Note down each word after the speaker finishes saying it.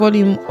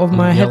volume of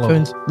my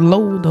headphones.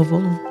 Low the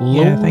volume.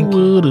 Yeah, thank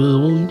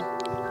you.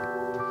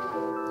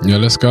 Yeah,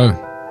 let's go.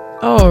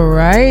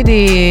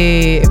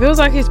 Alrighty. It feels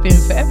like it's been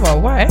forever.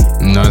 Why?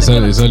 No, it's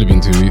only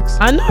been 2 weeks.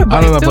 I know, but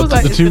I don't know, it feels but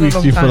like the it's 2 been a weeks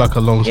long do feel time. like a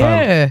long time.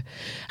 Yeah.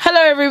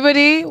 Hello,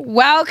 everybody.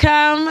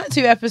 Welcome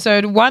to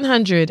episode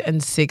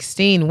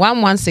 116.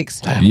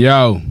 116.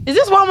 Yo. Is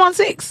this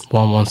 116?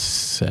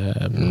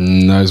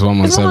 117. No, it's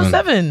 117. It's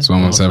 117. It's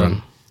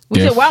 117. Was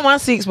Yeah. it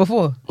 116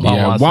 before?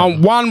 Yeah,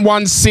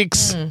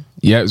 116.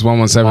 Yeah, it's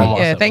 117.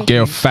 Yeah, thank Get you.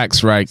 your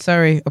facts right.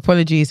 Sorry,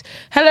 apologies.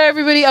 Hello,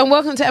 everybody, and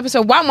welcome to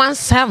episode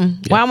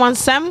 117.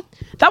 117?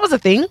 That was a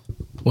thing.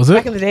 Was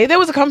Back it? in the day, there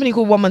was a company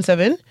called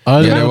 117. I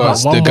Yeah, there remember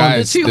was the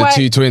guys, the white-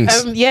 two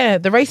twins. Yeah,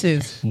 the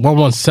races.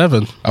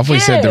 117. I thought you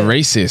said the yeah.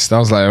 racist. I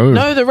was like, oh.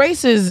 No, the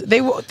races.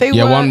 They were.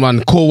 Yeah,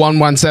 1-1. Call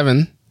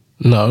 117.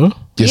 No.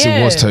 Yes, Yeah.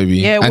 it was, Toby.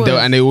 Yeah, it and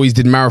was. they always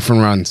did marathon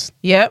runs.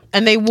 Yep,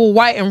 and they wore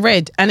white and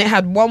red, and it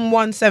had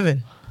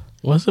 117.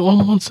 Was it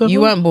 117?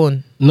 You weren't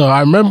born. No, I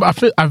remember.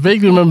 I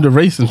vaguely remember the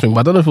racing thing, but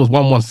I don't know if it was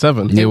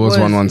 117. Yeah, it was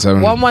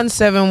 117.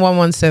 117,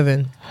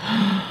 117.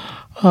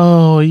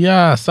 Oh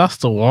yes, that's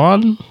the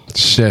one.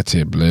 Shit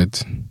it, blood.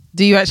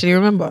 Do you actually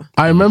remember?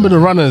 I remember the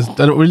runners,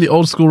 the really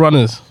old school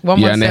runners.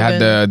 117. Yeah, and they had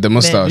the Are you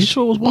mustache.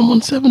 sure it was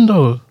 117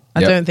 though?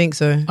 I Yep. don't think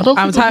so. I don't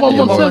I'm think it was typing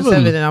in 117.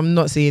 117 and I'm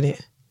not seeing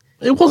it.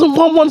 It wasn't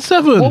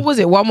 117. What was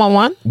it?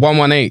 111?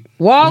 118.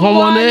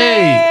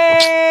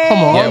 118. Come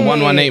on. Yeah,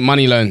 118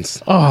 money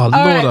loans. Oh Lord,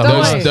 right, don't have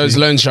worry. mercy. Those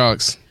loan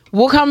sharks.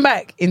 We'll come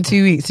back in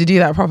 2 weeks to do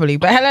that properly.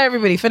 But hello,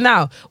 everybody. For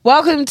now,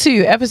 welcome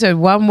to episode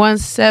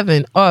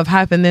 117 of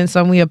Hype and Then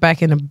Some. We are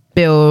back in the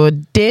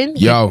building.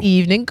 Yo. Good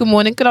evening, good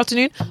morning, good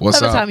afternoon. What's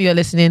Whatever up? time you're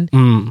listening,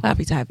 we're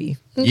happy to have you.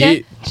 Okay?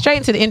 Yeah. Straight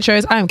into the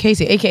intros. I am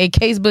Casey, a.k.a.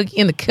 Case Boog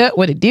in the cut.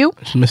 What it do?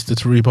 Mr.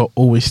 Taribo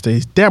always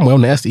stays damn well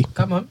nasty.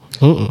 Come on.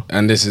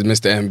 And this is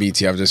Mr.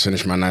 MBT. I've just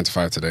finished my 9 to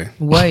 5 today.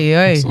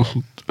 Way.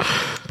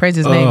 Praise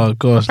his name. Oh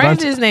gosh.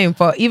 Praise his name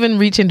for even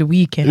reaching the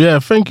weekend. Yeah,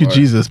 thank you,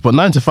 Jesus. But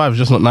 9 to 5 is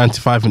just not 9 to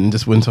 5 in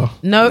this winter.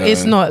 No,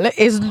 it's not.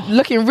 It's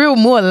looking real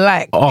more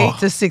like 8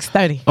 to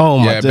 6:30. Oh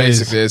my Yeah, days.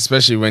 basically,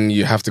 especially when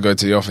you have to go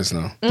to the office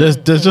now. There's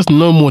just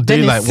no more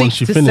Then daylight it's once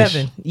 6 you to finish.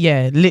 7.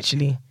 Yeah,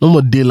 literally. No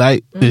more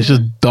daylight. It's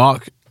just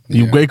dark.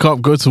 You Yeah. wake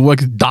up, go to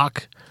work, it's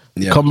dark.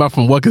 Yeah. Come back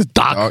from work, it's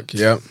dark. Dark,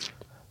 yeah.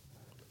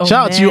 Oh,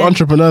 Shout out to you man.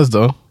 entrepreneurs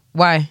though.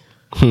 Why?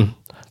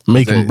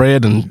 Making They-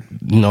 bread and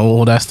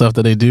all that stuff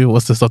that they do.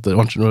 What's the stuff that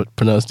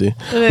entrepreneurs do?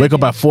 Wake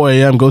up at 4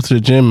 a.m., go to the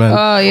gym, and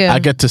Oh, yeah. I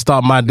get to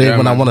start my day Yeah,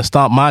 when I man. want to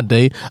start my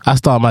day. I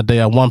start my day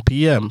at 1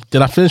 p.m.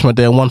 Then I finish my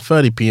day at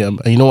 1:30 p.m.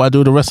 And you know what I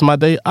do the rest of my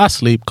day? I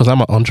sleep because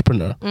I'm an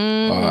entrepreneur.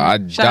 I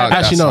doubt Shout out.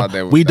 Actually, that's no, how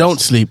they- we that's- don't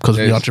sleep because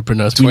we're there's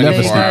entrepreneurs. We never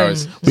 24 sleep.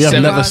 hours. We have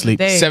Seven- never sleep.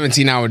 Day.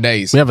 17-hour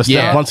days. We haven't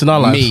slept once in our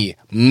lives. Me,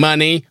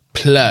 money,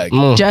 plug.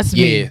 Just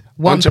me. Yeah,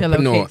 One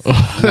entrepreneur.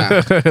 pillowcase.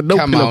 Nah, No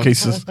come on.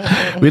 pillowcases.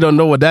 We don't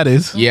know what that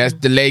is. Yes,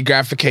 delayed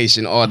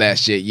gratification, all that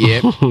shit. Yeah.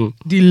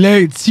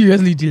 Delayed.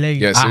 Seriously delayed.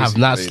 Yeah, I have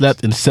seriously, not please.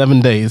 slept in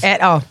 7 days At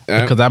all.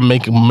 because I'm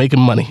making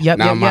money. Yep,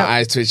 Now yep, my yep.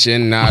 eyes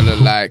twitching. Now I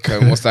look like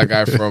what's that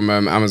guy from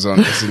Amazon?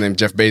 What's his name?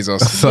 Jeff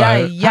Bezos. So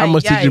Yay, how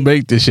much did you yay.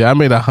 make this year? I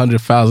made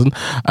 100,000.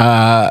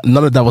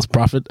 None of that was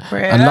profit.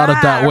 A lot of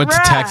that went to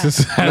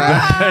taxes.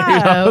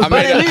 Ah,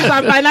 but at least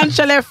I'm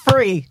financially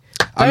free.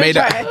 I made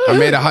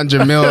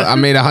 $100 million. I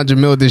made $100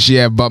 million this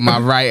year, but my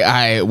right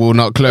eye will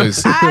not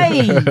close.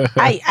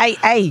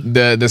 Aye.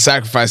 The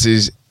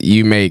sacrifices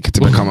you make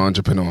to become an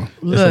entrepreneur.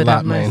 Lord lot,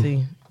 have man.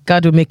 mercy.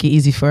 God will make it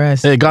easy for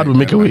us. Hey, God will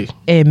make a way.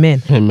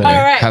 Amen. Amen. All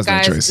right, Has no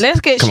guys, choice. let's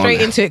get Come on straight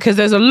now. into it because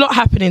there's a lot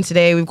happening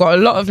today. We've got a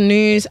lot of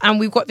news and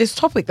we've got this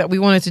topic that we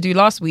wanted to do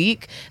last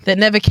week that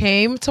never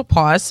came to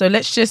pass. So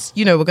let's just,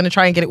 we're going to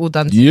try and get it all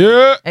done.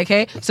 Yeah.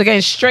 Okay, so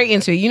getting straight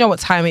into it, you know what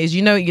time it is.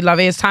 You know what you love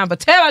it. It's time for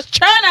Tell Us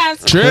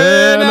Trainers.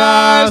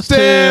 Trainers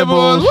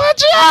tables.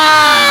 Watch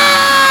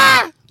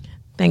out!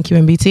 Thank you,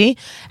 MBT.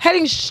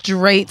 Heading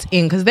straight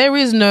in because there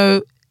is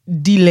no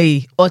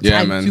delay or Yeah,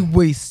 time man. to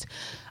waste.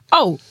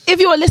 Oh, if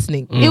you are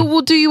listening, it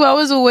will do you well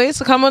as always.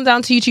 So come on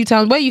down to YouTube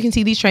Town where you can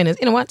see these trainers.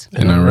 You know what?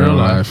 In a real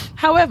life.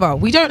 However,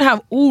 we don't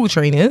have all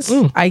trainers,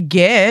 I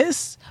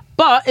guess.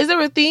 But is there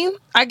a theme?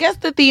 I guess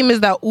the theme is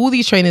that all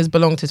these trainers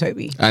belong to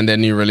Toby. And their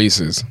new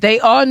releases. They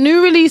are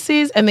new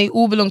releases and they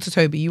all belong to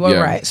Toby. You are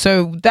Yeah. right.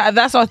 So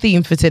that's our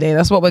theme for today.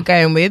 That's what we're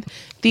going with.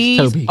 These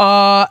Toby.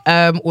 are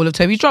all of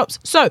Toby's drops.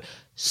 So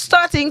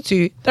starting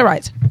to the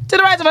right. To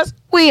the right of us,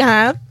 we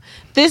have,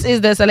 this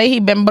is the Salehi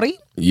Bembri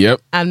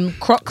Yep. and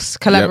Crocs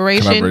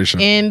collaboration,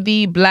 collaboration. in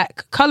the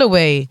black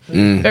colorway.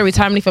 Very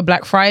timely for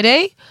Black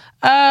Friday.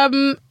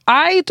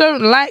 I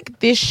don't like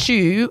this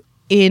shoe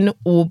in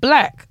all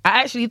black.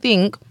 I actually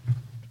think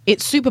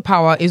its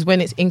superpower is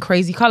when it's in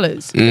crazy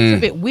colors. It's a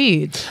bit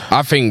weird.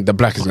 I think the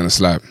black is going to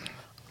slap.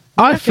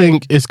 I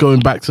think it's going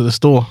back to the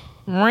store.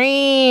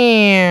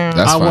 That's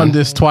I fine. won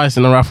this twice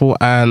in a raffle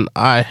and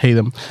I hate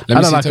him. Let me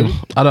I don't see, like him. Toby.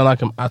 I don't like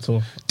him at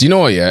all. Do you know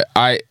what, yeah?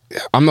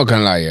 I'm not going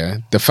to lie, yeah?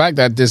 The fact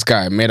that this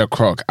guy made a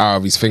croc out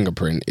of his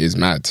fingerprint is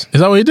mad.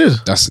 Is that what he did?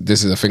 This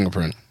is a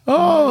fingerprint.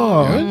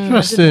 Oh,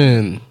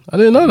 interesting. I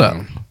didn't know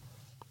that.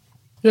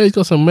 Yeah, he's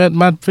got some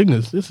mad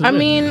fingers. This is I it.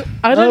 mean,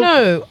 I don't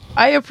know.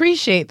 I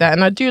appreciate that,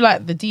 and I do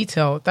like the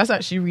detail. That's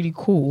actually really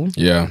cool.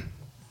 Yeah.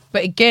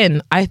 But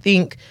again, I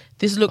think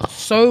this looks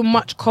so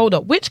much colder.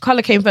 Which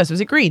color came first? Was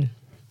it green?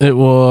 It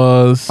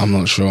was. I'm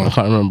not sure. I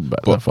can't remember.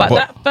 That But- far. But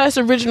that first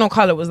original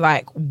color was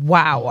like,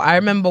 wow. I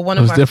remember one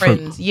It of was my different.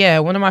 friends. Yeah,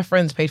 one of my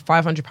friends paid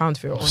 £500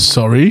 for it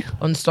Sorry,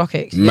 on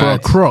StockX. for a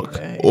Mad.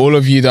 croc. All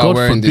of you that God are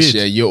wearing this forbid.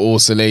 year, you're all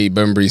Soleil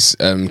Bunbury's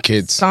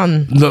kids.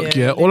 Son. Look,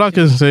 yeah, all I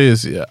can say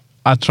is, yeah,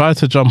 I tried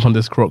to jump on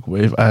this croc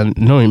wave, and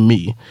knowing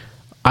me,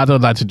 I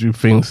don't like to do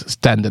things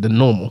standard and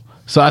normal.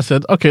 So I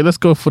said, okay, let's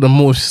go for the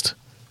most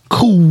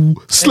cool,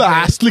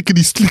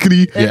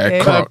 slickety.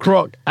 Yeah, Okay.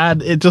 Croc,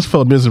 and it just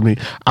felt miserably.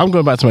 I'm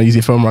going back to my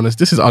Easy Foam runners.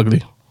 This is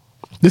ugly.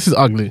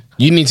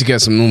 You need to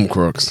get some normal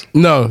Crocs.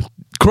 No,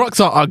 Crocs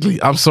are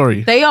ugly. I'm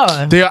sorry. They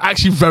are. They are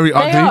actually very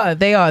ugly.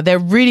 They are. They're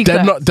really They're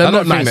good. not. They're I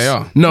don't not think nice. they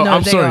are. No, No,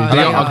 I'm they sorry. are. They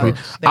They are are. ugly.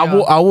 They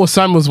I wore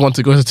Samuel's one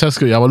to go to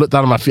Tesco. Yeah, I look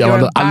down at my feet. You're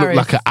I look like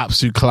embarrassed. an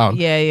absolute clown.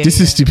 Yeah, This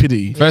is yeah.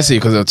 stupidity. Firstly,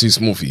 because they're too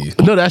small for you.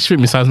 No, they actually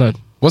fit me size 9.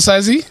 What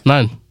size is he?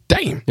 9.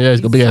 Damn. Yeah,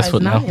 he's got big ass Size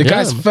foot now. 9. The Yeah.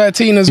 guy's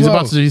 13 as He's well.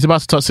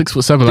 about to touch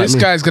 6'7" like This me.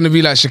 guy's going to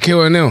be like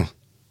Shaquille O'Neal.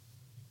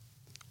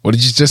 What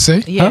did you just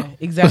say? Yeah,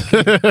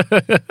 exactly.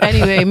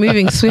 Anyway,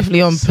 moving swiftly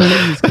on,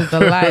 please, because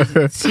the lies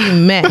are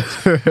too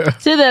much.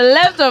 To the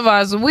left of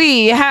us,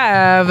 we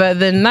have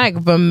the Nike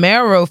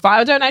Vomero 5.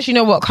 I don't actually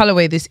know what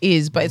colorway this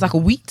is, but it's like a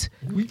wheat.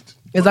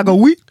 It's like a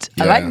wheat.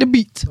 I Yeah. like the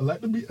beat.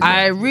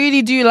 I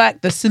really do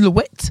like the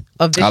silhouette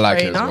of this I like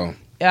it as trainer. well.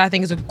 Yeah, I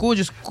think it's a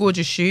gorgeous,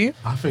 gorgeous shoe.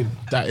 I think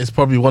that is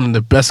probably one of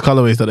the best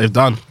colorways that they've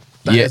done.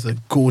 That is Yeah. a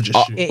gorgeous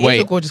shoe. It is Wait.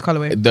 a gorgeous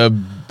colorway.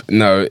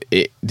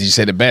 Did you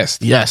say the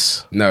best?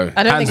 Yes. No.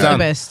 I don't hands think it's the down.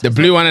 best. The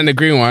blue one and the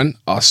green one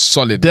are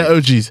solid. They're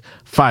OGs.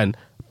 Fine.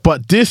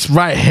 But this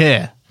right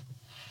here,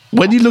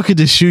 when you look at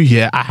this shoe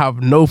here, I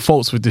have no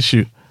faults with this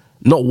shoe.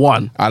 Not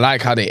one. I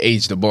like how they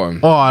age the bottom.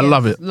 Oh, I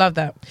love it. Love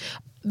that.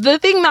 The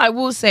thing that I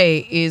will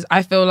say is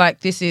I feel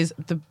like this is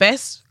the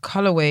best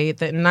colorway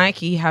that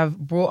Nike have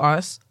brought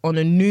us on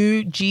a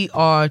new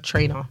GR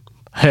trainer.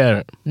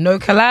 Hair. No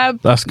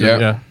collab, That's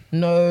good. Yeah. Yeah.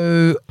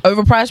 no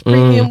overpriced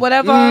premium,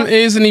 whatever.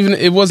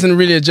 It wasn't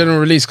really a general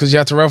release because you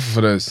had to raffle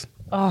for those.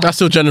 That's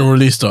still general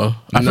release though.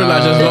 I feel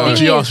like there's a lot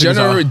of No. GR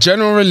shoes.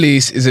 General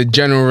release is a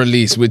general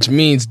release, which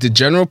means the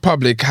general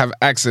public have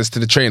access to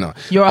the trainer.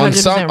 You're on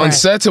 100% on right.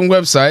 certain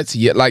websites,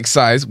 yet like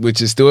Size,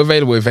 which is still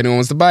available if anyone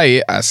wants to buy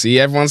it. I see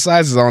everyone's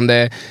sizes on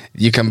there.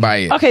 You can buy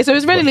it. Okay, so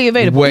it's readily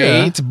available.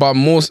 Wait, but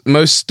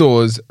most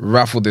stores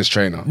raffle this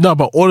trainer. No,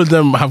 but all of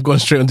them have gone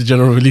straight into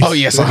general release. Oh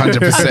yes,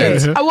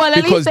 100%. Well, at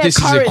Because least they're this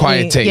is currently, a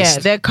quiet taste. Yeah,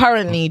 they're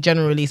currently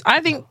general release.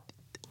 I think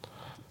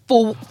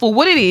for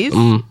what it is,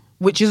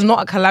 which is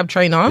not a collab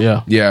trainer.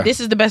 Yeah. Yeah. This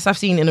is the best I've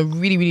seen in a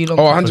really, really long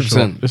Oh, time.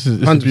 100%. This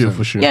is a 100%.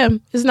 beautiful shoe. Yeah,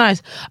 it's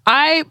nice.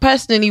 I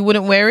personally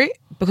wouldn't wear it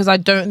because I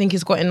don't think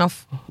it's got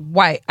enough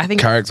white. I think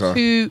Character.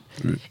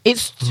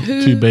 it's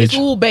too Too beige. It's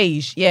all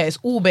beige. Yeah, it's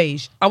all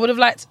beige. I would have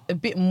liked a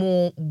bit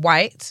more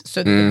white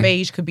so that the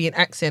beige could be an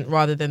accent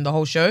rather than the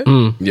whole show.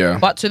 Yeah.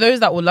 But to those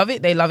that will love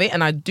it, they love it,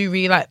 and I do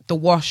really like the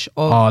wash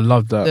of Oh, I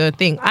love that. the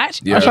thing. I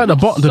actually, Yeah. I like the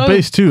bottom, the So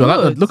base too. I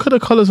like good. the, look at the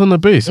colors on the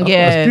base.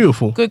 yeah, That's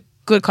beautiful.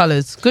 Good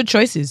colors, good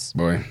choices,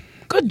 Boy.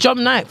 good job,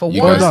 Nike for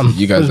You one. Well done. guys,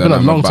 you guys It's don't been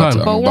a know. long time.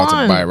 I'm For about to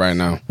one. buy it right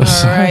now. All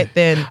right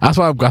then. That's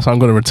why I'm going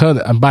to return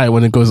it and buy it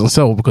when it goes on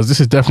sale because this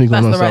is definitely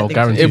going That's on the right sale,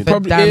 thing to do. guaranteed. It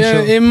probably,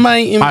 damn sure. it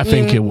might. I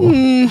think it will.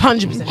 100%.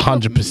 100%.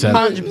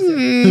 100%.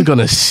 This is going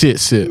to sit.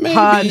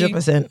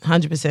 100%.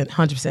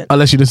 100%.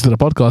 Unless you listen to the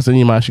podcast, then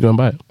you might actually go and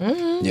buy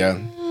it. Yeah.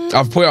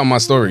 I've put it on my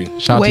story.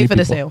 Shout out to Wait you for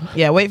the people. sale.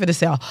 Yeah, wait for the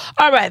sale.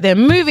 All right then.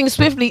 Moving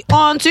swiftly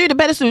on to the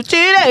better suit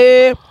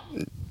today.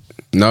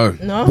 No.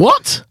 No.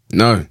 What?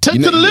 No. To You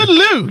the know, little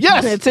Lou.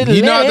 Yes. To the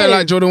you know I don't left.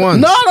 like Jordan 1s.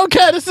 No, I don't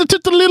care. This is to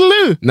the little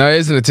Lou. No, it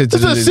isn't a tit to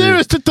This is a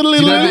serious to the Do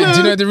little you know Lou. do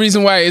you know the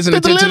reason why it isn't a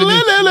tit to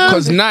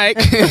Because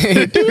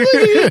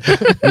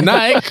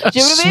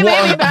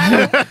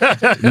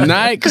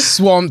Nike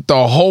swamped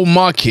the whole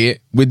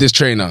market with this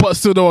trainer. But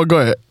still no one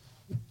got it.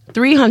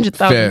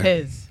 300,000 Fair.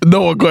 pairs.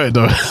 No one got it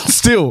though.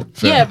 Still.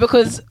 Yeah,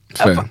 because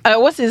Fair.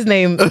 what's his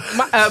name?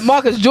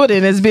 Marcus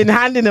Jordan has been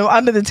handing them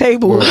under the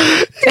table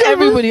to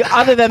everybody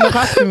other than the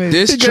customers.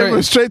 This He gave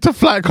him straight to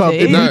Flat Cup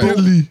Yeah.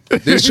 immediately.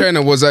 this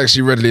trainer was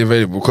actually readily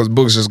available because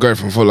Books just got it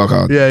from Foot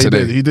Locker Yeah, he today.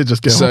 did. He did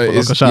just get So Foot Locker.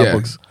 it's, Shout out yeah.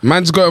 Books.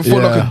 Man's got it from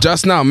Foot Yeah. Locker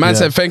just now. Man Yeah.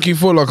 said thank you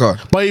Foot Locker.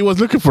 But he was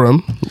looking for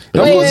him.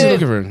 Of Wait, course he's wait,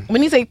 looking for him.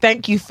 When you say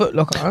thank you, Foot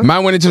Locker,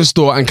 Man went into the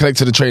store and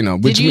collected the trainer,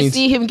 which did you means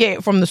see him get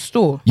it from the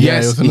store? Yeah, he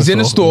yes, was in he's the in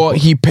the store.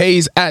 store. He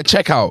pays at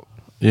checkout.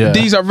 Yeah.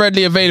 These are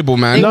readily available,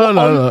 man.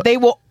 No.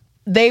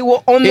 They were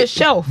on the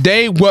shelf.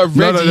 They were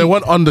ready. No, they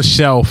weren't on the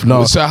shelf.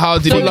 No. So how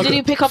did So he? did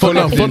he pick up Foot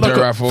a Locker,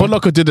 copy? Foot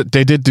Locker did it.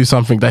 They did do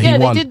something that Yeah, he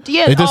they won. did-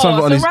 yeah. They did Oh,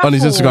 something it's a on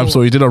his raffle. Instagram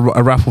story. He did a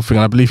raffle thing,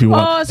 and I believe he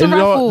won. Oh, it's a And, you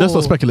know what? raffle. Let's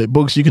not speculate.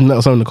 Books, you can let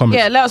us know in the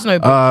comments. Yeah, let us know.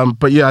 Bro.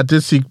 But yeah, I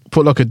did see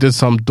Foot Locker did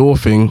some door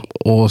thing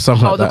or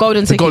something like the that.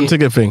 golden The golden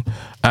ticket thing.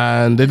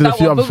 And they did a that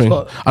few what other Boogs things.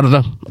 got? I don't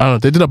know.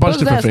 They did a bunch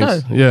of Boogs different let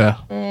us things. Yeah.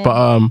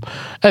 But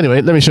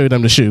anyway, let me show you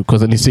them the shoe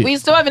because then you see. We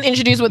still haven't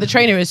introduced what the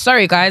trainer is.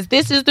 Sorry, guys.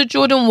 This is the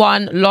Jordan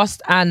 1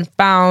 Lost and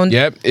Found.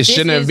 Yep, it This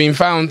shouldn't have is- been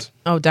found.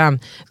 Oh, damn.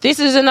 This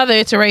is another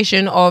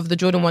iteration of the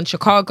Jordan 1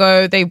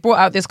 Chicago. They brought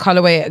out this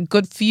colorway a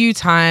good few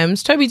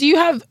times. Toby, do you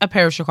have a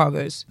pair of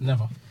Chicagos?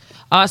 Never.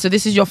 So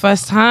this is your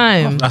first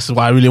time. That's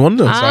why I really want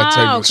them.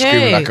 Toby was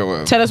screaming like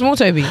a- Tell us more,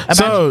 Toby.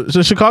 So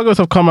Chicago's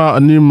have come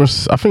out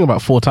I think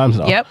about 4 times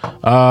now. Yep.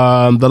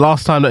 The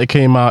last time that it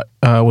came out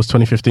was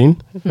 2015,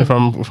 if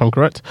I'm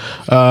correct.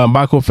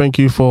 Michael, thank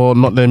you for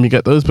not letting me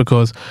get those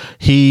because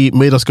he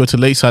made us go to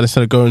Lakeside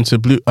instead of going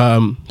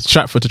to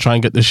Stratford to try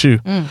and get the shoe.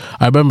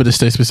 I remember this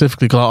day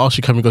specifically because I asked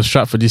you, can we go to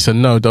Stratford? You said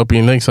no, they'll be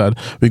in Lakeside.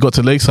 We got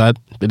to Lakeside,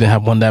 they didn't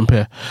have one damn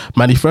pair.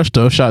 Manny Fresh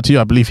though, shout out to you.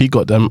 I believe he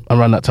got them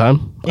around that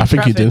time. In I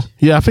think he did. Stratford?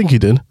 Yeah, I think he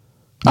did.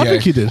 I Yeah.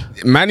 think he did.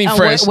 Manny And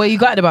Fresh. where you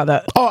got about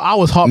that? Oh, I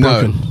was No,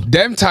 heartbroken.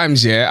 them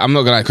times, yeah, I'm not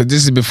gonna lie, because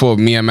this is before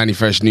me and Manny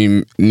Fresh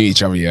knew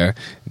each other, yeah.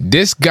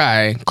 This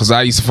guy, because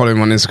I used to follow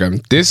him on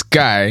Instagram, this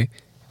guy,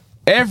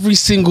 every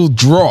single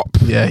drop,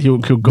 Yeah, he'll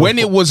go when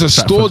for it was a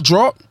Stratford. store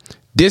drop,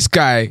 this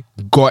guy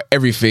got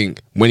everything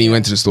when he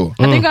went to the store.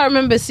 I think I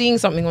remember seeing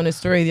something on his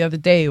story the other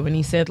day when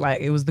he said like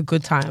it was the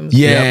good times.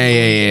 Yeah.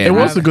 It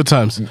was the good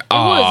times. It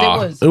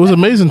was. It was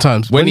amazing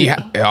times. When he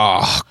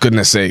oh,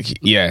 goodness sake,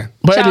 yeah.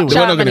 But Shout- anyway, shout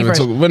We're out not gonna Manny even Fresh.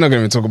 talk. We're not gonna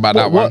even talk about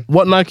that one.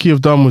 what Nike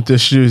have done with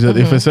this shoe is that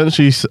they've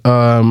essentially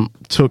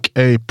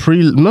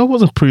it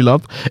wasn't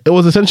pre-loved. It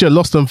was essentially a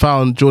lost and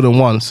found Jordan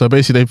 1. So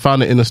basically they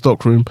found it in the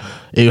stock room.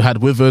 It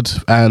had withered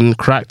and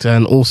cracked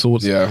and all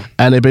sorts. Yeah.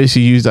 And they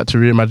basically used that to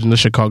reimagine the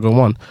Chicago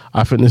 1.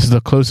 I think this is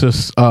the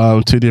closest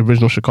to the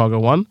original Chicago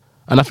 1.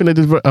 And I think they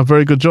did a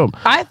very good job.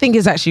 I think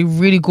it's actually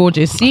really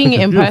gorgeous. Seeing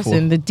it in Beautiful.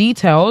 person, the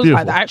details,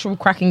 Beautiful. like the actual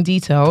cracking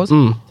details.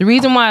 The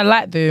reason why I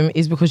like them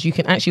is because you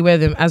can actually wear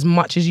them as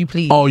much as you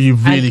please. Oh, you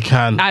really And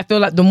can. I feel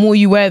like the more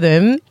you wear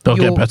them, They'll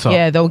get you'll- better.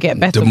 Yeah, they'll get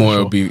better. The for more sure.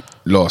 it'll be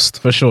lost.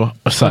 For sure.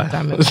 Sorry.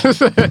 Damn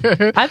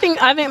it. I think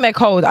they're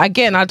cold.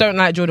 Again, I don't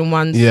like Jordan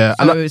 1s. Yeah,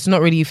 So and it's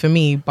not really for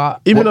me.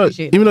 But Even I though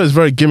appreciate it. it's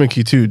very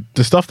gimmicky too,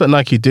 the stuff that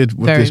Nike did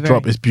with Very, this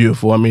drop very. is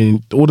beautiful. I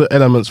mean, all the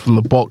elements from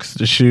the box,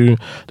 the shoe,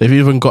 they've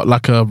even got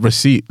like a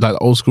receipt, like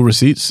old school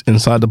receipts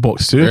inside the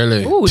box too.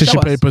 Really? Ooh, Tissue show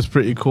us. paper's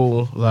pretty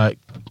cool. Like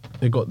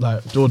they got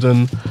like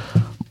Jordan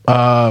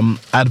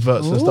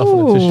adverts and stuff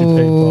on the tissue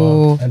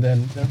Ooh. paper, and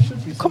then there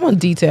should be Come on,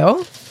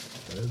 detail.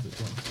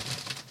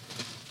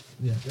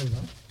 yeah, there we go.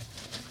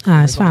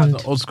 It's found.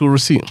 The old school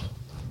receipt.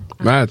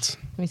 Mad. Let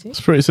me see.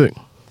 It's pretty sick.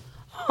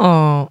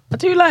 Oh, I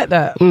do like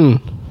that.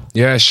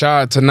 Yeah,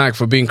 shout out to Nike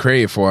for being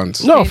creative for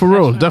once. No, Great for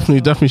real, fashion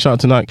definitely shout out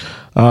to Nike,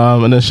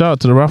 and then shout out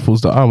to the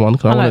raffles that I won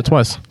because I won like it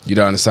twice. You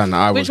don't understand that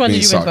I Which was one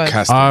being did you win first?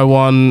 sarcastic. I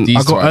won. These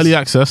I got twice. early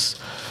access,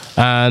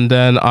 and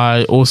then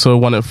I also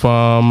won it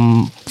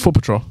from Foot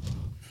Patrol.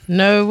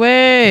 No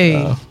way.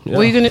 Yeah. What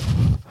are you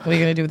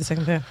gonna do with the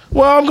second pair?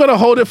 Well, I'm gonna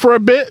hold it for a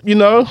bit. You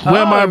know,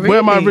 wear my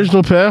really?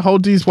 original pair,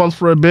 hold these ones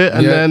for a bit,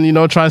 and Yeah.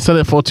 then try and sell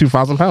it for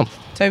 £2,000.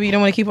 Toby, you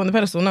don't want to keep it on the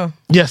pedestal, no?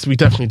 Yes, we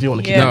definitely do want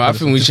to keep. Yeah. it. No, I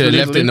think we should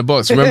have left it in the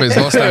box. Remember, it's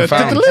lost and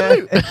found.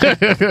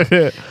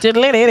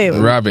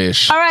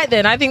 Rubbish. All right,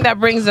 then. I think that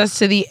brings us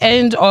to the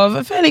end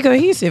of fairly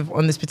cohesive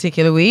on this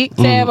particular week.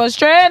 Tables,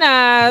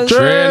 trainers.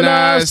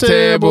 Trainers,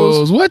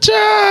 tables,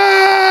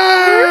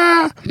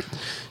 watcha!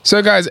 So,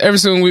 guys, every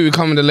single week we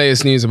come with the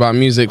latest news about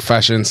music,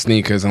 fashion,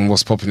 sneakers, and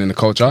what's popping in the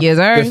culture. Yes,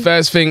 sir. The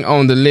first thing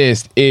on the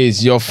list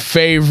is your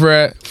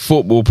favorite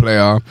football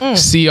player,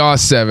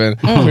 CR7,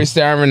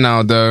 Cristiano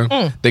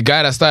Ronaldo, the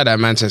guy that started at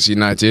Manchester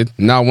United,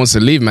 now wants to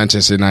leave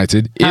Manchester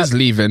United, is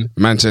leaving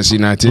Manchester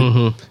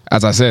United.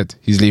 As I said,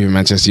 he's leaving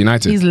Manchester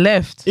United. He's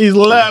left. He's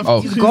left.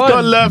 Oh. He's gone.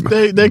 got left.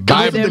 They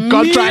Bye. committed the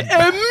contract.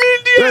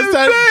 They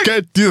said,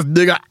 get this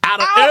nigga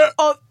out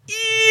of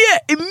here.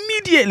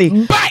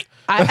 Immediately. Bye.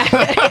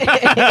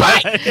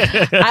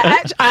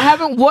 I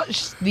haven't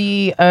watched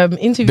the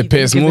interview. The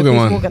Piers with Morgan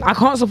Piers one. I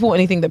can't support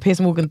anything that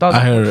Piers Morgan does,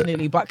 I hear it.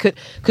 unfortunately. But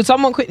could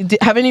someone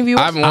have any of you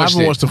I watched? haven't watched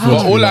it. watched the full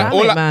But interview.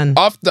 Damn it, man.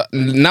 after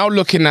now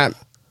looking at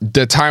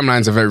the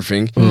timelines of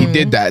everything, he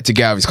did that to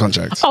get out of his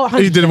contract. Oh,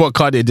 He did what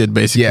Kanye did,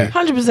 basically. Yeah.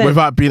 100%.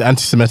 Without being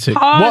anti-Semitic.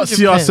 What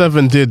 100%.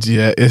 CR7 did,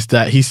 is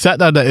that he sat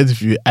down that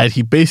interview and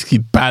he basically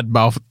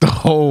badmouthed the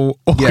whole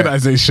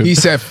organization. He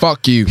said,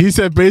 "Fuck you." He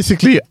said,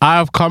 basically, I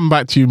have come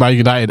back to Man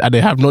United and they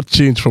have not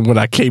changed from when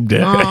I came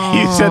there.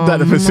 He said that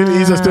the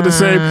facilities are still the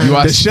same. You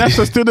are The chefs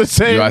are still the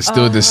same. You are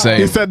still the He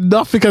same. said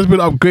nothing has been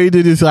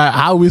upgraded. It's like,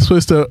 how are we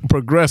supposed to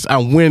progress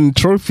and win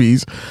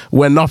trophies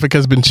when nothing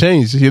has been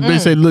changed? He basically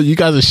said, look, you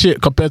guys are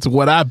shit compared to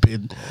what I've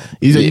been.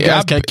 He said, you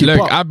guys can't keep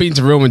Look, up. I've been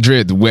to Real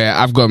Madrid where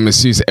I've got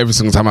masseuse every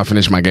single time I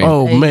finish my game.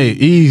 Oh, mate,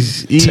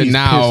 he's to pissed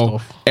now,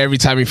 off. every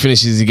time he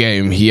finishes the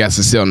game, he has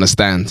to sit on the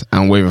stand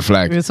and wave a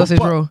flag. With a sausage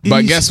roll.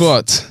 But He's- guess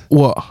what?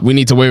 What? We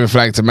need to wave a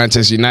flag to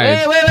Manchester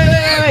United.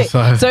 Wait.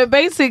 Sorry. So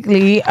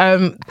basically,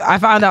 I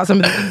found out some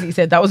of the things he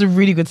said. That was a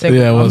really good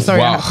segment. Yeah, it I'm was.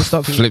 sorry, I Wow, have to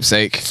stop you. flip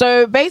sake.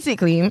 So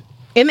basically,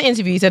 in the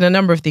interview, he said a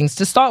number of things.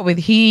 To start with,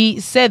 he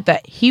said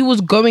that he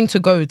was going to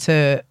go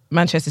to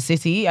Manchester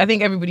City. I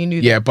think everybody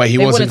knew that. Yeah, but he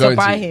They wasn't wanted going to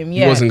buy to. him. He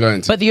Yeah. wasn't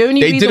going to. But the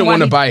only They reason didn't why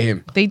want to he- buy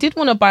him. They did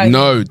want to buy him.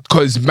 No,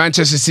 because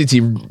Manchester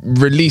City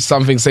released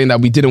something saying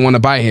that we didn't want to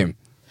buy him.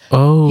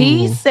 Oh,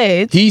 He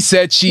said He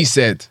said, she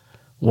said.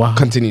 wow.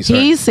 Continue, sorry.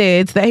 he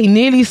said that he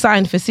nearly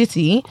signed for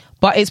City,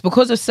 but it's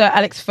because of Sir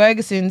Alex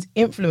Ferguson's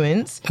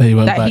influence That he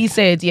went that he back.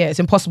 said, yeah, it's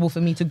impossible for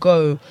me to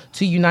go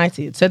to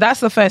United. So that's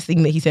the first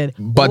thing that he said.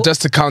 But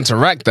just to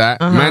counteract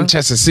that, Uh-huh.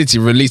 Manchester City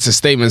released a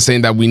statement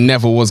saying that we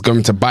never was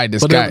going to buy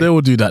this But guy. they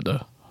will do that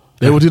though.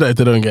 They will do that if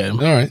they don't get him.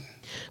 All right.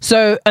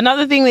 So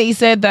another thing that he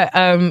said that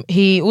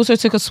he also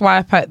took a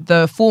swipe at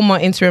the former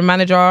interim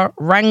manager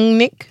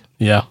Rangnick,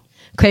 Yeah.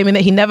 claiming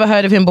that he never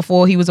heard of him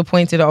before he was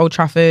appointed at Old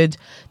Trafford.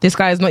 This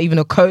guy is not even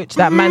a coach.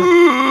 That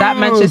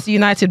Manchester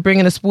United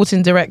bringing a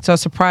sporting director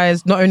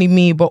surprised not only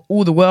me but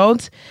all the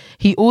world.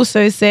 He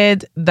also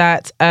said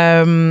that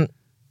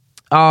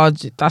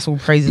that's all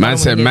crazy. Man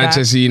said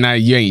Manchester United,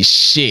 you ain't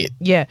shit.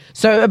 Yeah.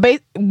 So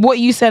what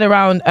you said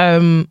around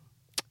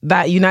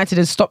that United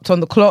had stopped on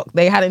the clock,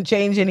 they hadn't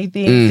changed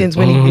anything since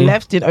when he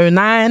left in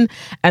 2009.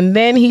 And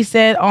then he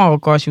said, oh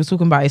gosh, he was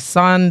talking about his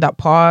son that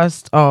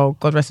passed. Oh,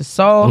 God rest his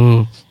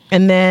soul.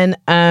 And then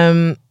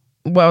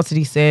what else did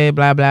he say?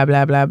 Blah blah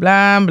blah blah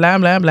blah blah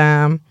blah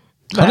blah.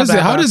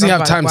 How does he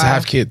have time to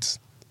have kids?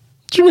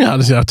 Do you mean how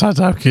does he have time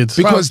to have kids?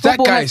 Because that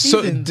football guy has is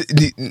so.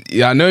 seasons.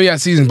 Yeah, I know he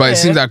has seasons, but it Yeah.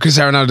 seems like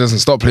Cristiano Ronaldo doesn't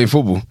stop playing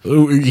football.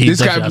 This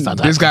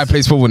guy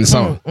plays football in the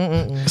summer.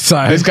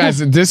 Sorry.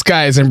 This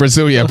guy is in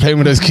Brazil, yeah, playing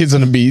with those kids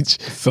on the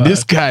beach. Sorry.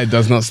 This guy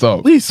does not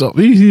stop. He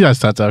has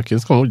time to have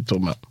kids. Come on, what are you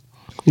talking about?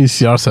 He's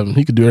CR7.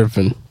 He could do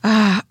everything.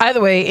 Either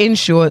way, in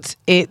short,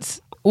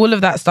 it's all of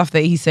that stuff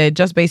that he said,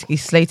 just basically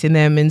slating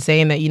them and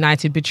saying that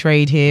United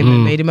betrayed him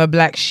and made him a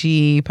black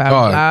sheep and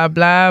Oh. blah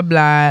blah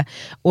blah.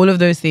 All of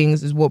those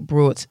things is what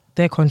brought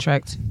their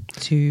contract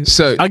to.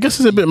 So I guess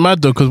it's a bit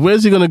mad though, because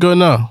where's he going to go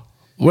now?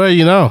 Where are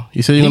you now?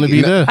 You said you're going to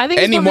be there. I think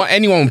it's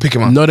anyone will pick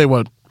him up. No, they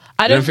won't.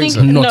 I don't think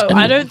so? Not no, anyone.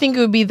 I don't think it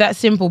would be that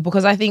simple,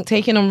 because I think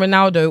taking on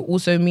Ronaldo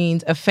also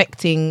means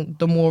affecting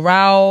the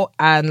morale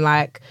and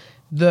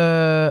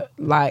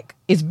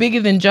it's bigger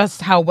than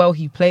just how well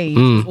he plays.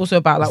 It's also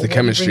about the what he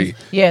chemistry. brings-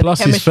 Yeah, Plus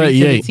the he's chemistry to the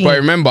 38. team. But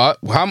remember,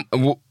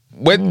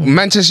 when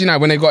Manchester United,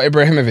 when they got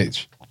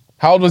Ibrahimovic,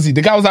 how old was he?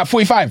 The guy was like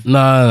 45.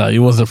 No, he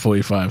wasn't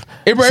 45.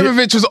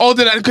 Ibrahimovic was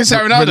older than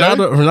Cristiano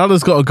Ronaldo.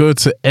 Ronaldo's got to go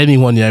to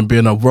anyone, yeah, and be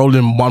on a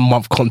rolling 1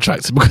 month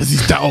contract because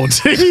he's that old.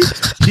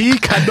 He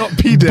cannot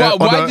be there. But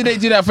why did they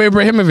do that for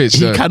Ibrahimovic?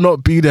 He though?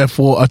 cannot be there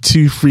for a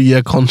 2-3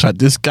 year contract.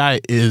 This guy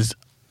is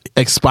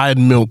expired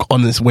milk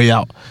on his way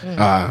out.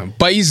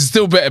 But he's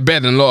still better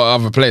than a lot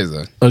of other players,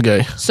 though.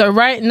 Okay. So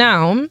right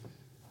now,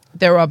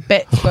 there are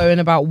bets going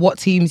about what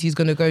teams he's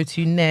going to go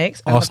to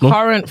next. And Arsenal. the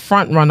current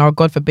front runner,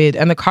 God forbid,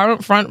 and the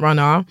current front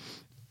runner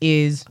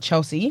is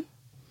Chelsea,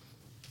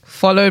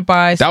 followed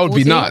by That would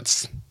be Sporting.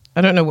 nuts.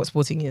 I don't know what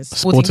Sporting is.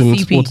 Sporting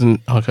CP.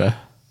 Okay.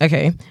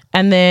 Okay.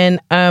 And then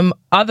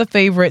other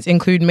favourites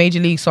include Major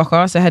League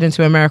Soccer, so heading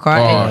to America,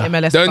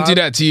 MLS. Don't club. do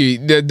that to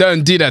you.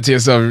 Don't do that to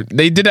yourself.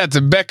 They did that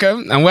to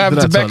Beckham, and what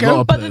happened to Did that to a lot Beckham?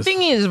 of But the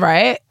thing is,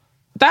 right,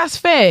 that's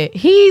fair.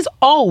 He's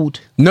old.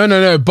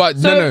 No. But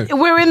So no.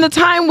 we're in the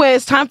time where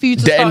it's time for you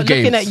to The start end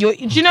looking games. at your...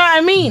 Do you know what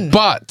I mean?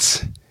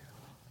 But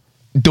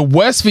the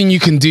worst thing you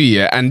can do,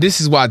 yeah, and this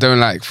is what I don't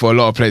like for a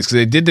lot of players, because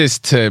they did this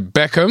to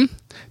Beckham,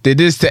 they did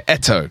this to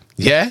Eto'o,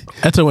 yeah?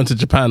 Eto went to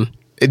Japan.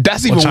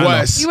 That's even China.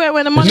 worse. You went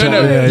when the money No,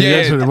 was.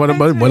 yeah. When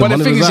But the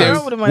the thing is, money yeah,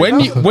 was Where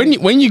the money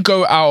when you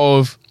go out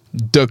of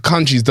the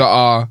countries that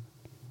are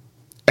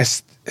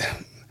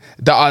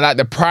like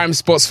the prime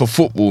spots for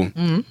football,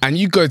 and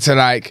you go to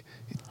like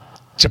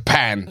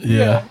Japan,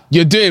 Yeah.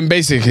 you're doing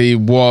basically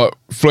what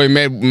Floyd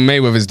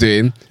Mayweather's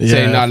doing,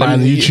 saying, "Nah, let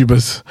find me."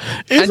 YouTubers.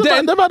 It's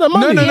about the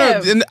money. No.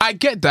 Yeah. And I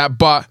get that,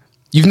 but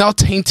you've now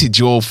tainted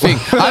your thing.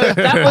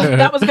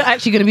 That was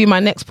actually going to be my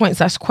next point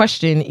 /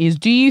 question is,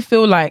 do you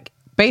feel like,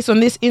 based on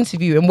this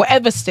interview and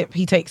whatever step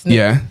he takes next,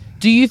 Yeah.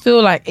 do you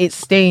feel like it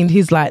stained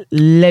his like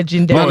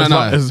legendary...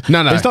 No.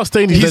 It's not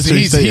staying.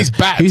 He's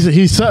bad.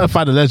 He's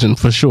certified a legend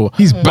for sure.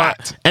 He's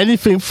bad.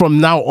 Anything from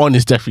now on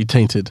is definitely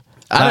tainted.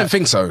 I don't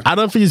think so. I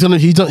don't think he's not going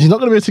to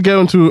be able to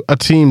go into a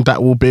team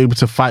that will be able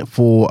to fight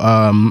for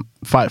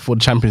the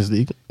Champions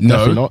League.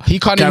 Definitely No, not. he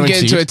can't even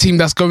get into a Guaranteed. team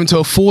that's going to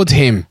afford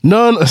him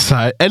No,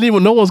 sorry.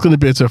 No one's going to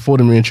be able to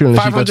afford him in return.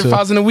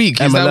 500,000 a week.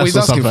 Is that what he's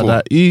asking for?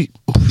 Like that. Did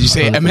you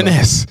say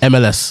MLS?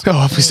 MLS.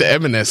 Oh, if we say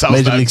MLS, I was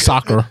Major like, League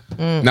Soccer.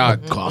 No,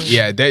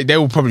 yeah, they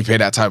will probably pay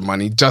that type of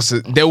money.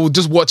 They will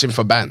just watch him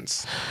for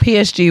bands.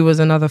 PSG was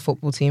another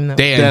football team that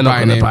They They're ain't not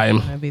buying going to him. buy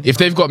him. maybe If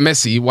they've got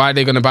Messi, why are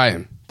they going to buy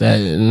him? They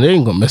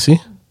ain't got Messi.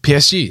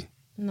 PSG.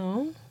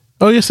 no.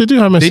 Oh, yes, they do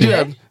have Messi. They do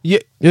have. Yeah.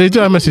 Yeah, they do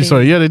have Messi.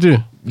 Sorry. Yeah, they do.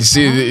 You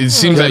see, it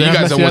seems Yeah, like they you have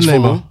guys don't Messi watch and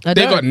football. I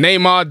They don't. got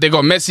Neymar, they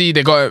got Messi,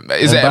 they got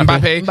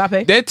Mbappe.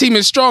 Mbappe. Their team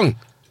is strong.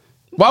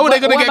 Why were they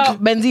going to What get?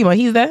 about Benzema?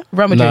 He's there.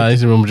 Real Madrid. Nah,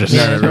 he's in Real Madrid.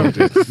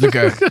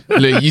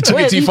 Look, you took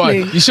Where it too did he far.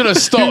 play? You should have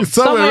stopped.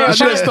 Somewhere You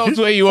should have there. stopped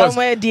where you was.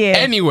 Somewhere there.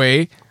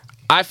 Anyway,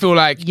 I feel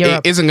like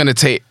Europe. it isn't going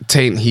to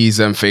taint his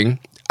thing.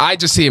 I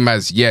just see him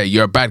as,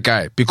 you're a bad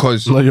guy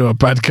because... No, you're a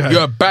bad guy.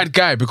 You're a bad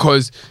guy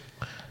because,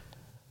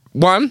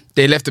 one,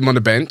 they left him on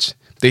the bench.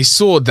 They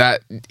saw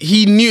that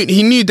he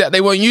knew that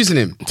they weren't using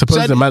him.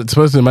 Suppose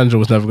the manager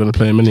was never going to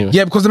play him anyway.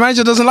 Yeah, because the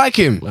manager doesn't like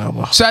him. Oh,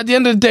 well. So at the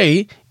end of the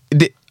day,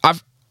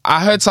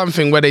 I heard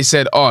something where they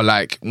said,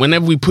 like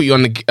whenever we put you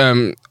on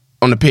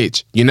the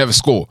pitch, you never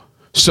score.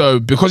 So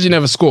because you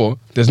never score,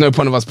 there's no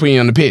point of us putting you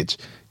on the pitch.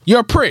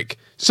 You're a prick.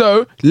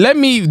 So let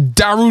me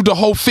Daru the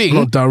whole thing.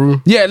 Not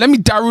Daru. Yeah, let me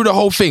Daru the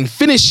whole thing.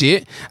 Finish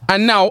it.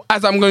 And now,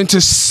 as I'm going to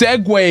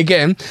segue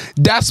again,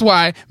 that's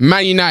why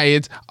Man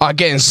United are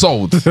getting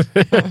sold.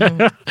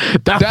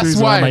 That's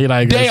why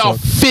they are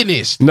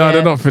finished. No,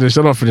 they're not finished.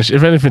 They're not finished.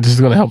 If anything, this is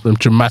going to help them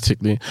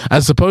dramatically.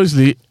 And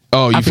supposedly...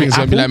 Oh, you think it's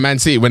going to be like Man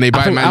City when they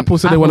buy Man... Apple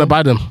said they want to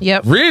buy them.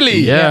 Yep. Really?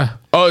 Yeah.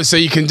 Oh, so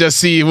you can just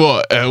see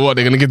what they're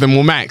going to give them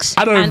more max.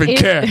 I don't And even if-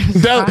 care.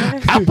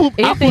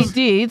 If they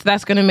did,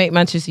 that's going to make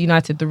Manchester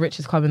United the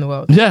richest club in the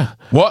world. Yeah.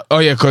 What? Oh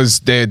yeah, because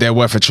they're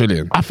worth $1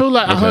 trillion. I feel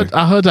like Okay.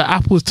 I heard that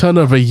Apple's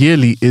turnover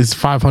yearly is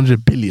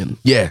 500 billion.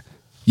 Yeah.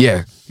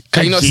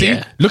 Can you not see?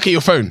 Yeah. Look at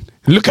your phone.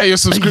 Look at your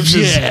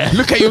subscriptions. Yeah.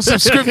 Look at your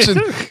subscription.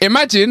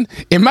 Imagine,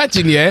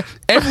 yeah,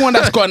 everyone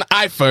that's got an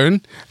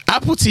iPhone,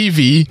 Apple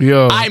TV,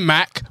 Yo.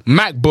 iMac,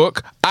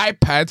 MacBook,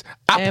 iPad,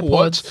 Apple AirPods.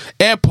 Watch,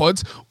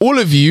 AirPods, all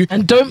of you.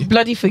 And don't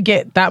bloody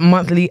forget that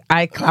monthly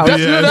iCloud.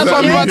 That's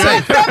what I'm about to say.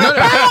 No,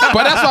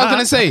 but that's what I was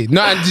gonna say.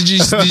 No, and did you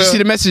see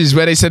the messages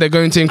where they said they're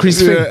going to increase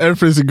the Yeah, thing?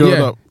 everything's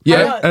going up.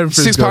 Yeah,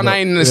 Everything's going up.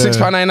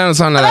 £6.99 or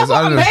something like That's that.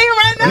 I what don't I'm know. paying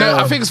right now.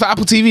 No, I think it's for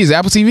Apple TV. Is it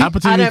Apple TV?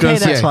 Apple I TV don't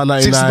goes pay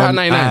that.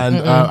 £6.99 and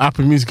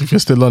Apple Music, if you're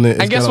still on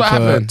it, And guess what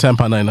happened?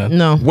 £10.99.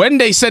 No. When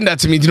they sent that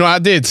to me, do you know what I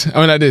did? I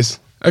went like this.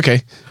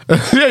 Okay.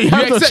 Yeah, you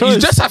have no You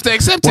choice. just have to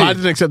accept Well, I it.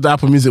 didn't accept the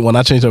Apple Music one.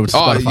 I changed over to Oh,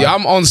 Spotify. yeah,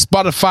 I'm on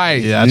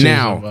Spotify Yeah, I changed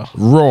now. over.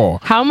 Raw.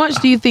 How much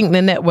do you think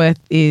the net worth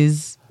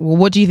is? Well,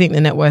 what do you think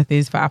the net worth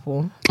is for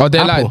Apple? Oh,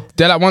 they're Apple.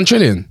 like 1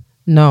 trillion.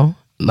 No.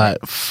 Like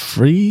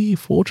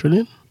 3-4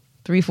 trillion?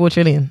 3-4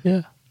 trillion.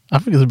 Yeah. I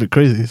think it's a bit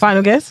crazy.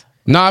 Final guess?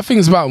 No, I think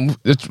it's about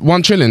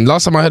 1 trillion.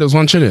 Last time I heard it was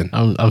 1 trillion.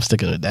 I'm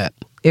sticking with that.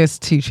 It was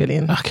 2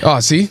 trillion. Okay. Oh,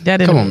 see? That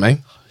Come didn't- on,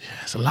 man.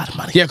 That's a lot of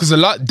money. Yeah, because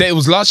it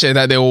was last year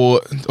that they were.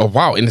 Oh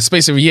wow! In the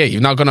space of a year,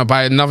 you're now gonna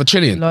buy another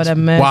trillion. Lord have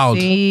mercy. Wild.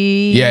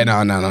 Yeah,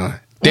 no.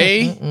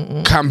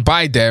 They can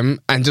buy them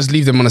and just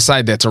leave them on the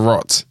side there to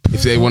rot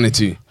if they wanted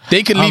to.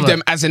 They can leave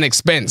them as an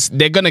expense.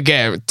 They're gonna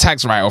get a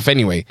tax write-off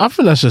anyway. I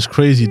think that's just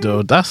crazy,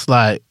 though. That's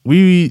like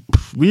we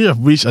have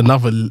reached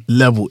another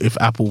level if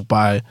Apple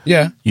buy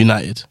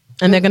United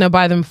And they're going to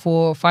buy them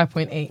for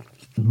 5.8.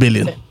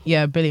 billion.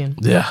 Yeah, billion.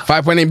 Yeah.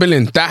 5.8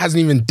 billion. That hasn't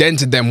even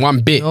dented them one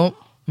bit. Nope.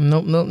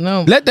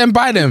 Let them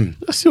buy them.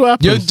 Let's see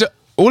what happens.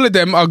 All of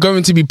them are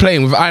going to be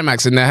playing with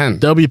iMacs in their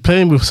hand. They'll be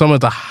playing with some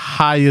of the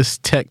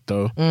highest tech,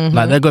 though. Mm-hmm.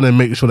 Like they're gonna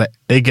make sure that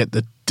they get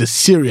the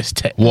serious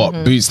tech. What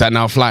boots that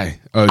now fly?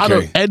 I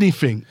don't Okay.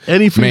 anything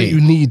Mate. that you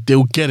need,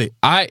 they'll get it.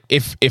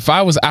 If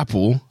I was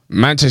Apple,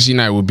 Manchester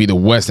United would be the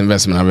worst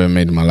investment I've ever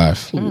made in my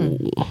life.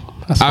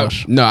 That's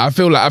harsh. No, I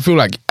feel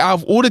like out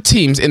of all the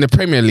teams in the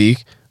Premier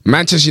League,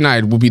 Manchester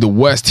United would be the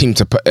worst team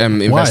to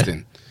invest Why?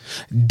 in.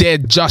 They're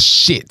just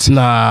shit.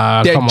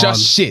 Nah, They're come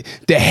just on.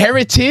 shit. The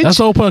heritage. That's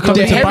the whole point of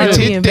coming the to Bayern.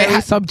 heritage. They,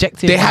 Very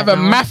subjective they have right a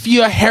now.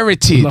 mafia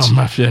heritage. No,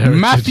 mafia heritage.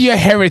 Mafia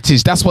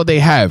heritage. That's what they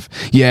have.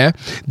 Yeah.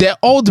 Their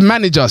old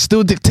manager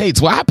still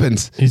dictates what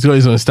happens. He's got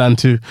his own stand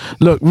too.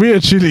 Look, Rio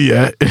Chile,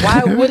 yeah.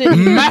 Why wouldn't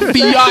Mafia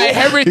He sits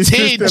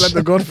heritage. there like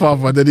the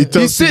Godfather, and then he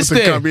tells sits people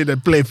to there. come in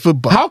and play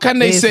football. How can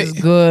they This say? is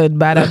good,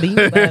 bada bing,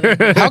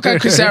 bada. How can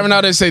Cristiano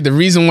Ronaldo say the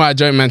reason why I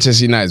joined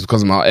Manchester United is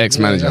because of my You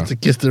ex-manager? have to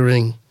kiss the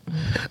ring.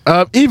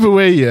 Either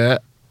way, yeah.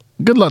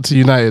 Good luck to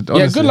United. Yeah,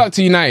 honestly. good luck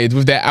to United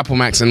with their Apple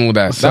Max and all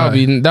that.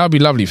 Sorry. That would be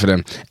lovely for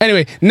them.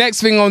 Anyway,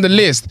 next thing on the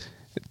list,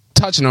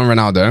 touching on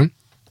Ronaldo.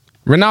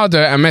 Ronaldo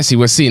and Messi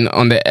were seen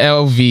on the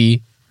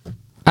LV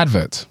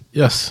advert.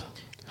 Yes.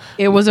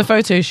 It was a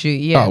photo shoot,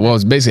 yeah. Oh, well,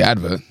 it's basically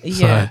advert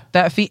Yeah,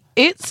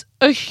 it's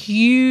a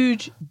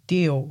huge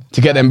deal.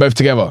 to get them both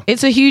together.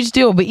 It's a huge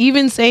deal, but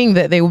even saying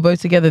that they were both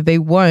together, they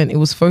weren't. It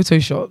was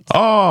photoshopped.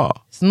 Oh,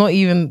 It's not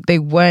even, they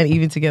weren't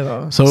even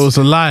together. so it was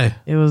a lie.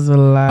 It was a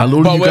lie. And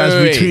all But you guys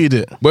retweeted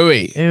it.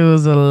 Wait. It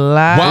was a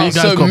lie. Wow, you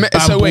guys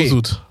got so wait.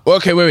 bamboozled.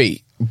 Okay,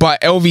 wait.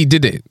 But LV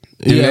did it,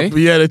 didn't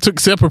they? Yeah, they took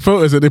separate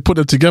photos and they put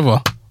them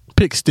together.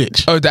 Pick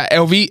stitch. Oh, that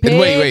LV. Big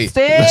Wait.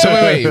 stick. So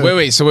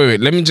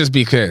wait. Let me just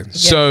be clear.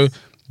 So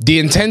the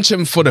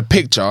intention for the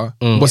picture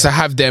was to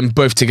have them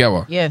both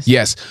together.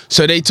 Yes.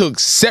 So they took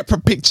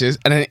separate pictures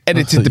and then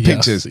edited the Yes,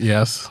 pictures.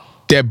 Yes.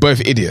 They're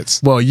both idiots.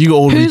 Well, you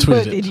all Who's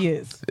both retweeted it.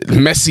 idiots?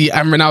 Messi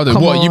and Ronaldo.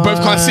 Come What? You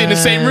both can't sit in the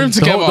same room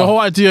The together.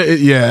 whole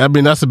idea, I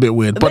mean, that's a bit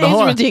weird. But That the is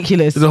whole,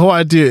 ridiculous. The whole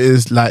idea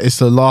is like it's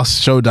the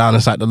last showdown.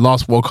 It's like the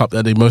last World Cup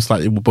that they most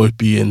likely will both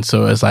be in.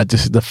 So it's like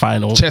this is the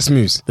final, Chess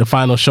moves. the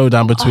final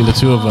showdown between the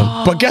two of them.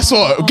 But guess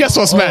what? Guess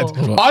what's mad?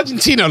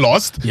 Argentina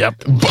lost. Yep.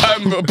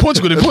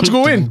 Portugal. Did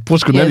Portugal win?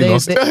 Portugal nearly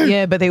lost.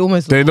 yeah, but they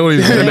almost They know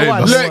they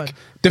won. lost. Look,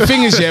 The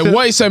thing is, yeah,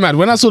 what is so mad?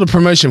 When I saw the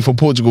promotion for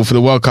Portugal for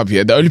the World Cup,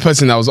 yeah, the only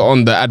person that was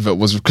on the advert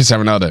was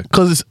Cristiano Ronaldo.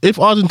 Because if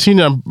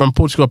Argentina and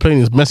Portugal are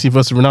playing, it's Messi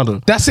versus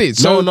Ronaldo. That's it.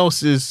 No So one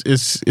else is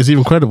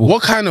even credible.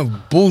 what kind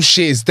of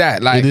bullshit is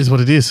that? Like, It is what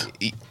it is.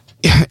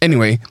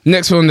 anyway,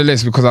 next thing on the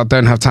list because I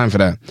don't have time for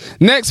that.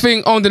 Next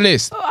thing on the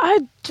list.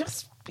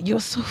 You're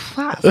so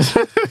fast.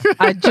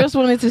 I just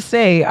wanted to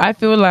say, I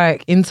feel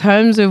like in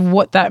terms of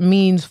what that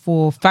means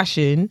for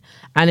fashion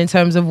and in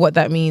terms of what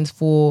that means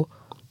for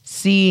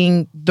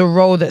seeing the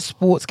role that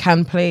sports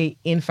can play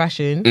in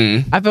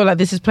fashion, I feel like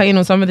this is playing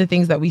on some of the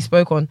things that we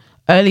spoke on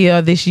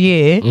earlier this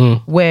year,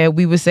 where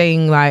we were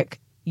saying like,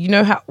 you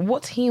know how,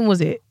 what team was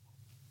it?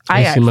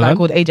 Ajax, Milan? like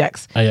called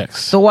Ajax.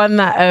 Ajax. The one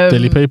that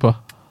Daily Paper.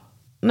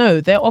 no,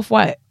 they're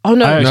off-white. Oh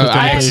no, Ajax No, was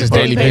Ajax is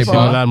Daily Paper.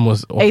 Milan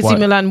was AC off-white.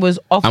 Milan was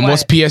off-white. And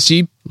what's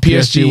PSG?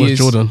 PSG was is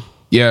Jordan.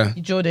 Yeah.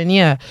 Jordan,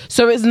 yeah.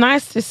 So it's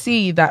nice to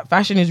see that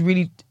fashion is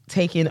really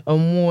taking a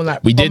more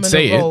like We did prominent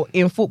say it. role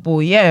in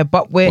football, yeah.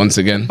 But we're Once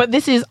again. But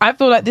this is, I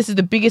feel like this is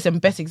the biggest and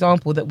best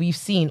example that we've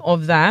seen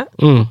of that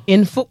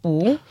in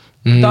football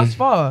thus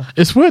far.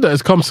 It's weird that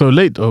it's come so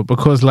late though,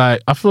 because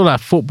like I feel like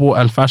football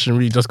and fashion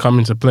really just come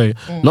into play.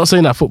 Not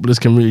saying that footballers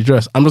can really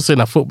dress. I'm just saying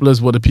that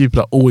footballers were the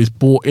people that always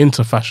bought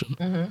into fashion.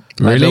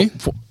 Really?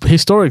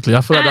 Historically,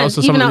 I feel like that was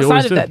And something even they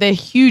always outside of that, did. they're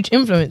huge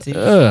influences.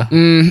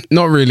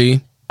 Not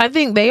really. I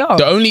think they are.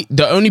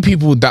 The only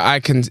people that I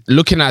can,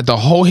 looking at the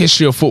whole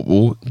history of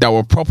football, that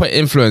were proper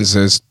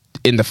influencers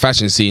in the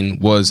fashion scene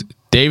was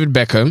David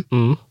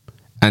Beckham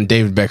and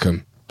David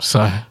Beckham.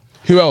 So,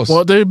 Who else?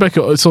 well, David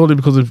Beckham, it's only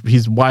because of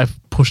his wife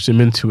pushed him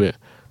into it.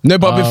 No,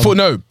 but before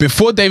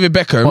David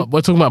Beckham, But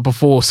we're talking about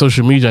before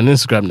social media and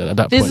Instagram then at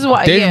that This point. is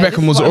what David yeah, this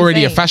Beckham is was what I'm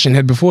already a saying. fashion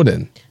head before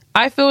then.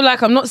 I feel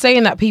like I'm not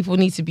saying that people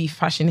need to be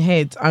fashion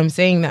heads. I'm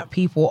saying that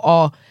people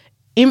are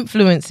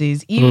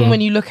influences. Even when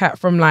you look at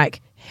from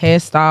like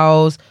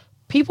hairstyles,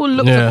 people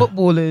look Yeah. to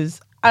footballers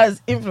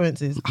as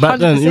influences. Back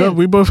then, 100%. you know,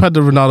 we both had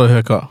the Ronaldo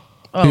haircut.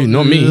 Who,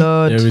 not me?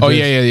 Lord. Yeah, we Oh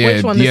did. yeah.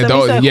 Which one? The Yeah,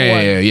 semicircle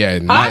yeah.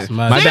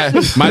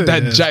 Huh? My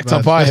dad jacked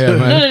up our hair, No,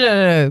 man.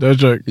 no. No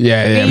joke.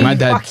 Yeah, Be my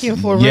dad. fucking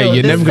for Yeah, real.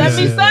 you're The never gonna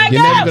semicircle.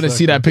 you're never gonna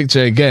see that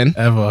picture again.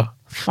 Ever.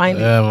 Fine.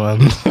 Yeah, man.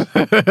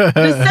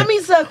 The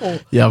semicircle.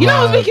 Yeah, you know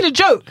I was man. making a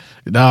joke.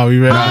 No, we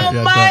read Oh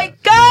my My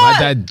god.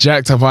 dad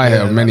jacked up our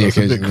hair on many That's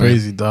a occasions. bit man.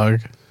 crazy, dog.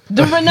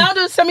 The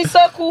Ronaldo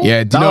semicircle.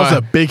 Yeah, do you That know was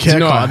a big do you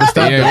know haircut, what-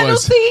 understand Yeah, that? it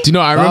was. Do Penalty? you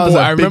know? I That was remember.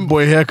 a I big remember.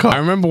 boy haircut. I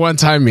remember one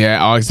time.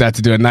 Yeah, I asked dad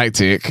to do a night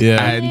tick,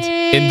 Yeah. and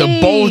in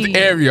the bald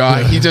area,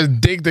 he just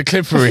digged the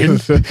clipper in.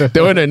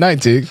 There were no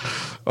night tick.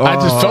 I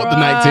just felt the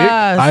night tick.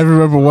 Christ. I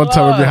remember one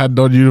time when we had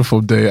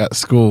non-uniform day at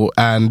school,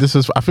 and this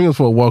was, I think it was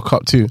for a World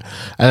Cup too,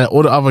 and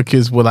all the other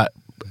kids were like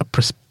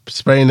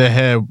spraying their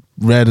hair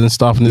red and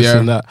stuff and this Yeah.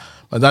 and that.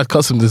 My dad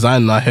cut some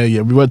design in our hair.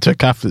 Yeah, we went to a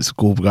Catholic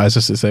school, guys,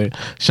 just to say,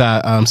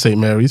 shout out St.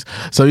 Mary's.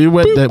 So we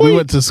went there, we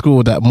went to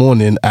school that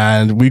morning,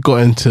 and we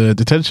got into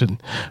detention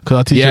because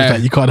our teacher Yeah. was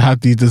like, "You can't have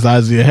these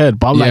designs in your head."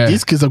 But I'm Yeah. like,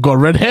 "These kids have got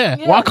red hair.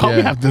 Why can't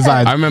we Yeah. have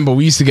designs?" I remember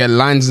we used to get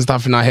lines and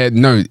stuff in our head.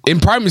 No, in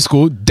primary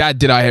school, dad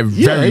did our hair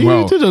very he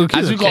well. did okay.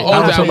 As we got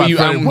I'm older, talking about we,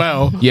 very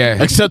well.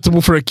 yeah,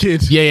 Acceptable for a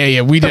kid.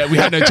 yeah. We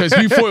had no choice.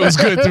 We thought it was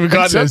good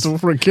regardless. Acceptable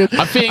for a kid.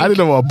 I think- I didn't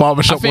know what a I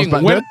barbershop was think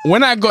back when, then.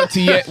 when I got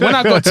to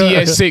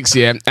year 6,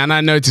 yeah, and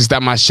I noticed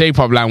that my shape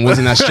up line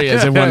wasn't as straight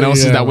as everyone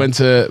else's Yeah. that went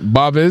to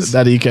barbers.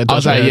 Daddy, you can't I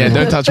was touch like, my yeah, hair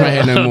don't no touch my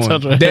hair no Don't more.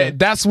 touch my hair.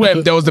 That's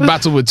where there was the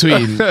battle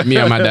between me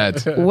and my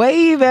dad.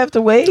 Wave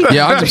after wave.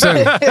 Yeah,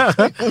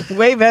 100%.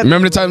 Wave after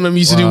Remember the time when we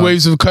used to do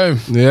waves with comb?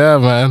 Yeah,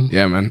 man.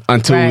 Yeah, man.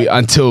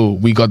 Until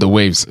we got the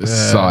waves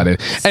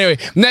started. Anyway,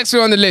 next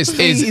thing on the list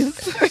is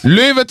Please.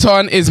 Louis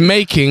Vuitton is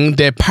making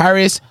their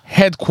Paris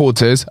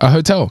headquarters a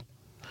hotel.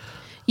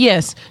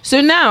 Yes.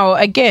 So now,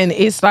 again,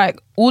 it's like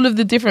all of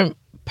the different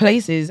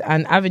places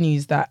and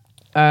avenues that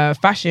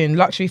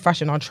luxury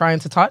fashion are trying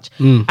to touch.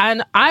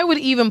 And I would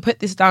even put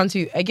this down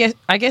to, I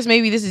guess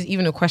maybe this is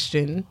even a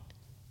question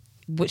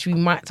which we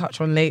might touch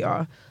on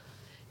later,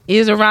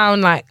 is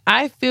around like,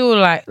 I feel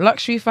like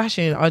luxury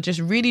fashion are just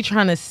really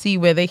trying to see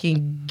where they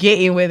can get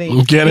in where they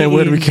Get in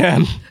where we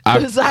can.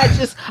 Because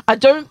I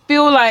don't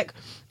feel like,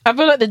 I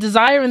feel like the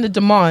desire and the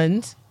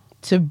demand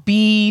to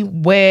be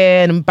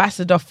wear an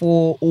ambassador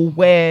for or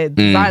wear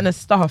designer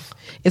stuff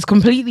is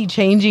completely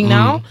changing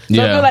now. So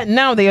I Yeah. feel like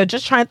now they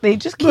just keep They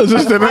trying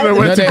don't to know find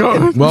where them. to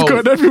go. Well, It's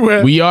going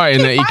everywhere. We are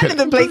in Finding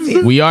the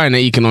places. we are in an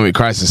economic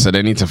crisis, so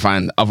they need to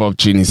find other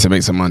opportunities to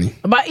make some money.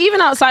 But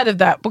even outside of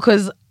that,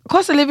 because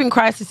cost of living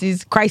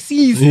crises,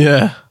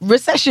 Yeah.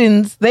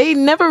 recessions, they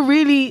never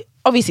really,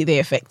 obviously they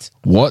affect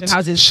What?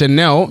 houses.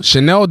 Chanel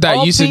that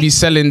Oh, used to be please.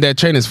 selling their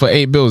trainers for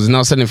 $8 is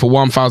now selling for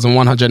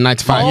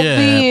 $1,195. Yeah,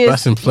 Obvious.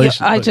 that's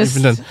inflation, I but just,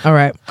 even then- all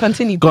right,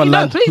 continue. Go on, No,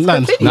 Lance. please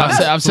Lance. continue. No,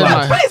 I've said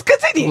my- Please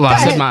continue. Go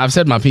Lance. ahead. I've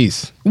said my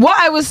piece. What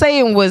I was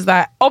saying was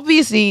that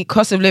obviously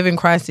cost of living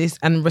crisis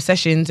and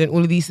recessions and all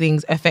of these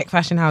things affect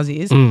fashion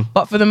houses.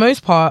 But for the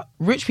most part,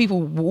 rich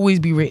people will always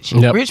be rich.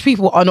 Yep. Rich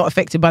people are not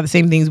affected by the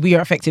same things we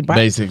are affected by.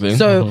 Basically.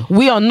 So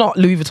we are not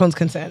Louis Vuitton's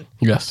concern.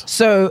 Yes.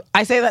 So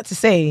I say that to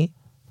say,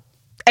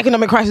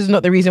 economic crisis is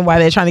not the reason why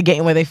they're trying to get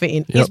in where they fit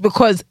in. It's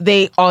because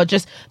they are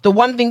just the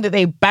one thing that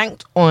they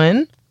banked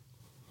on,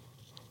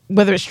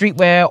 whether it's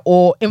streetwear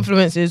or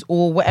influencers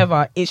or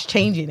whatever, it's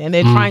changing and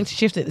they're trying to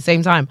shift at the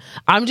same time.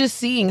 I'm just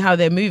seeing how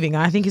they're moving.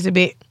 I think it's a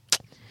bit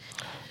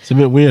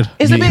weird.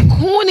 It's a bit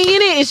corny,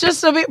 innit? It's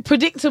just a bit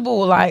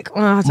predictable. Like,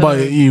 I don't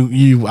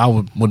know. I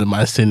wouldn't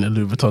mind staying in the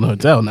Louis Vuitton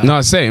hotel now.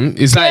 No, same.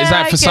 It's like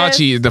I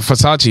Versace, the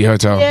Versace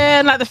hotel. Yeah,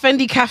 and like the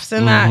Fendi Cafs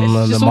and that. It's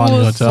the just Marni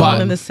all hotel.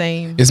 one and the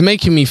same. It's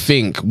making me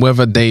think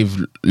whether they've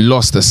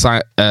lost a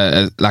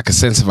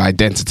sense of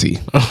identity.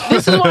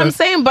 This is what I'm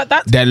saying, but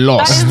They're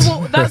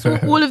lost. That's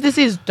what all of this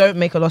is. Don't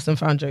make a lost and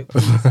found joke,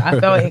 please. I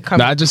felt it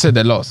coming. No, I just said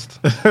they're lost.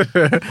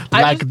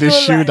 Like this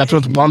shoe that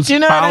was once Do you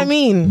know found. what I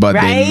mean? But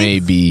right? they may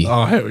be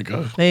Oh, here we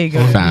go. There you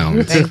go.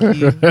 found Thank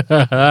you.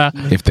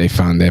 if they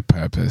found their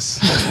purpose.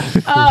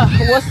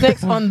 What's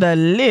next on the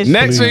list?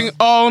 Next thing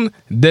on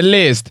the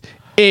list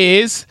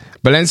is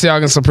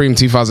Balenciaga Supreme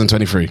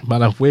 2023.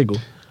 Malafuego.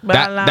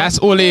 That's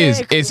all it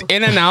is. It's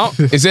in and out.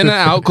 It's in and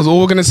out because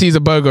all we're going to see is a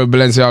BOGO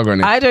Balenciaga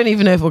in it. I don't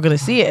even know if we're going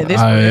to see it at this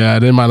point. Yeah,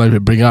 they might not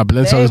even bring it up.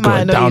 Balenciaga's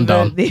going down.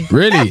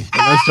 Really?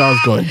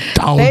 Balenciaga's going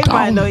down. They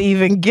might not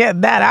even get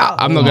that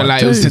out. I'm not going to lie.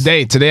 It was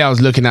today. Today I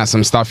was looking at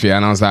some stuff here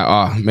and I was like,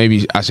 oh,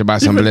 maybe I should buy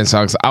some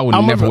Balenciagas. I would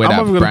never wear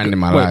that brand in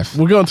my life.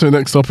 We'll get on to the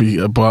next topic,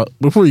 but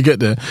before you get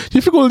there, do you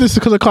think all of this is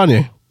because of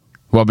Kanye?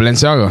 What,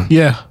 Balenciaga?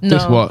 Yeah. No.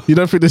 Just what? You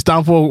don't think this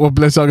downfall of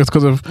Balenciaga is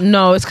because of...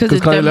 No, it's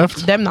because Kanye them,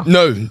 left? them now.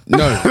 No.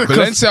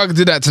 Balenciaga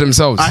did that to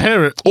themselves. I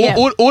hear it.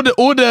 All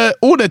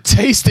the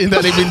tasting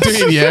that they've been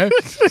doing, yeah,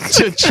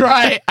 to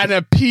try and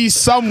appease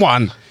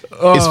someone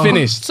is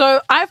finished. So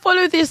I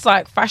follow this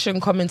like fashion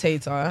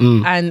commentator,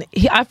 and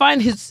I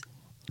find his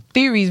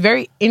theories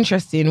very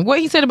interesting. What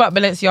he said about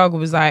Balenciaga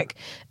was like,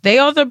 they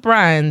are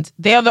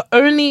the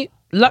only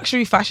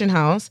luxury fashion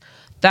house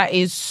that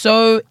is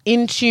so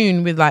in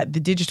tune with like the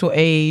digital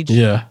age,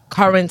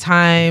 current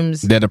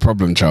times. They're the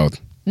problem child.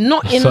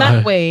 Not in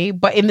that way,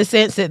 but in the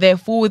sense that they're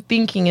forward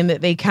thinking and that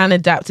they can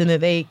adapt and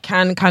that they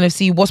can kind of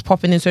see what's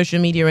popping in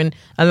social media and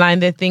align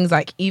their things.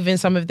 Like even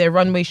some of their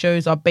runway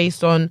shows are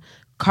based on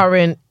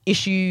current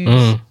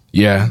issues.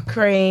 Yeah.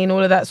 Crane,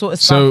 all of that sort of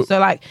stuff. So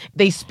like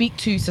they speak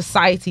to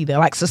society. They're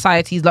like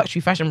society's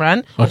luxury fashion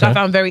brand, which I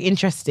found very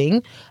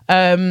interesting.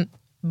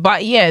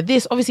 But yeah,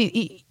 this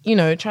obviously,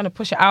 trying to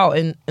push it out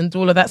and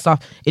all of that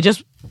stuff. It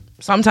just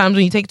sometimes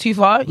when you take it too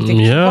far, you take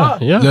it too far.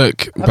 Yeah.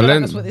 Look,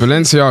 that's what this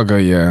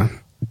Balenciaga, yeah,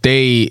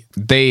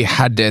 they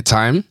had their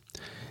time.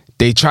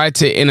 They tried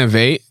to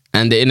innovate,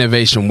 and the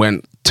innovation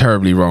went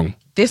terribly wrong.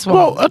 This one.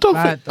 Well, I don't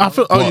think... I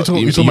feel,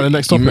 you're talking about the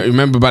next topic.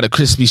 Remember about the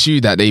crispy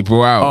shoe that they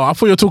brought out? Oh, I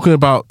thought you were talking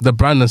about the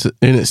brand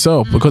in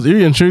itself. Because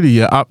really and truly,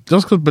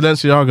 just because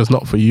Balenciaga is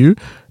not for you,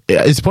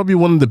 it's probably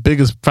one of the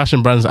biggest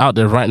fashion brands out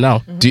there right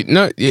now.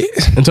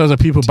 In terms of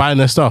people buying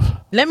their stuff.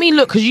 Let me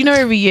look, because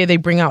every year they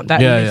bring out that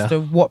list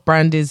of what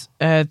brand is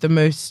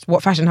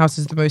what fashion house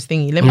is the most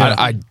thingy. Let me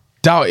I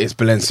doubt it's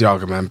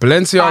Balenciaga, man.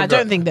 Balenciaga. I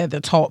don't think they're the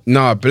top.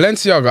 No,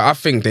 Balenciaga. I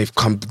think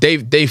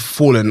they've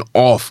fallen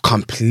off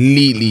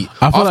completely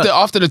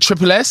after the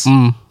Triple S.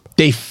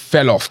 They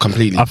fell off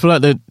completely. I feel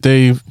like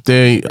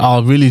they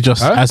are really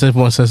just, as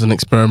everyone says, an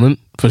experiment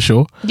for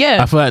sure.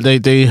 Yeah. I feel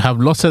like they have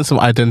lost sense of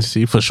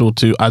identity for sure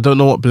too. I don't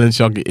know what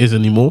Balenciaga is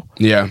anymore.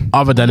 Yeah.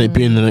 Other than it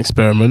being an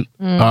experiment,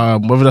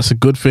 whether that's a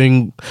good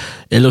thing,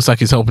 it looks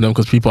like it's helping them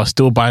because people are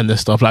still buying their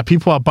stuff. Like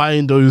people are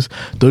buying those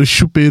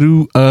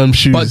Chuperu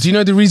shoes. But do you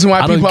know the reason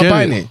why people are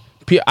buying it?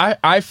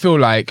 I feel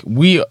like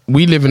we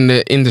live in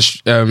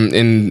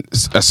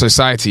a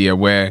society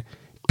where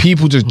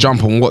people just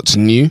jump on what's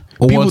new.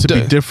 Or people want to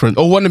be different.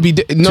 Or want to be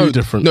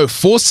different. No,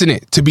 forcing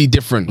it to be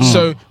different.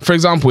 So, for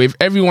example, if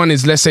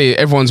let's say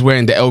everyone's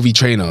wearing the LV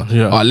trainer.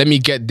 Let me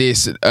get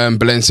this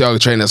Balenciaga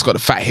trainer that's got a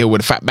fat heel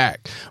with a fat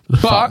back.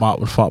 But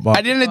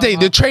at the end of the day,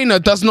 the trainer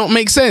does not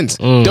make sense.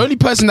 The only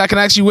person that can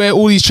actually wear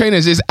all these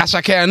trainers is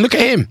Asake, and look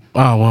at him.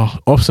 Oh, well,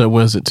 Offset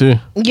wears it too.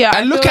 Yeah,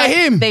 and look at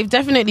him. They've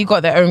definitely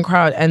got their own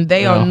crowd, and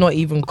they are not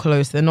even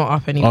close. They're not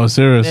up anymore. Oh,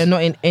 serious? They're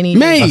not in any.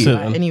 Mate,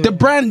 anywhere.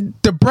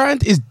 the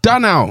brand is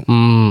done out.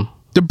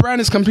 The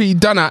brand is completely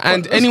done out,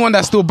 and anyone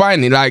that's still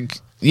buying it, like,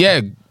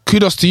 yeah,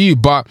 kudos to you.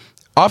 But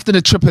after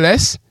the Triple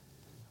S,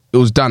 it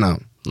was done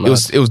out. It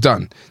was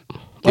done.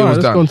 It was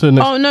done.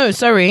 Oh no,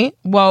 sorry.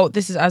 Well,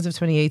 this is as of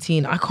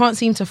 2018. I can't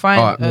seem to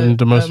find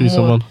the most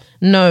recent one.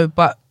 No,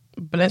 but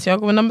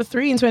Balenciaga were number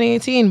 3 in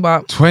 2018.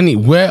 But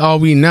where are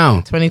we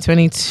now?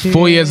 2022.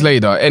 4 years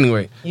later.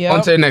 Anyway,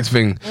 on to the next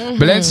thing.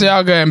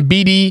 Balenciaga and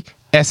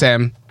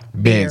BDSM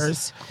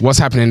beers. What's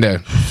happening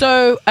there?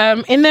 So,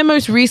 in their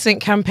most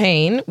recent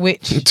campaign,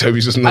 which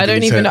Toby's just I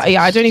don't even know.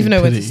 Yeah, I don't even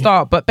know where to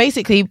start. But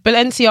basically,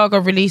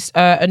 Balenciaga released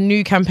a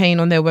new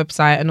campaign on their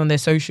website and on their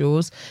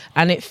socials,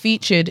 and it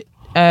featured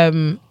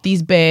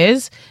these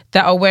bears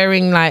that are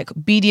wearing like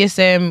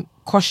BDSM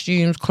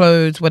costumes,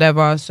 clothes,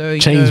 whatever. So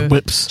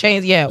whips,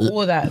 chains,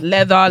 all that,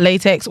 leather,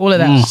 latex, all of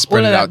that, all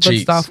of that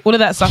good stuff, all of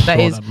that stuff that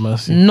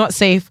is not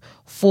safe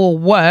for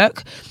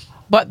work.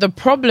 But the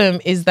problem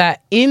is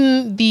that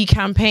in the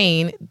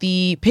campaign,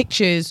 the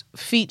pictures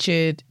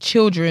featured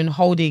children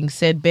holding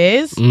said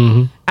bears,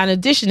 and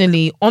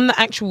additionally, on the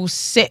actual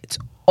set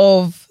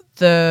of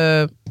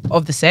the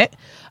set,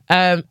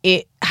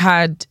 it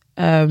had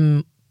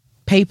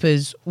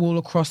papers all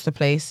across the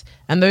place,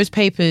 and those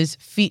papers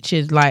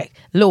featured like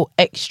little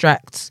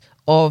extracts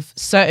of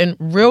certain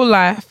real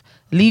life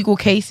legal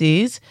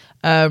cases.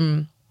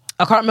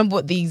 I can't remember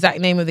what the exact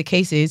name of the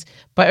case is,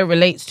 but it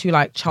relates to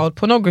like child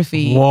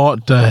pornography.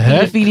 What the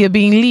heck? Pedophilia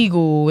being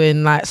legal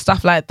and like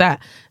stuff like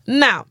that.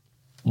 Now,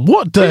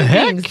 What the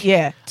heck? things,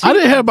 yeah. I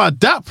didn't hear about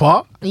that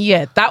part.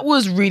 Yeah, that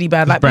was really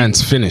bad. Like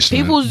Brand's finished.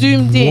 people man.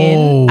 zoomed Whoa.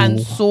 in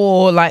and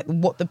saw like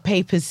what the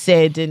papers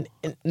said, and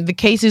the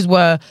cases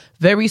were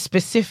very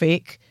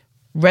specifically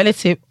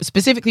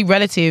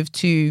relative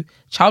to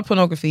child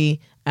pornography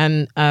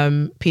and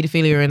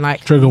pedophilia and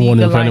like Trigger warning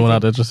for legalizing- anyone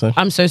out there, just saying.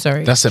 I'm so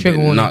sorry. That's a Trigger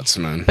bit warning. nuts,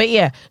 man. But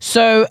yeah,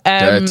 so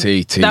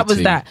Dirty that was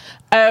TT. that.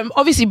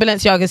 Obviously,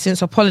 Balenciaga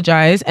since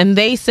apologized, and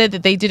they said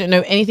that they didn't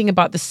know anything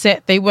about the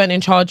set. They weren't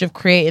in charge of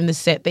creating the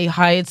set. They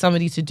hired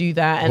somebody to do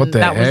that, and What the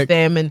that was heck?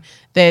 them. And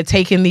they're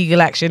taking legal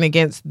action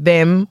against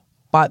them.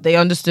 But they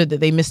understood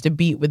that they missed a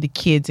beat with the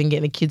kids and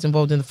getting the kids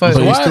involved in the photo.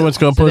 But you why- still want to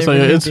go and So post they on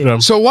your removed it.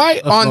 Instagram. So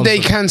why aren't they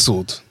nonsense.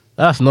 cancelled?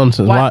 That's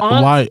nonsense. Why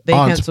aren't they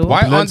aren't cancelled?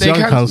 Why aren't they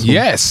Balenciaga cancelled?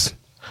 Yes.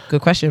 Good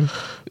question.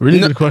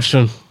 Really No. good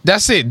question.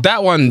 That's it.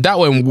 That one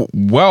went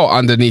well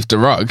underneath the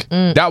rug.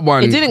 That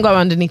one It didn't go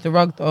underneath the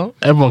rug though.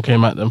 Everyone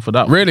came at them for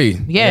that. really.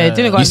 Yeah, it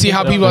didn't go. You see how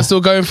underneath the people rug. are still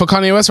going for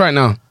Kanye West right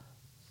now?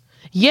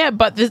 Yeah,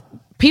 but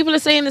people are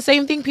saying the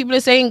same thing. People are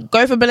saying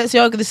go for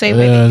Balenciaga the same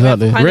way. Yeah, they went for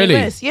exactly. Kanye Really?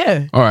 West.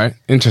 Yeah. All right,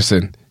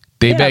 interesting.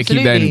 They Yeah, better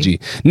keep that absolutely.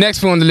 energy. Next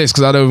thing on the list,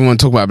 because I don't even want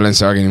to talk about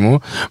Balenciaga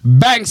anymore.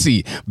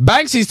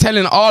 Banksy's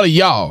telling all of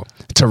y'all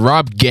to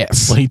rob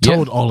guests. Well, he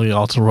told all of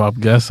y'all to rob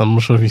guests. I'm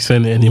not sure if he's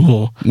saying it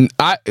anymore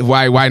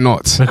Why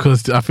not?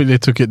 because I think they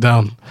took it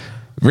down.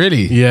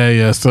 Really?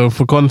 Yeah. So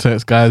for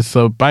context, guys,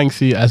 so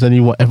Banksy, as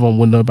everyone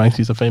would know,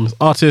 Banksy's a famous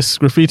artist,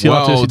 graffiti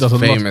artist. He does a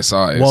Famous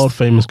artist. world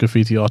famous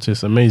graffiti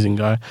artist, amazing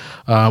guy.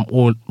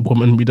 Or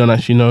woman, we don't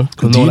actually know.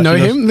 'cause Do no you one know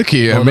actually him? knows. Look at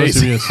you, No one knows who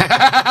amazing. he is.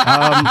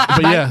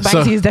 But yeah,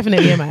 Banksy is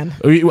definitely a man.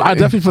 I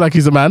definitely feel like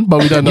he's a man,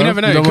 but we don't know. You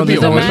never know, We it don't could want be to-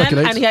 a don't woman. want to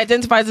Man, and speculate. he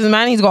identifies as a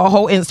man. He's got a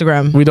whole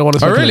Instagram. We don't want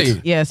to Oh, speculate.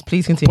 really? Yes,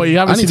 please continue. But you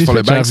haven't I need seen to his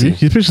follow picture, have you? Banksy.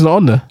 His picture's not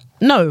on there.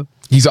 No.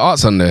 He's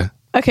arts on there.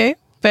 Okay,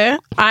 fair.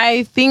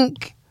 I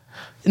think.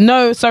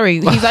 No,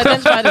 sorry. He's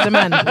identified as a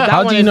man. That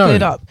How do one you is know?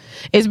 cleared up.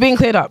 It's being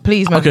cleared up,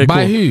 please, man. Okay,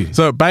 By cool. who?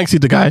 So Banksy,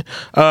 the guy,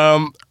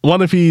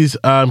 one of his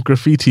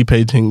graffiti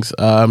paintings,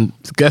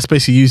 Guess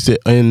basically used it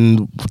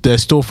in their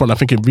storefront, I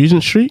think in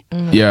Regent Street.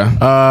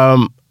 Yeah.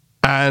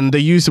 And they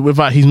used it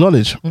without his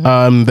knowledge.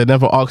 They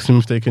never asked him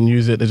if they can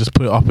use it. They just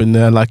put it up in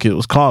there like it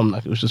was calm,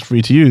 like it was just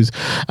free to use.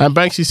 And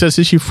Banksy says,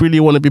 since you freely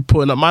want to be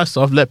putting up my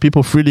stuff, let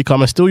people freely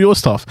come and steal your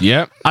stuff.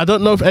 Yep. I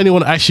don't know if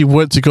anyone actually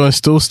went to go and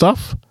steal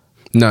stuff.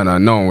 No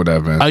one would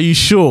have, man. Are you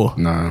sure?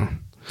 No.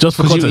 Just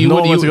for 'Cause context, you no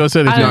would- one went to go and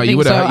steal I anything. don't No, you think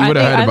would've- so. you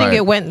would've heard I about think it.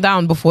 it went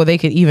down before they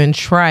could even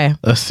try.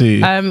 Let's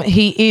see.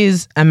 He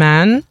is a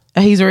man.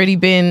 He's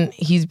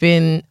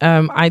been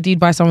ID'd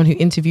by someone who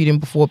interviewed him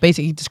before.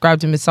 Basically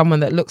described him as someone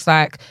that looks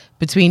like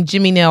between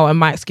Jimmy Nail and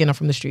Mike Skinner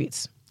from the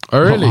streets. Oh,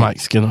 Not really? Mike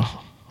Skinner.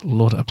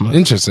 Lord have mercy.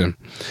 Interesting.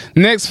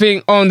 Next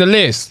thing on the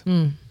list,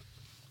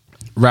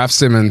 Raf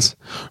Simons.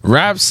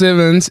 Raf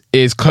Simons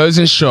is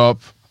closing shop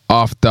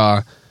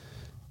after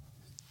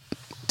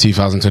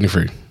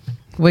 2023.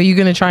 Were you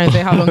going to try and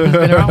say how long he's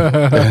been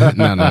around?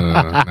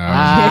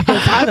 No.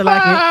 It's kind of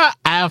like it.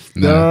 After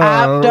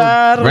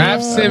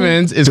Raf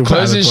Simmons is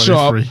closing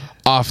shop 2023.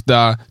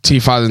 after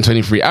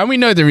 2023. And we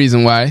know the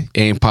reason why.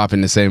 It ain't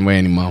popping the same way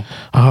anymore.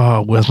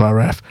 Oh, where's my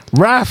Raf?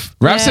 Raf!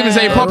 Raf Simmons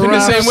ain't popping the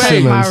Raf same way.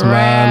 Simmons. My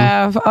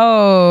man. Raph.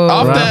 Oh.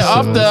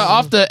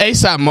 After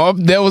ASAP Mob,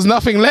 there was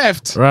nothing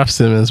left. Raf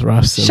Simmons.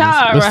 Shout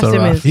out Raf Mr.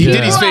 Simmons. He You did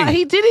know his what? thing.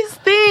 He did his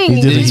thing.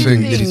 He did his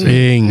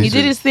thing. He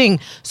did his thing.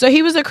 So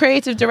he was a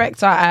creative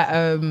director at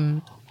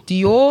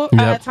Dior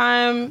Yep. at the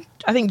time.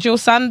 I think Jill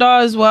Sander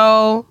as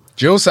well.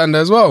 Jill Sander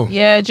as well.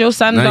 Yeah, Jill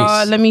Sander.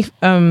 Nice.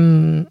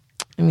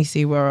 Let me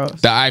see where else.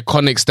 The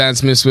iconic Stan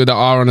Smiths with the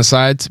R on the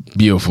side.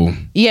 Beautiful.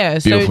 Yeah,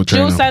 so Beautiful Jill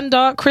trainer.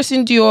 Sander,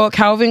 Christian Dior,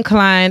 Calvin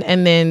Klein,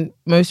 and then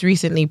most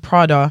recently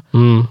Prada.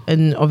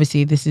 And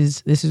obviously this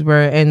is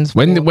where it ends.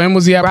 When for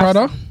was he at Raf-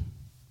 Prada?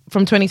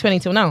 From 2020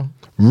 till now.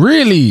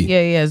 Really?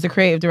 Yeah, as the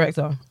creative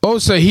director. Oh,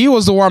 so he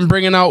was the one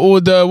bringing out all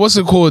the, what's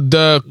it called?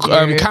 The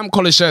Yeah. camp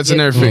collar shirts and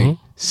Yeah. everything.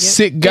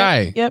 Sick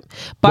guy. Yep.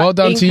 But Well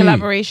done in to you.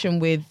 collaboration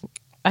with,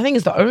 I think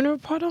it's the owner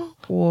of Prada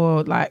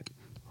or like,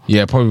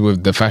 Yeah, probably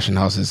with the fashion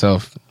house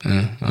itself.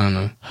 I don't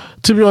know.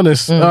 To be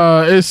honest,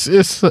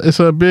 it's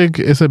a big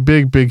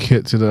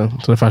hit to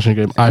the fashion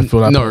game. I feel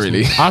like Not personally.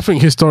 really. I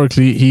think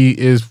historically he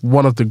is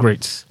one of the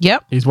greats.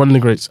 Yep. He's one of the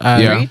greats.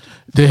 And Yeah.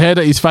 to hear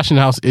that his fashion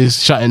house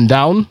is shutting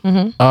down,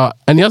 and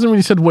he hasn't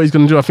really said what he's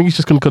going to do. I think he's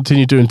just going to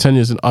continue doing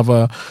tenures in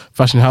other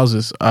fashion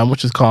houses,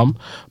 which is calm.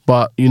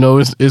 But you know,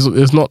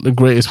 it's not the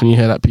greatest when you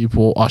hear that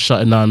people are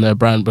shutting down their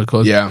brand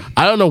because I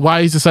don't know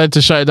why he's decided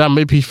to shut it down.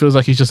 Maybe he feels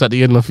like he's just at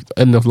the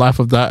end of life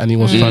of that, and he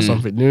wants to try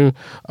something new.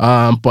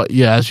 But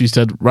yeah, as you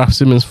said, Raf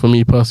Simons for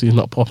me personally is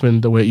not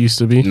popping the way it used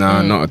to be.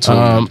 Nah, not at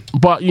all.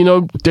 But you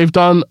know, they've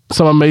done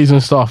some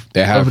amazing stuff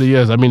over the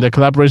years. I mean, their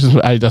collaborations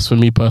with Adidas for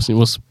me personally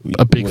was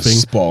a big thing.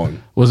 Spot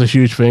on. Was a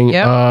huge thing.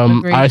 Yep,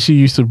 agreed. I actually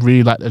used to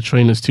really like their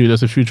trainers too.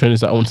 There's a few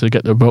trainers that I wanted to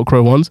get, the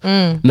Velcro ones.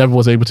 Never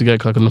was able to get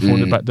because I couldn't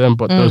afford it back then,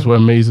 but those were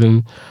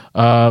amazing.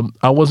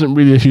 I wasn't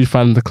really a huge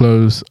fan of the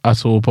clothes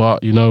at all,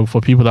 but you know, for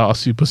people that are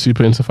super,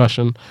 super into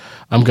fashion,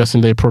 I'm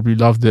guessing they probably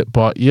loved it.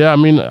 But yeah, I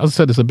mean, as I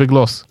said, it's a big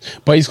loss.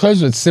 But his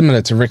clothes were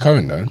similar to Rick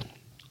Owen though.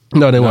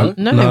 No, they weren't.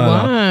 No, they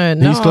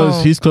weren't. No.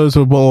 His clothes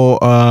were more,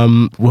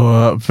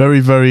 were very,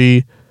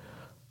 very.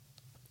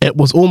 It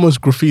was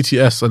almost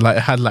graffiti-esque. Like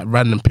it had like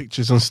random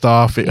pictures and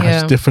stuff. It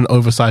has different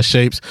oversized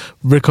shapes.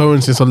 Rick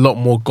Owens is a lot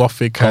more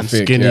gothic and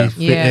skinny,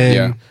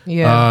 fitting.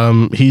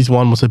 His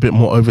one was a bit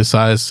more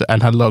oversized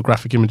and had a lot of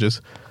graphic images.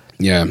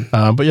 Yeah.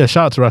 But yeah,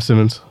 shout out to Raf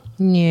Simons.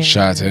 Yeah.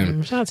 Shout out to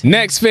him.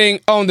 Next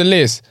thing on the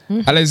list,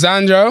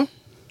 Alessandro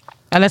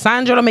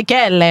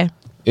Michele.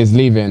 is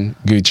leaving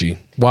Gucci.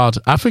 Wild.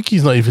 I think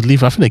he's not even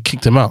leaving. I think they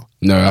kicked him out.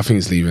 No, I think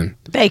he's leaving.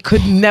 They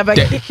could never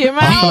kick him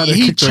out.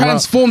 He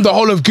transformed the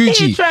whole of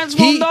Gucci. He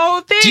transformed the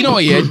whole thing. Do you know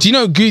what? Yeah. Do you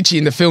know Gucci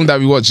in the film that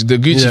we watched, the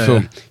Gucci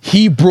film?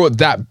 He brought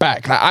that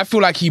back. Like I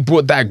feel like he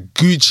brought that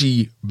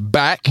Gucci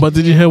back. But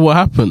did you hear what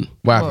happened?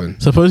 What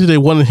happened? Supposedly they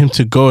wanted him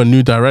to go a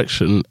new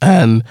direction,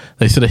 and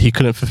they said that he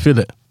couldn't fulfill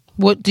it.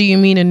 What do you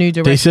mean a new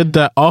direction? They said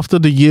that after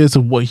the years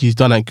of what he's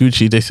done at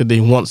Gucci, they said they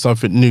want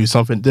something new,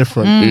 something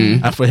different,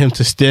 and for him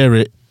to steer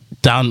it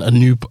down a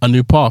new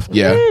path.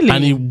 Yeah. Really?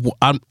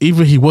 And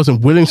either he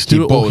wasn't willing to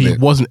do it or he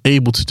wasn't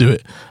able to do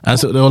it. And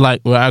so they were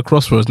like, we're at a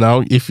crossroads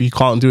now. If you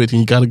can't do it, then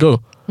you gotta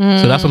go.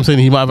 So that's what I'm saying.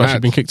 He might have actually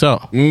been kicked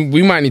out.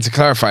 We might need to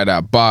clarify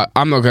that, but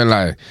I'm not gonna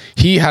lie.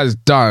 He has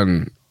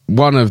done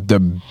one of the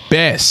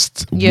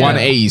best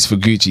 180s for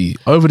Gucci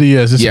over the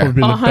years. This has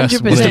probably been the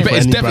best.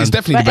 100%. It's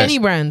definitely the best. Any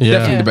brand. Yeah.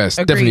 Definitely the best.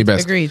 Agreed, Definitely the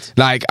best. Agreed.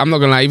 Like, I'm not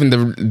gonna lie, even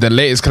the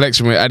latest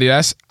collection with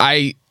Adidas,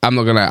 I'm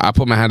not gonna lie, I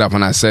put my hand up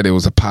and I said it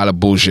was a pile of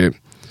bullshit.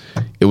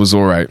 It was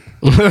all right.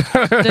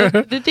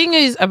 The thing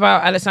is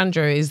about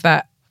Alessandro is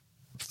that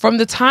from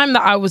the time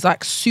that I was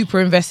like super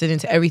invested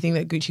into everything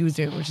that Gucci was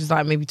doing, which is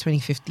like maybe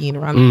 2015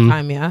 around that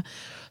time, yeah.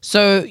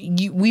 So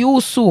we all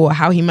saw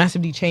how he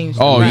massively changed.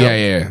 Oh, around.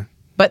 yeah.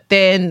 But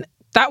then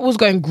that was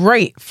going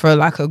great for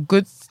like a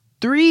good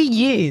 3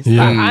 years.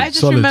 Yeah. Like, I just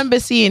Solid. remember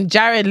seeing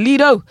Jared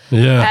Leto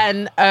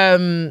and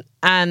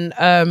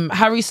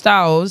Harry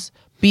Styles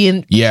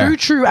being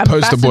true Poster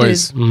ambassadors.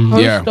 boys.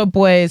 Poster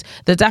boys.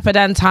 The Dapper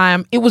Dan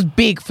time. It was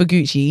big for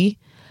Gucci.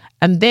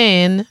 And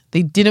then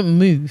they didn't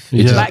move.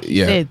 Yeah. Like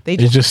you said, they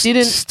It just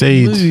didn't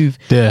stayed move.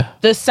 there.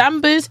 The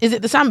Sambas, is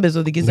it the Sambas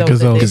or the Gazelles? The Gazelles.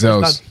 that they've just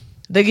Gazelles. done?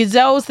 The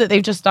Gazelles that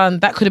they've just done,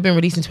 that could have been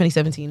released in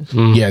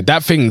 2017. Yeah,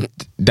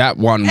 that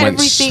one went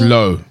Everything-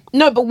 slow.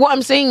 No, but what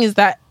I'm saying is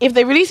that if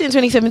they release it in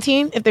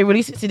 2017, if they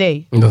release it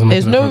today, It doesn't make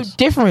there's a no difference.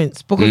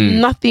 difference because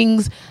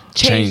nothing's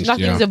changed,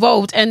 nothing's yeah.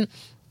 evolved. And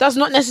that's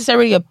not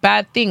necessarily a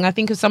bad thing. I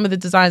think of some of the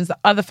designs that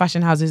other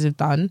fashion houses have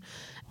done.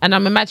 And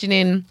I'm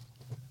imagining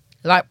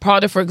like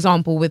Prada, for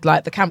example, with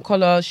like the camp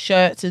collar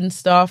shirts and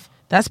stuff.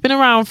 That's been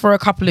around for a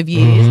couple of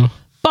years.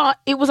 But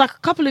it was like a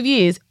couple of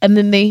years and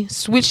then they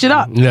switched it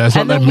up. Yeah, it's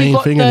not and their then we main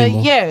got thing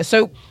anymore. Yeah,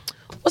 so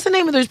what's the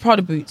name of those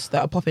Prada boots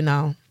that are popping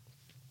now?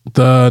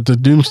 The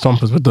Doom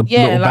Stompers with the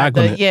little bag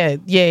on it.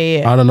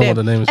 Yeah. I don't know what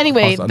the name is.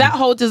 Anyway, Pass that that name.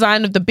 whole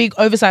design of the big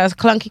oversized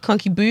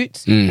clunky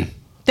boots, they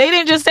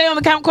didn't just stay on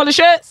the camp collar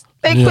shirts.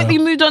 They quickly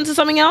moved on to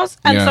something else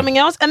and something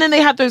else, and then they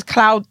had those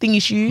cloud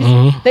thingy shoes.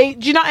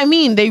 Do you know what I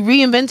mean? They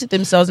reinvented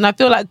themselves, and I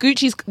feel like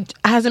Gucci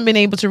hasn't been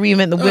able to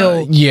reinvent the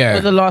wheel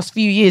for the last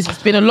few years.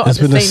 It's been a lot of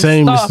the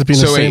same stuff. It's been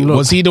the same look.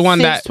 Was he the one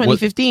since that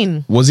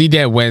 2015? was he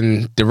there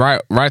when the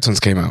Ride-ons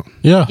came out?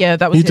 Yeah,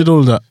 that was he it. did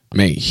all that.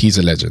 Mate, he's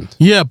a legend.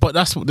 Yeah, but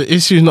that's the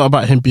issue. Is not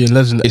about him being a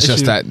legend. The It's just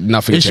issue- that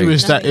nothing issue changed.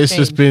 is that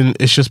Nothing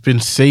it's just been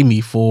samey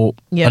for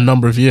Yeah. a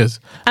number of years.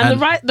 And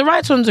the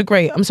right ones are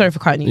great. I'm sorry for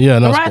cutting you. Yeah,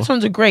 the that's right cool.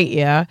 ones are great,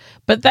 yeah.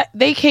 But that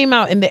they came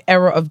out in the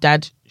era of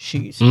dad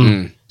shoes.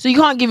 So you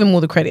can't give him all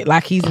the credit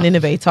like he's an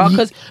innovator.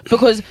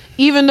 Because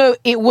even though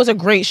it was a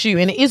great shoe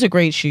and it is a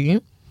great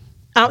shoe,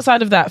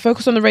 outside of that,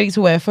 focus on the ready to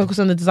wear, focus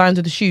on the designs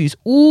of the shoes.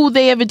 All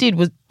they ever did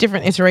was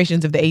different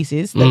iterations of the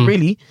Aces, like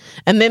really.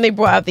 And then they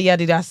brought out the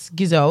Adidas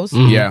Gazelles.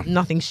 Yeah.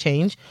 Nothing's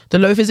changed. The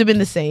loafers have been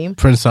the same.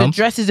 Prince The Sam.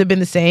 dresses have been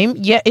the same.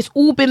 Yeah, it's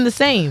all been the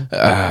same.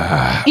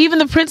 Even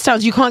the Prince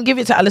Towns, you can't give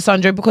it to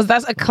Alessandro because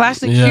that's a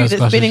classic Yeah, shoe it's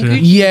that's been in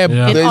classic Gucci shoe. Yeah,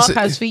 Yeah. in but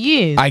archives for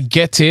years. I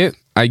get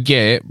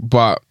it,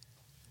 but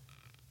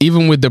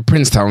even with the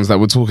Princetowns that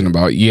we're talking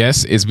about,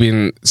 yes, it's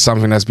been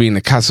something that's been in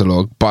the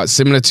catalogue, but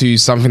similar to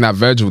something that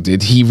Virgil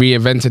did, he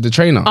reinvented the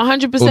trainer.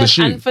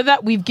 100%. And for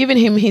that, we've given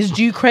him his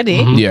due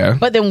credit. Yeah.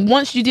 But then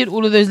once you did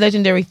all of those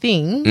legendary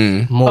things,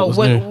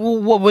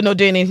 we're not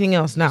doing anything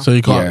else now. So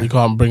you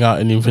can't bring out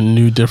anything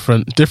new,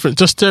 different.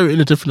 Just steer it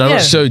in a different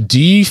direction. So do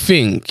you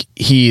think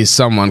he is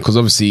someone, because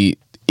obviously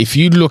if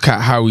you look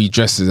at how he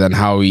dresses and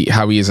how he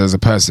is as a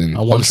person,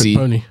 A one-trick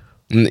pony.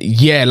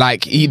 Yeah,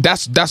 like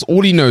that's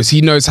all he knows.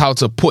 He knows how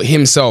to put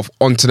himself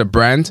onto the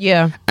brand.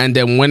 Yeah. And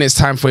then when it's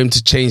time for him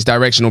to change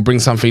direction or bring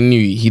something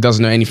new, he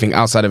doesn't know anything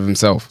outside of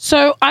himself.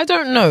 So I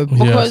don't know,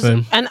 because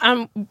same.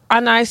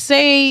 and I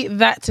say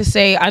that to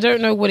say I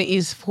don't know what it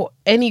is for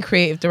any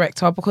creative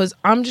director, because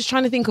I'm just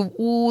trying to think of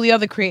all the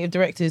other creative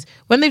directors.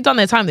 When they've done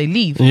their time, they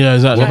leave. Yeah,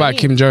 exactly. What about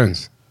Kim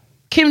Jones?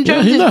 Kim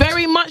Jones he is left.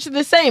 very much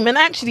the same. And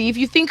actually, if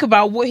you think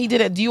about what he did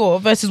at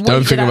Dior versus what Don't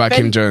he did think at about Fendi,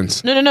 Kim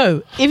Jones.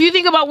 No. If you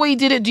think about what he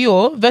did at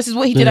Dior versus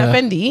what he did at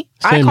Fendi,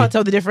 I Same. can't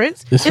tell the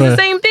difference. It's fair. the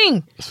same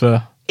thing. It's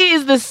fair. It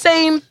is the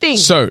same thing.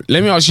 So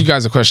let me ask you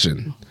guys a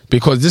question,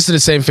 because this is the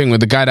same thing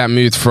with the guy that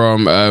moved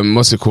from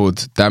what's it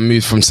called? That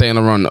moved from Saint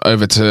Laurent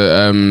over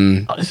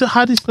to Is it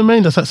Hadi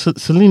Slimane that's at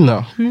Celine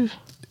now?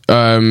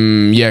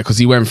 yeah, because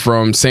he went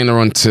from Saint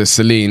Laurent to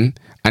Celine,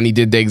 and he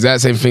did the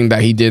exact same thing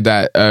that he did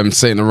at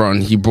Saint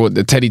Laurent. He brought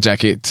the teddy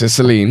jacket to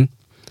Celine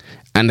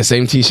and the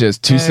same t-shirts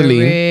to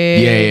Celine.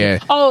 Yeah.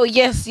 Oh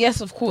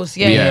yes, of course.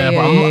 Yeah, Yeah.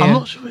 But I'm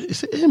not sure.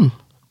 Is it him?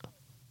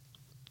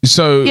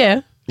 So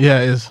Yeah.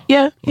 Yeah, it is.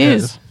 Yeah, he Yeah, it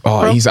is. is.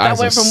 Oh, Bro, his that eyes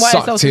went are from YSL to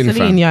sucked in, Celine.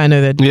 fam. Yeah, I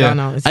know that. Yeah,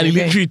 Now. and he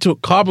literally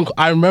took carbon.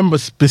 I remember He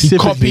specifically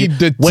copied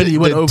the when he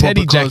went over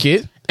teddy because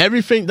jacket.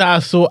 Everything that I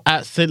saw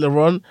at Saint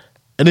Laurent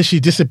initially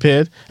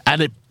disappeared,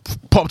 and it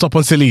popped up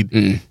on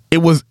Celine. It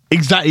was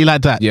exactly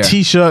like that. Yeah.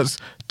 T-shirts,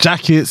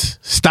 jackets,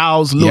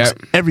 styles, looks,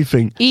 Yep.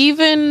 everything.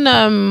 Even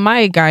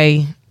my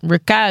guy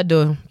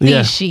Ricardo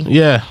Yeah, Tisci.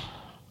 yeah.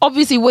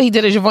 Obviously, what he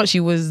did at Givenchy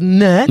was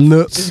nuts.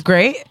 Nuts. It's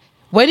great.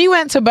 When he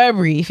went to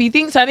Burberry, if he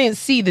thinks I didn't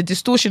see the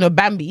distortion of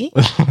Bambi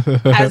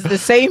as the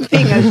same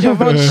thing as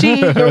Givenchy,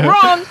 you're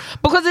wrong,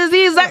 because it's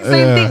the exact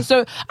same thing.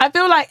 So I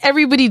feel like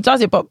everybody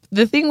does it, but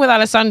the thing with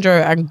Alessandro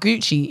and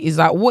Gucci is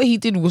that what he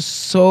did was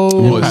so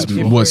Was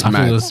different. I think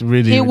mad. it was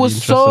really, It really was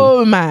interesting.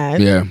 so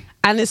mad. Yeah.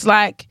 And it's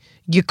like,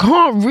 you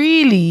can't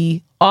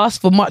really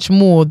ask for much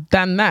more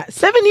than that.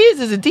 7 years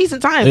is a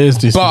decent time. It is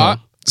decent. But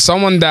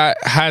someone that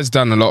has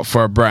done a lot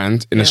for a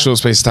brand in a short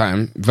space of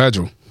time,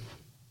 Virgil.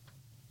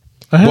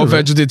 What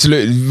Virgil did to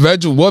Louis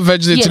Yes,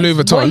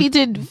 Vuitton. what he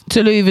did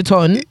to Louis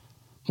Vuitton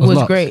was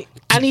nuts. great.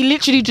 And he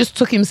literally just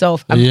took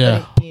himself and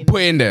Yeah. put it in.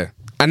 put in there,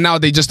 and now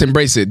they just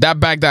embrace it. That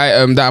bag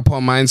that that I put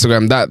on my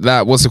Instagram,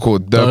 that what's it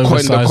called? The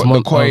oversized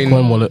coin.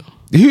 coin wallet.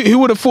 Who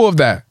would have thought of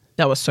that?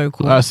 That was so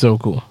cool. That's so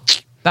cool.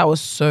 That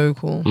was so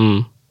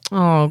cool.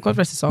 Oh, God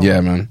rest his soul.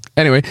 Yeah, man.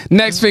 Anyway,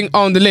 next thing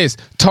on the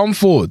list, Tom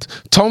Ford.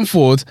 Tom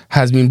Ford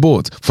has been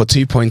bought for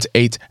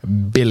 2.8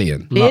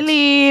 billion.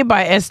 Billy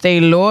by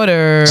Estee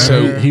Lauder.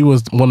 So- He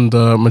was one of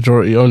the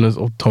majority owners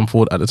of Tom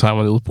Ford at the time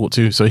when it was bought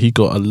too, so he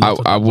got a lot.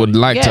 I would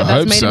like yeah, to that's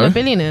hope made him so. a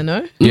billionaire,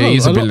 no? Yeah,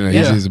 he's a lot- billionaire.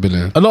 yeah. He's a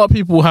billionaire. A lot of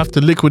people have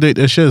to liquidate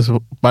their shares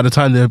by the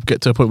time they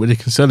get to a point where they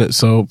can sell it.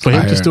 So for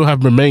him I to hear. still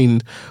have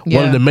remained one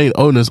Yeah. of the main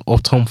owners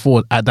of Tom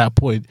Ford at that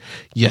point,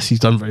 yes, he's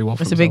done very well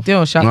for It's a big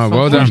himself. deal. Shout No, out to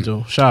well Tom done. Ford.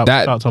 Still, shout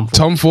That out Tom Ford.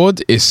 Tom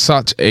Ford is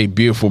such a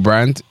beautiful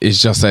brand.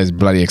 It's just that it's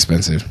bloody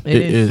expensive. It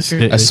is. true.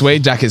 It A is.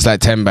 suede jacket's like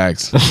 10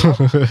 bags.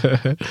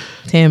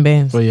 10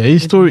 bands. But yeah,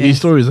 his story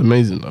is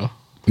amazing though.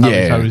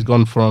 Yeah. How he's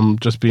gone from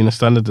just being a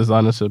standard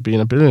designer to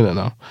being a billionaire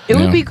now. It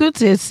Yeah. would be good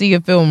to see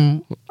a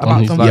film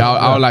about his Tom life. Ford.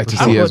 Yeah, I would like to I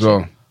see would it as watch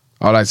well.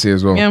 I would like to see it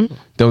as well. Yeah.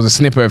 There was a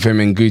snippet of him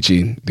in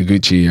Gucci, the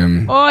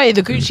Gucci. Oi,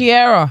 the Gucci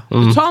era.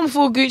 The Tom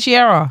Ford Gucci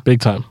era.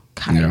 Big time.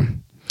 Yeah.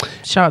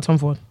 Shout out Tom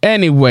Ford.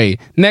 Anyway,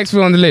 next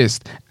thing on the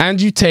list,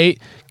 Andrew Tate,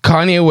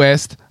 Kanye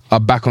West are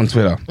back on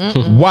Twitter.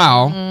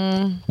 While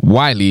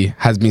Wiley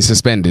has been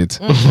suspended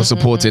for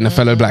supporting a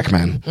fellow black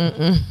man.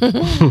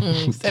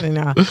 Said it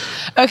now.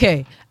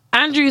 Okay.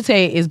 Andrew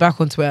Tate is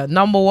back on Twitter.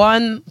 Number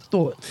one,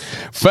 thoughts.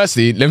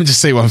 Firstly, let me just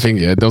say one thing,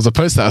 yeah. There was a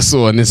post that I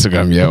saw on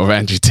Instagram, yeah, of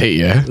Andrew Tate,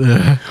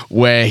 yeah,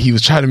 where he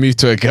was trying to move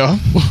to a girl,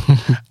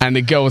 and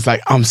the girl was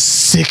like, "I'm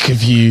sick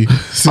of you.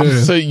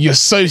 You're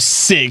so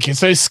sick. You're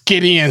so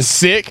skinny and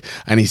sick."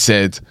 And he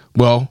said,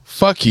 "Well,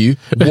 fuck you.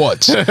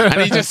 Watch."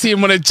 And you just see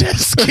him on a jet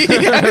ski.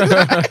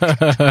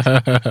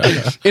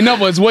 In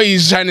other words, what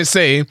he's trying to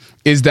say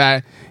is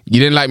that you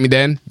didn't like me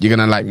then, you're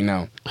gonna like me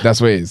now. That's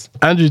what it is,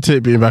 Andrew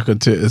Tate being back on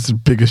Twitter is the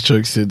biggest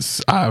joke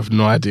since I have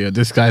no idea.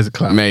 This guy's a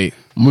clown. mate.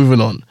 Moving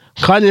on.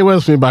 Kanye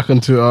West being back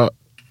on Twitter.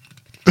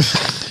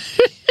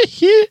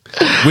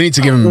 We need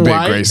to give him a bit of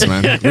Why? grace,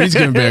 man. We need to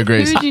give him a bit of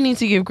grace. Who do you need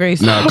to give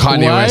grace No, to?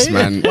 Kanye Why? West,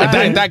 man.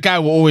 Why? That guy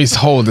will always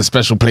hold a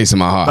special place in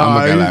my heart. I'm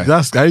not gonna lie.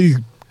 That guy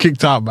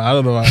kicked out, man. I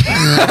don't know why.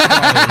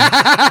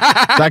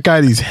 That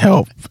guy needs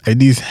help. He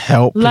needs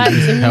help. Like He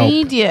needs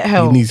immediate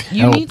help. He needs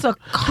You help. need to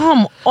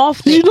come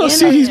off. Did you not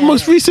see his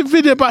most recent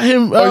video about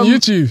him On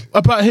YouTube.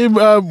 About him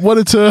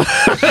wanting to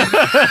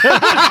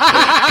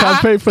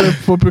campaign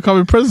for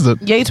becoming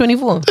president. Yay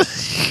 24.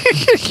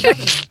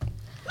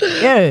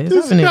 Yeah, it's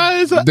This happening. guy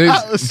is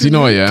Do you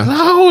know what, yeah?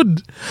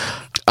 Cloud.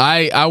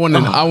 I want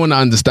to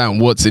understand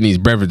what's in these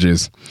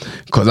beverages,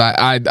 because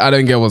I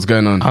don't get what's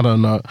going on. I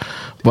don't know.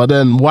 But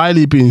then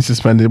Wiley being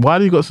suspended.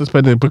 Wiley got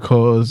suspended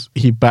because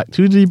he backed.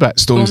 Who did he back?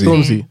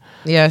 Stormzy.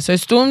 Yeah, so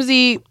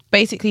Stormzy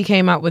basically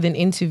came out with an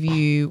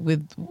interview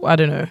with, I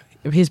don't know,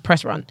 his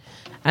press run.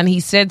 And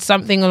he said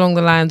something along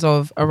the lines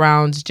of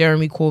around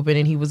Jeremy Corbyn,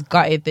 and he was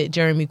gutted that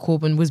Jeremy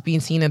Corbyn was being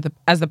seen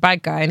as the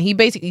bad guy. And he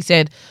basically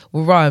said,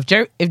 well, Ra, if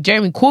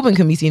Jeremy Corbyn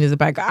can be seen as a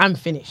bad guy, I'm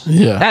finished.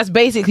 Yeah. That's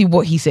basically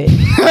what he said.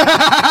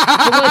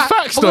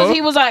 because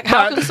he was like,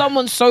 how can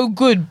someone so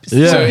good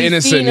Yeah. so So be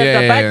innocent, seen as yeah,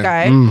 the yeah, bad yeah.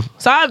 guy?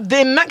 So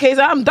in that case,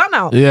 I'm done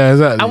now. Yeah,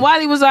 exactly. And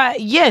Wiley was like,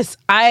 yes,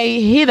 I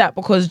hear that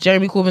because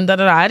Jeremy Corbyn,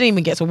 I didn't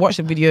even get to watch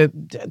the video.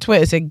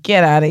 Twitter said,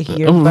 get out of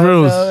here. Oh, bozo.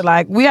 reals.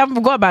 Like, we haven't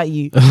forgot about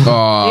you.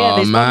 Oh Yeah,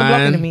 they started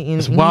blocking the man! meeting.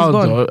 It's and wild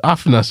he's gone. though. I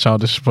think that's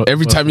childish. But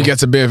Every time he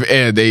gets a bit of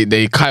air,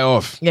 they cut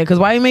off. Yeah, because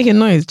why are you making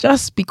noise?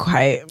 Just be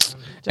quiet. Just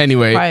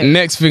Anyway, be quiet.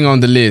 next thing on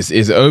the list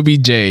is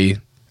OBJ,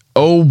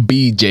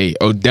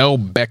 Odell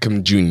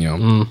Beckham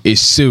Jr.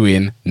 is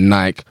suing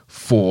Nike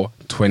for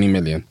 $20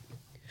 million.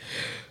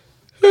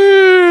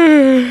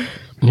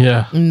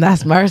 yeah,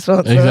 That's my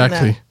response.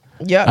 exactly.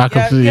 Yeah, I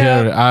completely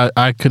hear it.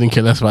 I couldn't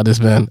care less about this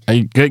man.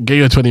 Get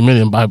your 20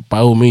 million by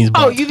all means.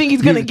 Oh, but you think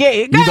he's gonna get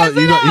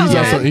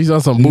it? He's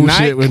done some bullshit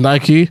Nike- with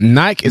Nike.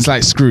 Nike is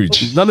like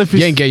Scrooge. None of You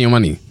his- ain't getting your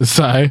money.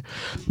 So,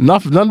 none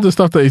of the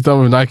stuff that he's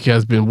done with Nike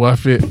has been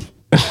worth it.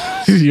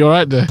 You're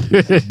right there.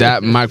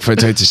 That microphone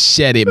to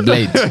shed it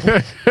blade.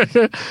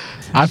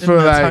 I feel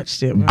have like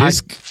touched it, man. I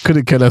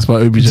couldn't care less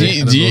about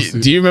OBJ.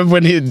 Do you remember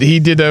when he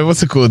did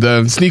what's it called,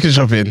 sneaker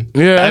shopping?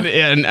 Yeah.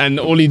 and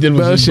all he did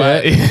was just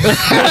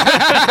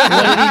Bullshit.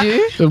 What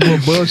did he do?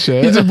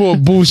 bullshit. he just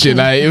bought bullshit.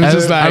 Like it was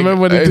just like I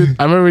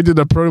remember he did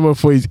a promo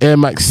for his Air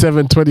Max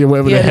 720 or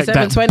whatever Yeah, the the heck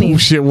that 720.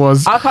 bullshit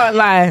was. I can't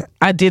lie.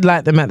 I did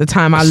like them at the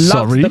time. I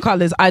loved Sorry? the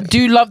colours. I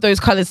do love those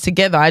colours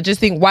together. I just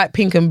think white,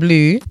 pink, and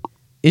blue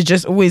is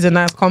just always a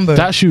nice combo.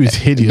 That shoe is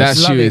hideous. that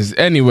shoe is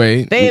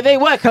anyway. They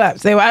were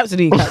clapped. They were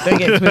absolutely clapped. Don't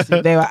get it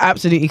twisted. They were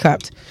absolutely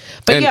clapped.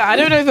 But And- yeah, I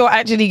don't know if he'll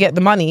actually get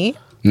the money.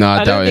 No,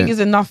 I I doubt don't think it.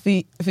 it's enough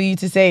for you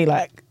to say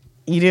like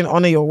you didn't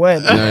honor your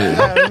word. You know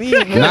what I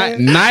mean,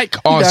 man? Nike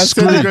are That's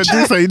because Scrooge.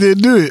 do so he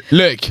didn't do it.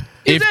 Look, You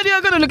if said you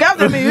were gonna look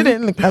after me. You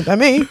didn't look after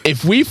me.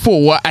 if we thought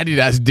what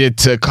Adidas did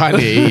to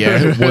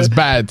Kanye was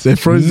bad, They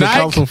froze the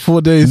account for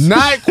 4 days.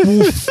 Nike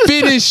will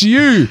finish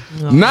you.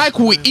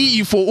 Nike will eat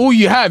you for all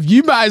you have.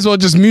 You might as well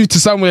just move to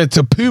somewhere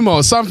to Puma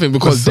or something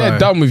because they're Sorry.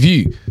 done with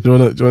you. Do you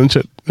want to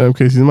check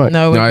Casey's mic?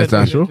 No, we're No, good, it's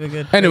done. we're good, we're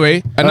good.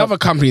 Anyway, another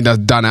company that's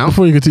done out.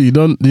 Before you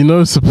continue, you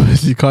know,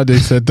 supposedly Kanye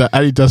said that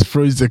Adidas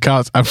froze his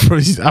accounts and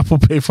froze his Apple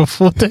Pay for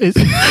 4 days.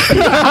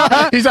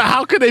 He's like,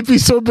 how can they be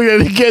so big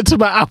and they get to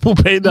my Apple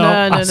Pay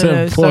now? No. I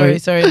said, Sorry, boy,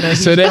 sorry. No,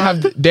 So they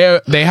have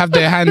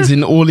their hands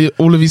in all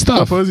of his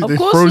stuff. Supposedly Of they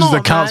course froze not, his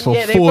accounts man. for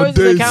Yeah, they 4 froze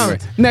his days.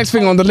 account. Next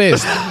thing on the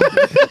list.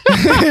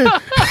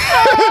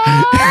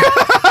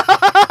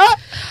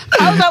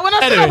 I was like, when I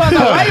said about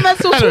that, why are you guys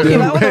still talking?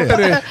 Like, what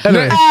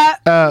the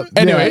fuck?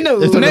 Anyway,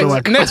 no. It's not gonna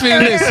work. next thing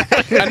on the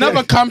list.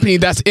 Another company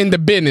that's in the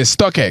bin is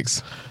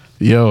StockX.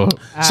 Yo,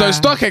 So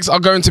StockX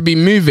are going to be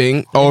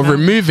moving or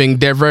removing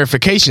their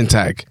verification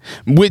tag,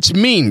 which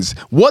means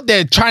what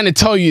they're trying to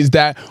tell you is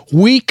that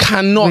we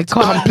cannot We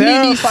can't completely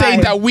verify. say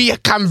that we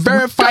can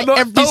verify cannot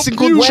every help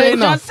single you. We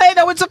trainer. can say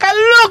that we took a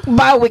look,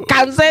 but we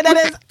can't say that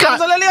it's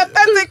absolutely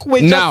authentic.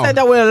 We Now, just said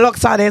that we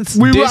looked at it.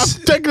 we This-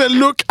 were taking a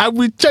look and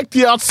we checked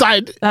the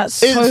outside.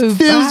 That's It so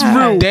feels bad.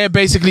 real. They're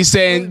basically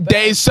saying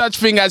there is such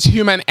thing as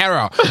human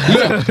error.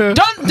 Look, Don't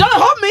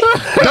hold me.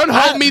 don't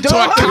hold me to Don't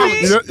hold account. me.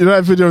 You know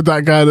that video of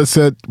that guy that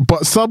said,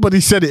 but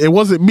somebody said it. It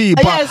wasn't me,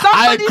 but Yeah, I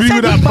somebody agree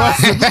said with it, that but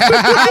person. I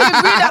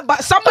agree that,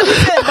 but somebody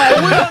said it, but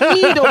it wasn't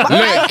me though. But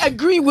I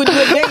agree with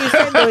what they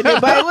said though,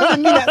 but it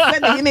wasn't me that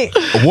said it, innit?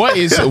 What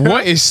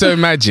is so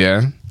mad,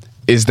 yeah,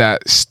 is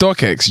that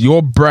StockX,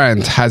 your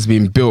brand has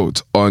been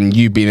built on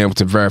you being able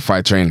to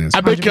verify trainers. I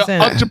make it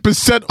 100%.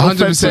 100% 100%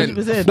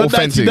 authentic. Not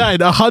authentic.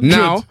 99, 100.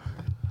 Now,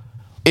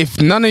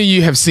 if none of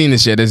you have seen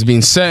this yet, there's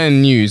been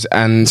certain news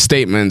and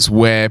statements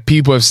where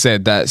people have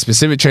said that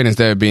specific trainers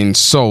that have been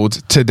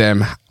sold to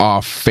them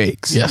are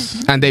fakes.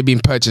 Yes. And they've been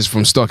purchased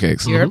from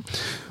StockX. Yep.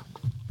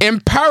 In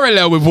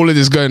parallel with all of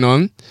this going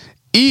on,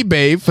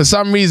 eBay, for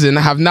some reason,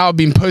 have now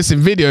been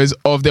posting videos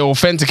of the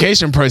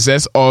authentication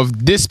process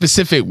of this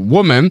specific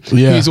woman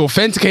Yeah. who's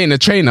authenticating a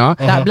trainer.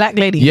 That black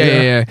lady.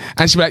 Yeah.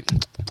 And she's like,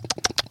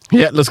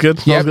 Yeah, looks good.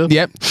 Smells good.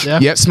 Yep.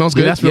 Smells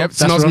good. that's real. Yep. That's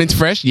Smells real. mint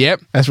fresh.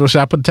 Yep. That's real.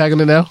 Should I put a tag in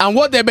it now? And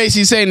what they're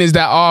basically saying is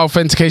that our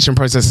authentication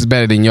process is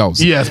better than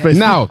yours. Yes, basically.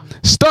 Now,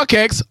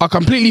 StockX are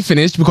completely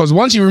finished because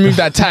once you remove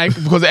that tag,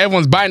 because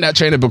everyone's buying that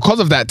trainer because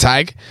of that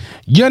tag,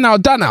 you're now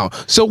done now.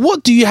 So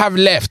what do you have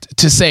left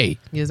to say?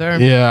 Yes, sir.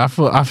 Yeah,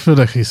 I feel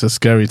like it's a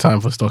scary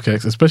time for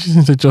StockX, especially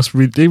since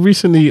they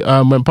recently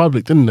went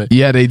public, didn't they?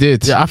 Yeah, they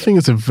did. Yeah, I think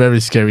it's a very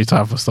scary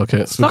time for StockX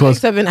StockX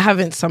because have been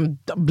having some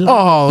blood.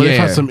 oh, they've Yeah,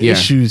 had some yeah.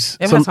 issues.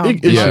 They've had some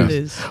big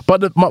blunders.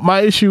 But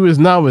my issue is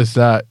now is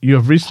that you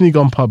have recently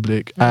gone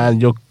public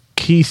and your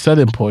key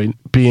selling point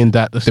being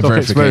that the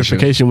StockX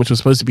verification, which was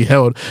supposed to be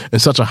held in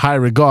such a high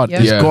regard,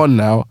 Yeah. is Yeah. gone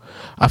now.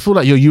 I feel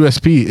like your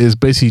USP is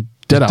basically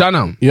dead out. done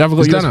now. You haven't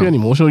got It's done USP now.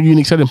 anymore. What's your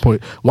unique selling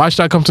point? Why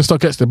should I come to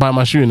StockX to buy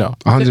my shoe now?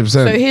 100%.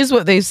 So here's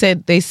what they've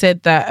said. They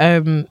said that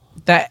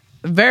that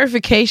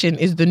verification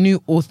is the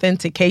new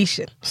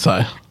authentication,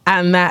 So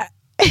and that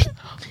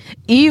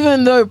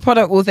even though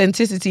product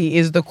authenticity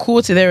is the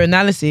core to their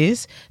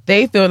analysis,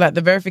 they feel like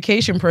the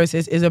verification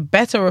process is a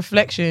better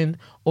reflection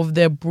of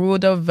their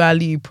broader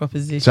value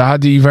proposition. So how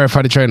do you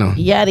verify the trainer?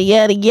 Yada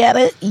yada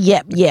yada.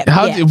 Yep.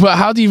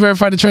 How do you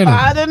verify the trainer?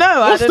 I don't know.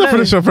 what's the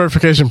definition of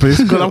verification,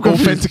 please? Because I'm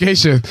confused.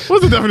 Authentication.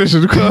 What's the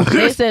definition?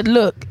 They said,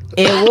 look,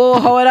 it will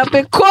hold up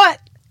in court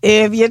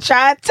if you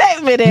try to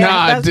take me there.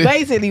 That's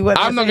basically what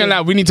I'm they're not gonna lie.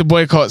 saying. We need to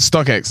boycott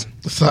StockX.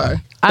 Sorry.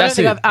 I don't That's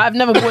think it. I've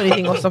never bought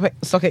anything off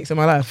StockX in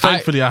my life.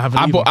 Thankfully, I haven't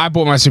either. I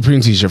bought my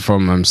Supreme t-shirt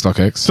from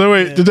StockX So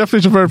wait, the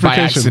definition of by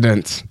verification.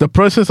 accident. The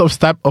process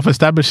of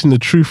establishing the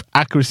truth,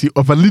 accuracy,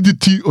 or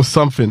validity of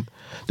something.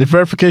 The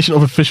verification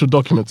of official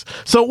documents.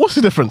 So what's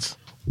the difference?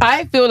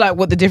 I feel like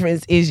what the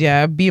difference is,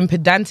 being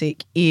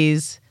pedantic,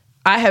 is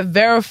I have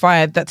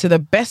verified that to the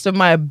best of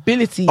my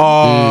ability.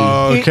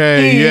 Oh,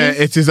 okay. It is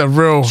It is a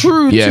real.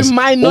 true Yes. to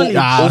my knowledge.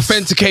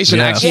 Authentication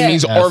Yes. actually Yeah.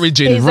 means Yes.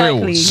 origin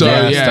Exactly. real. So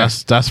Yes, yeah,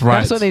 That's right.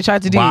 That's what they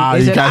tried to do. Wow, They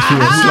you said, guys feel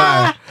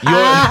sly.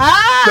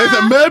 There's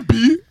a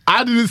maybe.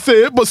 I didn't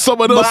say it, but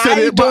someone else But said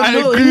I it. But I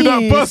don't know agree with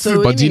who, that person.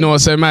 so- But do you know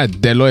what's so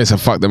mad? Their lawyers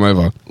have fucked them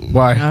over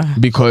Why?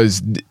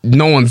 because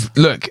no one's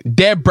look.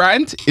 Their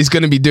brand is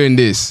going to be doing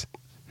this.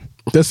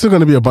 There's still going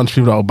to be a bunch of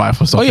people that will buy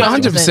for stuff. Oh yeah,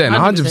 100%,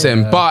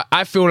 100%. But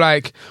I feel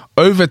like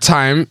over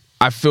time,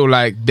 I feel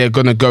like they're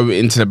gonna go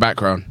into the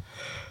background.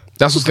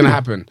 That's what's gonna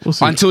happen We'll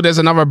see. until there's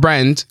another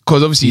brand.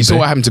 Because obviously you saw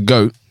what happened to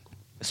Goat.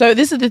 So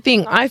this is the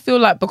thing. I feel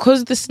like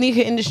because the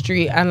sneaker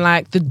industry and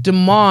like the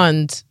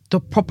demand,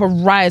 the proper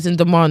rise in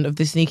demand of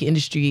the sneaker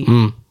industry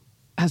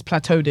has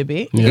plateaued a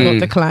bit, if not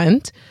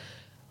declined.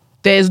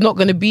 There's not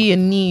going to be a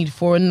need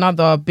for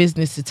another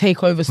business to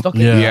take over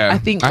StockX. Yeah. I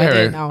think I we're hear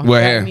there it. now. We're You know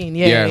what here. I mean?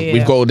 Yeah.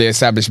 We've got all the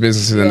established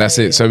businesses and that's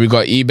it. So we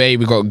got eBay,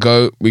 we got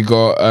Goat, we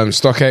got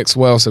StockX.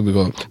 What else have we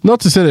got?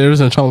 Not to say that there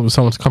isn't a chance for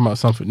someone to come out with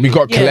something. We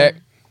got Yeah. Collect.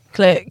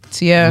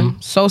 Collect, yeah.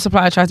 Soul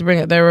Supply tried to bring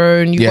up their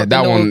own. You Yeah, got the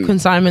that little one-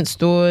 consignment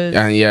stores.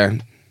 And yeah,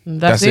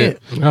 That's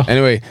it. Yeah.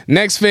 Anyway,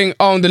 next thing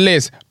on the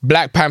list,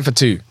 Black Panther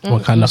 2.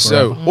 What kind of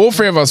So all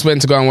three of us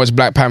went to go and watch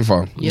Black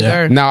Panther. Yes, Yeah.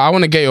 sir. Now I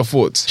want to get your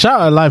thoughts. Shout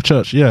out Live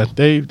Church. Yeah,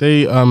 they Yeah,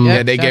 they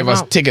shout gave them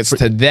us out. tickets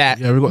to that.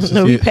 Yeah, we got to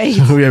No, see we it. paid.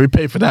 Yeah, we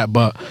paid for that,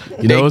 but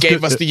you know, They it was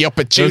gave good- us the it was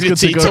opportunity good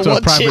to go to a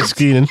watch private it.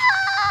 screening.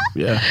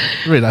 Yeah,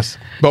 really nice.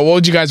 But what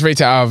would you guys rate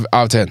it out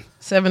of 10?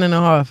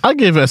 7.5. I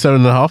gave it a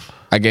 7.5.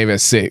 I gave it a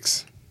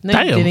 6. No, you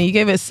Damn. didn't. You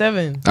gave it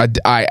 7.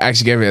 I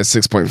actually gave it a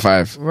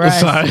 6.5. Right.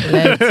 Sorry.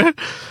 Legs.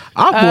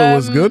 I thought it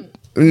was good.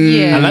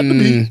 Yeah. I like the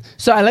beat.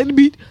 So I like the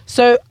beat.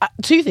 So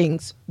two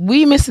things.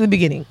 We missed the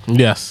beginning.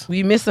 Yes,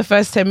 We missed the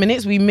first 10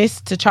 minutes. We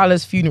missed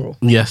T'Challa's funeral,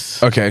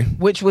 yes. Okay.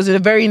 which was a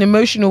very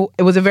emotional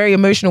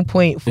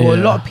point for a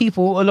Yeah. lot of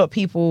people. A lot of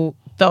people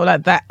felt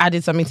like that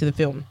added something to the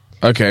film.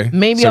 Okay.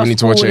 Maybe so our we need to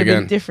score watch would it have been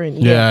again.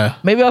 different. Yeah.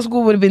 Maybe our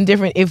score would have been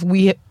different if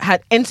we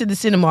had entered the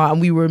cinema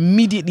and we were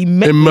immediately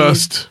met with-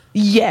 Immersed.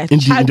 Yeah, in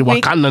the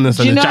Chadwick. Wakandanness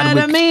Do and you the know what I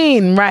Chadwick.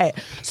 mean? Right.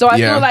 So I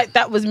Yeah. feel like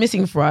that was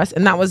missing for us,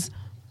 and that was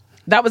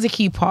a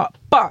key part.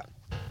 But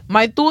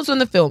my thoughts on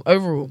the film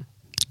overall.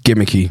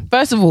 Gimmicky.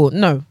 First of all,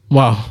 no.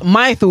 Wow.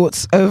 My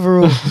thoughts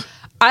overall.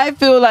 I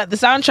feel like the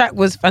soundtrack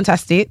was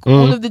fantastic.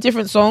 All of the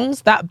different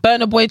songs. That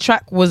Burna Boy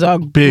track was a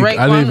Big. great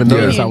I didn't one. even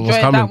Really notice that was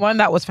enjoyed coming. that one.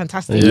 That was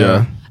fantastic.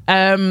 Yeah.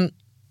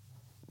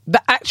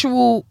 The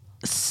actual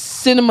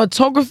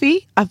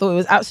cinematography, I thought it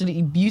was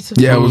absolutely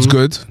beautiful. Yeah, it was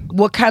good.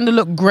 Wakanda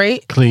looked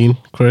great. Clean,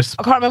 crisp.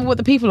 I can't remember what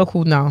the people are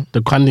called now.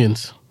 The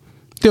Wakandians.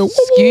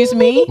 Excuse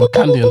me?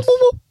 Wakandians.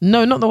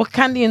 No, not the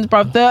Wakandians,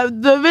 bruv.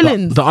 The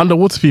villains. The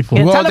underwater people.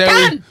 Yeah, Well,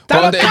 Taliban!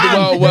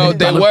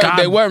 they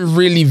Taliban. weren't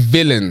really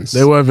villains.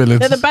 They were villains.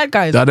 They're the bad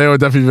guys. Yeah, they were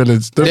definitely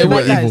villains. Those They people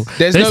were were bad evil. guys.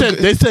 There's They no said good-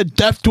 they said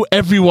death to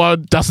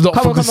everyone that's not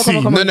Come from on, the come on, sea. come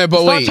on, come on. No, but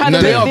Stop wait, trying no,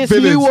 to they make are this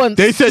villains. nuance.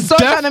 They said Stop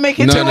death- trying to make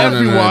it No, too no, no, no.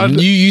 everyone.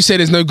 You said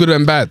there's no good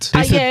and bad.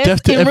 They said yes,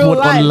 death to in real everyone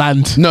on life.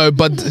 land. No,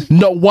 but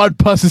Not one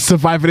person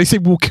survived. They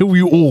said we'll kill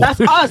you all. That's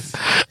us.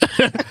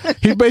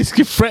 He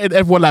basically threatened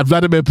everyone like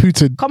Vladimir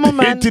Putin. Come on,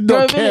 man. He did You're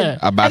not a villain.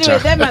 care. Abacha. Anyway,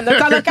 them man, the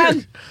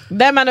Taliban,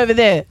 them man over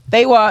there,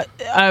 they were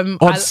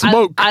On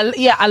smoke.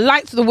 I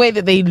liked the way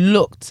that they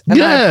looked,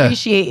 and I Yeah.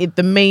 appreciated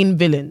the main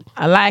villain.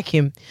 I like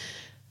him.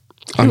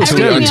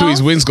 Until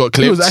his wings got He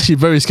clipped. was actually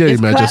very scary,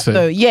 It's man. clap Just saying.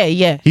 though. Yeah.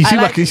 He I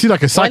seemed like a when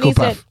he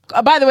psychopath.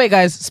 said- by the way,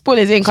 guys,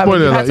 spoilers incoming.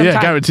 Spoiler You've had alert. some Yeah,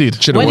 time. guaranteed.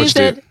 Should have When he watched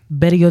said, it.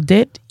 "Better you're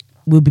dead,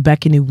 we'll be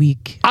back in a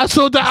week." I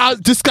saw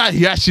that this guy.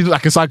 He actually looked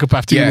like a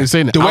psychopath. To even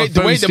saying it.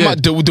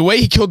 The way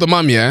he killed the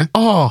mum, yeah.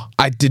 Oh,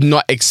 I did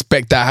not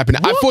expect that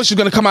happening. I thought she was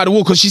gonna come out of the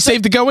wall because she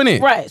saved the girl,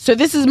 innit? Right. So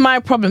this is my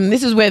problem.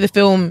 This is where the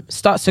film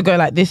starts to go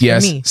like this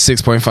Yes, for me.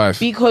 6.5.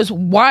 Because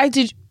why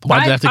did Why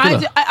did they have to kill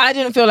her? I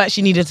didn't feel like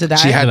she needed to die.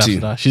 She had she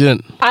to. She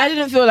didn't. I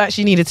didn't feel like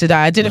she needed to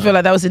die. I didn't feel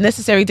like that was a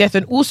necessary death,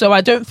 and also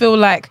I don't feel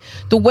like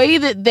the way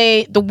that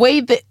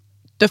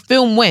the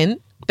film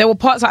went, there were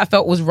parts that I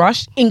felt was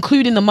rushed,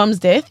 including the mum's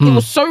death. It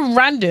was so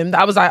random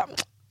that I was like,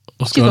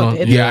 What's she's going not on?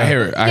 dead. Yeah, I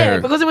hear it. I hear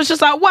it. Because it was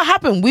just like, what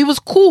happened? We was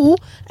cool,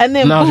 and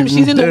then Now boom, she's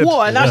she's in the dead.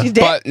 water, and now Yeah. she's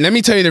dead. But let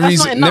me tell you the That's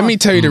reason. not Let enough. me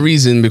tell you the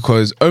reason,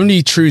 because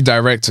only true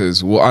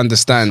directors will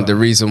understand the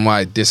reason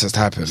why this has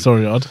happened.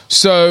 Sorry, Odd.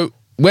 So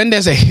when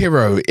there's a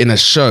hero in a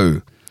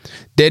show,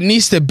 there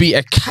needs to be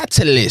a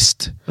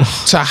catalyst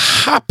to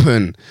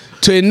happen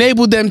to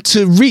enable them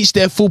to reach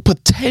their full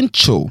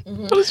potential.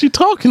 What is you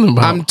talking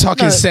about? I'm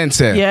talking sense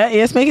here. Yeah,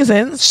 it's making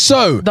sense.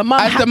 So The mum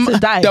had to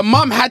die. The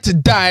mum had to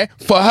die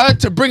for her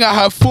to bring out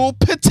her full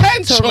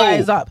potential. To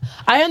rise up.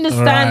 I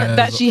understand Rise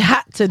that up. she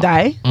had to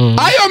die.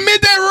 I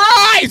admit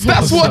they rise.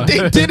 That's what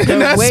they did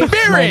in her Away from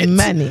spirit.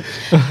 my money.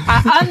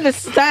 I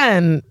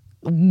understand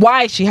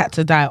why she had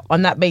to die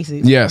on that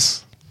basis.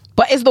 Yes.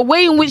 But it's the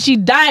way in which she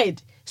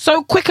died.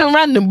 So quick and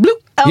random. Bloop.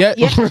 Yeah.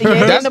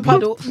 In the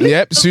puddle. Bloop.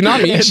 Yep.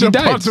 Tsunami. She the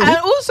died. puddle. And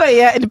also,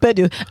 in the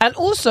puddle. And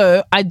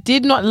also, I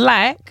did not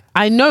like,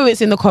 I know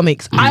it's in the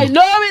comics. I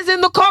know it's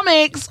in the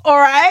comics, all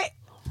right?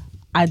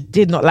 I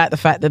did not like the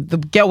fact that the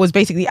girl was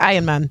basically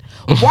Iron Man.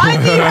 Why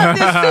do you have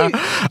this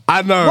suit?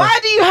 I know. Why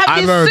do you have I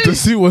this know. suit? The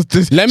suit was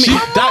this. Let me-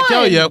 that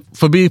girl, on. yeah,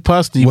 for me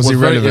personally, was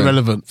very irrelevant.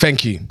 irrelevant.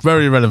 Thank you.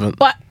 Very irrelevant.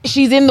 But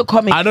she's in the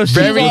comics. I know she's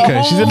Very-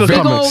 okay. She's in the Big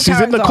old comics.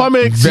 She's in the character.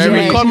 comics. She's in Very-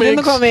 the She's comics. in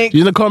the comics. She's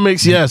in the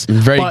comics. Yes.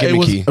 Very but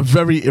gimmicky. It was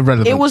very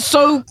irrelevant. It was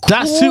so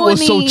That suit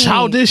was so corny.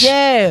 childish.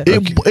 Yeah.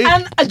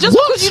 And just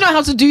what? because you know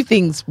how to do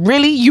things,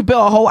 really? You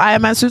built a whole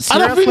Iron Man suit?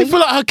 And I really Seriously? feel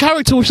like her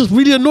character was just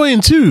really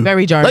annoying too.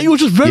 Very jarring. Like, it was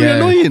just very Yeah.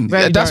 annoying.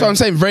 Very That's what jarring. I'm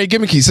saying. Very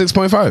gimmicky.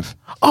 6.5.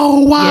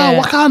 Oh wow,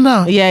 Yeah.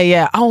 Wakanda.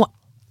 Yeah.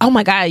 Oh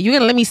my God, you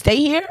gonna let me stay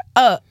here?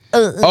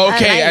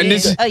 Okay, and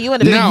this- you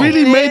wanna They Now-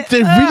 really made.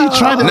 They really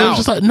tried it. I Now, was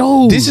just like,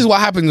 no. This is what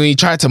happens when you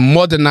try to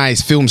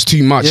modernize films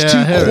too much, Yeah,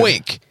 I hear too it.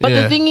 quick. But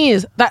Yeah. the thing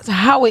is, that's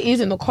how it is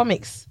in the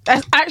comics.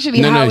 That's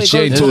actually how No, it she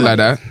goes. ain't talk like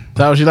that.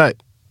 that was she like.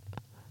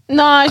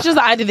 No, it's just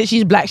the idea that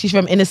she's black. She's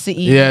from inner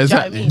city. Yeah, Do you know what I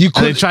exactly. mean? You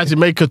And they could. tried to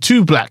make her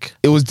too black.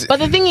 It was. But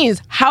the thing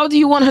is, how do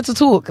you want her to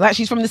talk? Like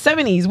she's from the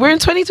 70s. We're in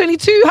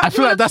 2022. How I do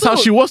feel you like want that's her how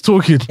to she talk? was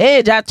talking.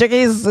 Hey, Jack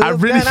Chickies. I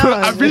really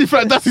feel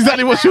like that's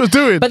exactly what she was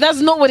doing. But that's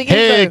not what it is.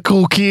 Hey, though.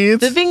 cool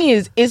kids. The thing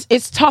is,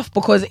 it's tough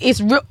because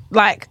it's real.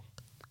 Like,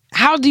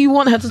 how do you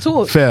want her to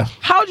talk? Fair.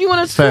 How do you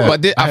want her to Fair.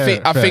 talk? But I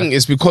Fair. think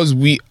it's because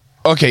the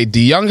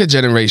younger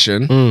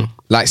generation,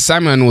 like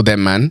Simon and all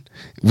them, man,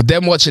 with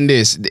them watching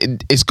this,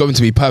 it's going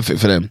to be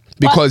perfect for them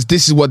because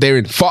this is what they're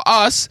in. For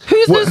us,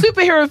 Who's the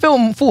superhero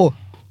film for?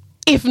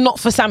 If not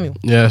for Samuel.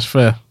 Yeah, it's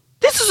fair.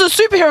 This is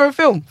a superhero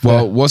film.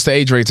 well, what's the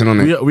age rating on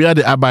it? We had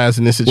the Abayas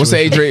in this situation. What's the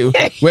age rating?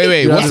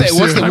 Wait. Yeah, What's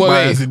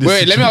the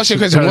wait? Let me ask you a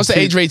question. What's the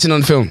age rating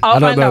on film? I'll I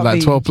don't find know, out like for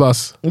you. 12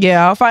 plus.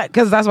 Yeah, I'll find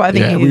because that's what I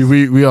think Yeah, it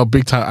is. we are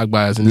big time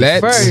Agbayas in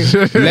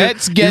this.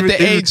 Let's get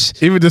the age.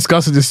 Even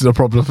discussing this is a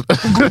problem.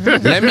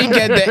 Let me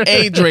get the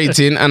age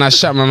rating, and I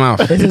shut my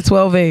mouth. It's a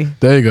 12A.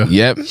 There you go.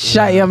 Yep,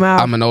 Shut your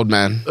mouth. I'm an old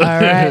man. All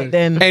right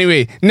then.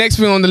 Anyway, next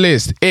thing on the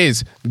list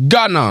is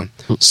Ghana.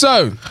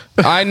 So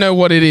I know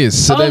what it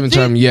is. So Oh, they've been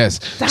trying. Yes.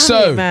 Damn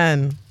So it,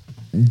 man.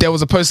 there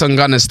was a post on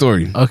Ghana's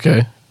story,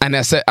 Okay. and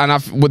I said,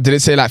 what did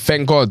it say? Like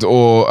thank God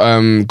or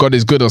God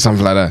is good or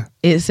something like that.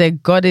 It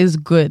said God is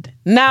good.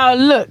 Now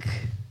look.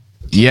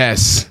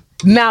 Yes.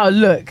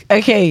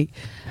 Okay.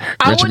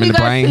 I Richard want you Mille guys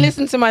Pine. to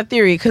listen to my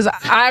theory because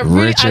I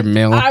really, Richard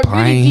Mille I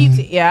Pine. really deeped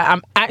it. Yeah,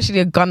 I'm actually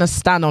a Gunner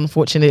stan.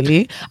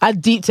 Unfortunately, I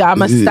deeped it.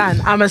 I'm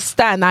a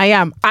stan. I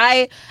am.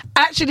 I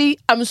actually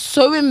am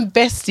so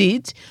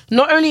invested,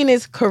 not only in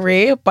his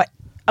career, but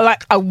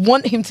like I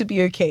want him to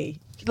be okay.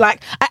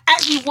 Like I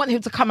actually want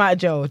him to come out of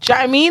jail. Do you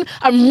know what I mean?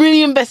 I'm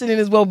really invested in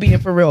his well-being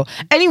for real.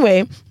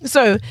 Anyway,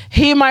 so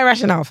hear my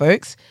rationale,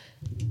 folks.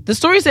 The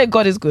story said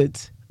God is good.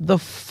 The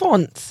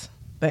font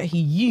that he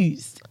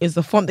used is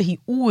the font that he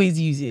always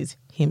uses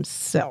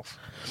himself.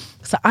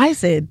 So I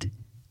said,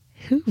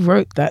 who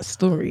wrote that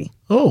story?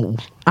 Oh.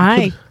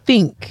 I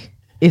think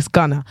it's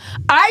Gunna.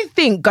 I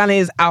think Gunna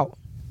is out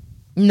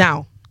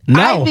now.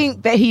 Now? I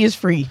think that he is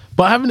free.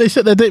 But haven't they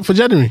set their date for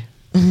January?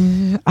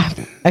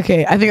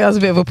 Okay, I think that was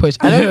a bit of a push.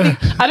 I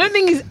don't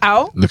think he's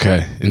out. Look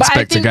at But I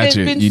Inspector think there's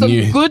Gadget. been You some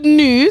knew. good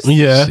news.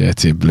 Yeah.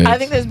 Shit, Blade. I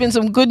think there's been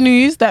some good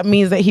news that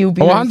means that he'll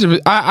be. Oh, 100%.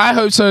 I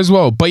hope so as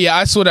well. But yeah,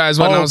 I saw that as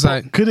well. And I was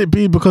but like, could it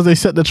be because they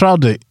set the trial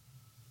date?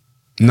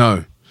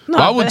 no. No,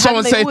 why but would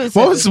someone haven't they say?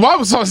 always said Why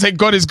would someone say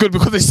God is good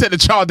because they set the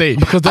child date?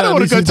 Because I then don't at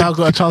want least to go he's now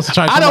got a chance to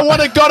try. I don't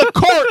want to go to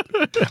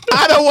court.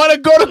 I don't want to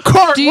go to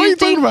court. Do what are you you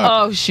think? talking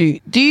about? Oh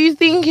shoot! Do you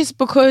think it's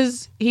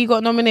because he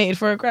got nominated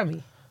for a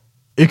Grammy?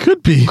 It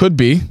could be. Could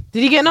be.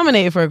 Did he get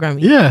nominated for a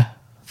Grammy? Yeah.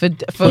 For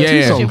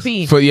Pushing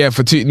P. For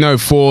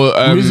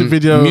music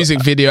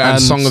video and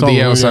song of the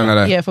year or something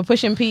like that. Yeah, for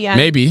Pushing P. And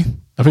Maybe.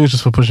 I think it's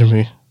just for pushing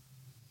me.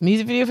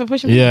 music video for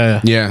Pushing P. Yeah.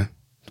 Yeah.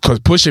 Because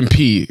Pushing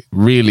P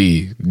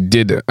really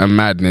did a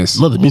madness.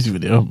 Not the music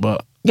video,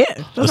 but Yeah,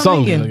 the that's what I'm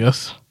song, I thinking.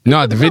 guess.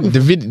 No, the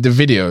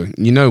video.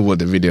 You know what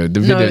the video? The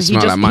video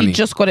smelled like money. He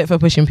just got it for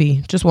Pushing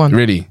P. Just one.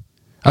 Really?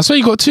 I saw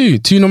you got two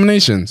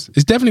nominations.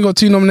 It's definitely got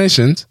 2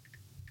 nominations.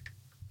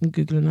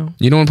 Google it now.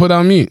 You don't want to put that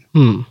on mute?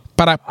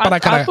 I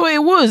thought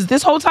it was.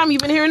 This whole time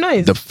you've been hearing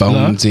noise. The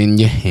phone's in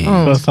your hand.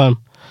 First time.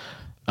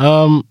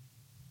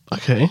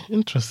 Okay,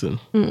 interesting.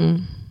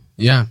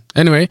 Yeah.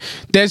 Anyway,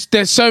 there's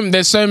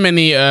so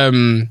many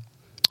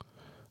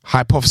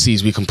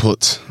hypotheses we can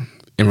put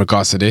in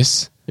regards to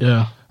this.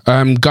 Yeah.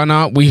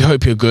 Gunnar, we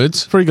hope you're good.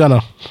 Free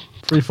Gunner.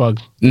 Free Fug.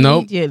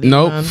 Nope. Immediately,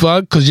 Nope. man.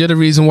 Fuck, because you're the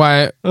reason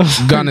why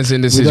Gunner's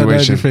in this We don't know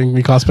situation. anything.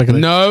 We can't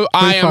speculate. No,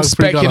 I am Fug,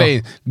 free Gunner.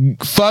 speculating.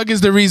 Fug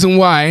is the reason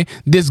why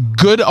this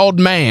good old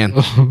man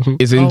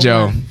is in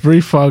jail. man.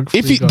 Free Fug.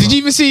 If you, did you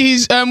even see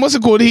his what's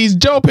it called? His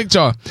jail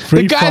picture.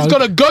 Free the guy's Fug.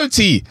 got a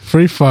goatee.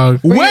 Free Fug.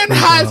 When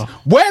has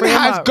Free him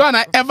has up.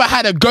 Gunner ever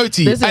had a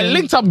goatee? Listen. A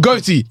linked up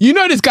goatee. You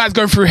know this guy's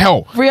going through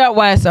hell. Free up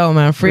YSL,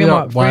 man. Free him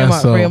up. Free him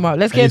up. YSL. Free him up.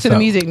 Let's get into the ASAP.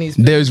 music news.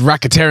 There's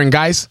racketeering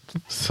guys.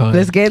 So,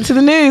 Let's get into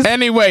the news.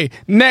 Anyway,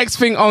 next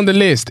thing on the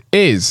list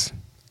is,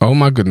 oh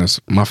my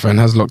goodness, my phone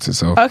has locked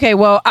itself. Okay,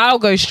 well, I'll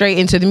go straight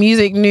into the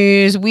music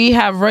news. We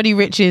have Roddy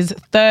Ricch's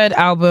third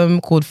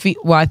album called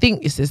I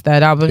think it's his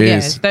third album. It Yeah,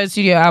 is. his third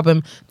studio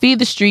album, Feed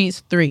the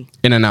Streets 3.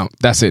 In and out.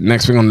 That's it.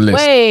 Next thing on the list.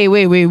 Wait.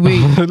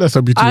 let's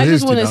hope you I do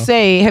just want to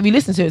say, have you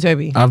listened to it,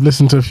 Toby? I've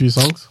listened to a few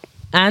songs.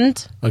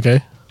 And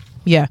Okay.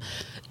 yeah,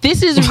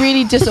 this is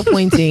really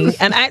disappointing.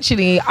 And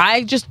actually,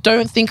 I just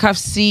don't think I've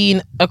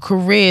seen a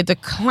career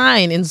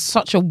decline in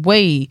such a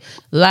way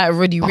like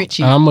Roddy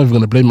Ricci. And I'm not even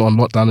going to blame it on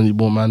lockdown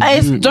anymore, man. I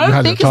You don't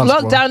had think your it's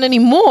chance, bro. lockdown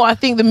anymore. I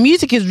think the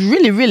music is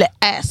really, really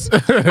ass.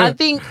 I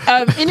think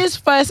in his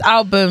first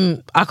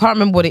album, I can't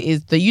remember what it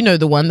is. The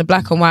one, the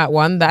black and white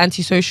one, the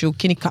antisocial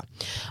Kinika.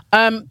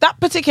 That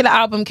particular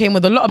album came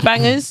with a lot of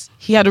bangers.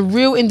 He had a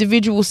real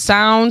individual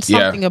sound,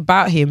 something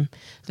about him.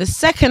 The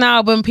second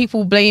album,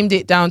 people blamed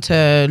it down to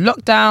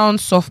lockdown,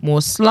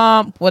 sophomore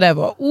slump,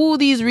 whatever. All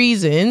these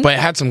reasons. But it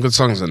had some good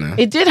songs on there.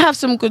 It did have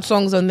some good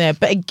songs on there,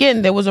 but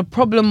again, there was a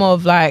problem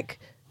of like,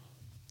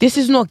 this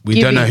is not.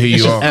 We don't know who you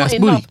It's just are. not Ass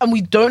enough, booty. and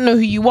we don't know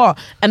who you are.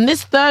 And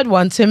this third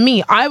one, to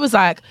me, I was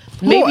like,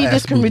 maybe What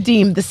this ass can booty?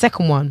 redeem the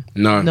second one.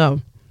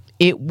 No.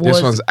 It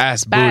was one's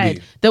ass bad.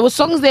 booty. There were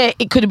songs there.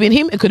 It could have been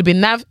him. It could have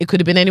been Nav. It could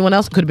have been anyone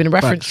else. It could have been a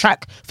reference Facts.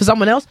 track for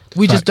someone else.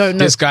 We just don't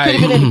know. This Could have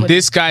been guy, anybody.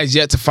 this guy's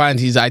yet to find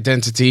his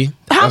identity.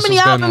 How That's many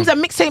what's going albums on.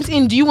 and mixtapes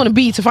in do you want to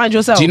be to find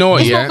yourself? Do you know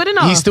what? It's Yeah, not good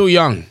enough. he's still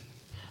young.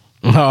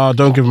 No,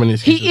 don't give him any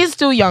excuses. He is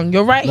still young.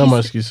 You're right. No He's- more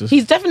excuses.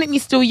 He's definitely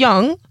still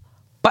young,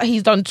 but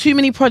he's done too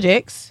many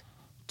projects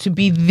to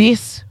be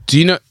this Do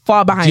you know?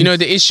 far behind. Do you know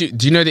the issue?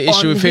 Do you know the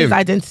issue On with his him?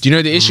 identity. Do you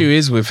know the issue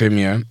is with him?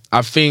 Yeah,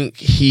 I think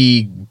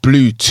he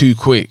blew too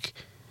quick,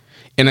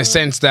 in a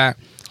sense that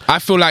I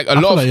feel like a I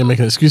lot feel of like you're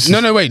making excuses.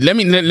 No, wait. Let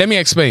me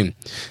explain.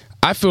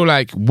 I feel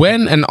like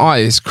when an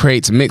artist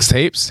creates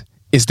mixtapes,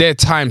 it's their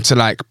time to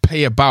like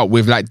play about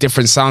with like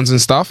different sounds and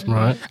stuff.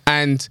 Right.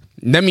 And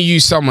let me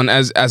use someone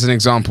as an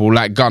example,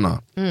 like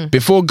Gunna.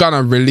 Before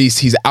Gunna released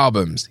his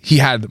albums, he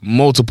had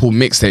multiple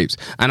mixtapes.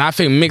 And I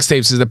think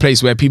mixtapes is the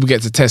place where people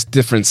get to test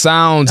different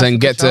sounds That's a and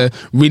good get to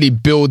really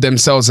build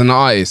themselves as an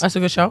artist. That's a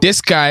good shout.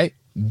 This guy,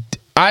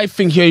 I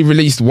think he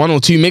released 1 or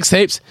 2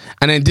 mixtapes,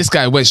 and then this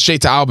guy went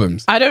straight to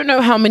albums. I don't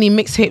know how many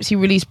mixtapes he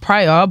released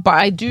prior, but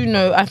I do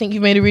know, I think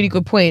you made a really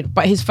good point,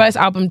 but his first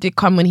album did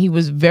come when he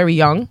was very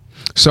young.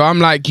 So I'm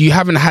like, you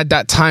haven't had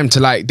that time to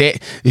like,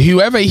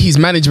 whoever his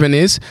management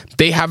is,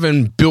 they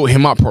haven't built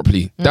him up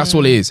properly. That's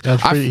all it is. He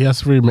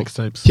has 3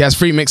 mixtapes. He has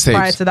 3 mixtapes.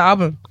 Prior to the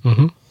album.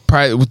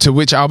 Prior to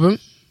which album?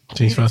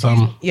 To his first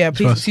album. Yeah,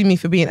 please excuse me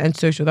for being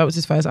antisocial. That was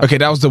his first album. Okay,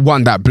 that was the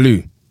one that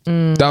blew.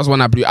 That was one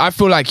that blew. I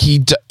feel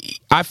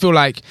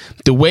like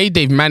the way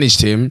they've managed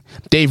him,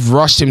 they've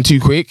rushed him too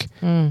quick.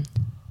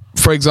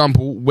 For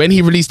example, when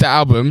he released the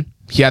album,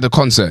 he had a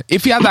concert.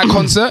 If he had that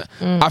concert,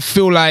 I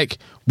feel like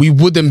we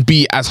wouldn't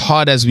be as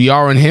hard as we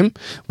are on him.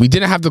 We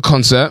didn't have the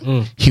concert.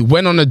 He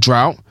went on a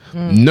drought.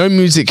 No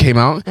music came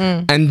out.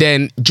 And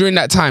then during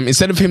that time,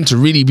 instead of him to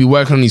really be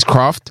working on his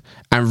craft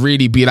and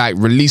really be like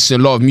releasing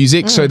a lot of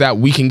music so that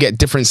we can get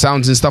different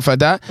sounds and stuff like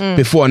that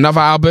before another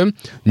album,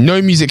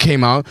 no music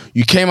came out.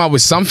 You came out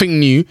with something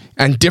new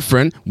and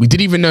different. We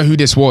didn't even know who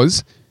this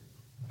was.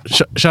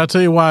 Shall I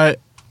tell you why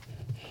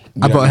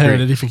I'm not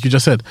hearing anything you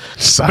just said?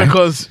 So?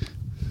 Because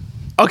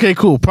Okay,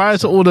 cool. Prior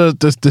to all the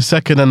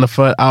second and the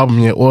third album,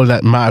 yeah, all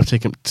that might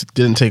have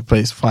didn't take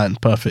place. Fine,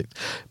 perfect.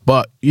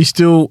 But you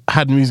still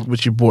had music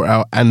which you brought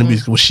out, and the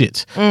music was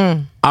shit.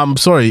 I'm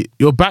sorry,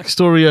 your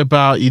backstory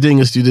about you didn't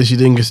get to do this, you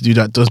didn't get to do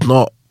that, does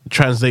not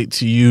translate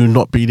to you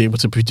not being able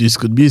to produce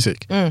good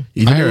music.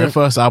 You did your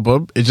first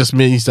album. It just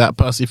means that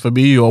personally for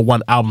me, you're a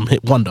one album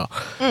hit wonder.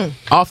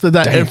 After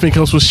that, everything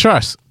else was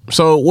trash.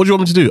 So what do you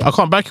want me to do? I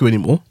can't back you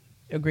anymore.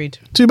 Agreed.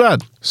 Too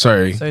bad.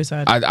 Sorry. So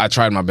sad. I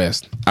tried my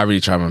best. I really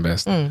tried my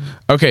best.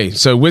 Okay,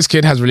 so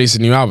Wizkid has released a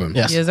new album.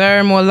 Yes. Yes,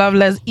 sir. More love,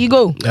 less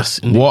ego. Yes.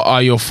 What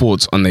are your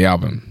thoughts on the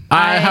album?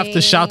 I have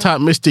to shout out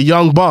Mr.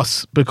 Young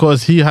Boss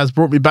because he has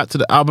brought me back to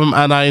the album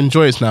and I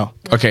enjoy it now.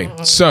 Okay,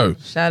 so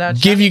Shout out.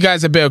 give you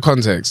guys a bit of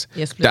context.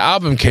 Yes, please. The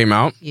album came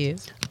out,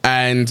 Yes.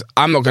 and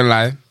I'm not gonna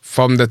lie,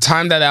 from the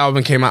time that the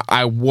album came out,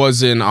 I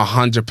wasn't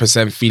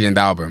 100% feeling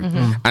the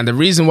album. And the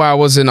reason why I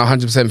wasn't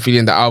 100%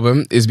 feeling the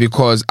album is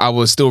because I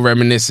was still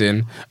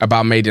reminiscing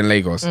about Made in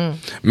Lagos.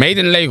 Made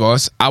in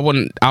Lagos, I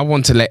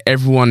want to let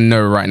everyone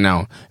know right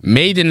now,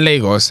 Made in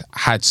Lagos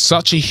had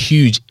such a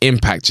huge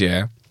impact,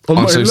 On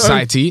on my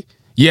society.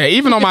 Yeah,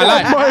 even on my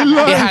life. my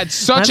life. It had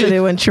such Imagine a... they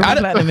went triple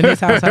platinum in this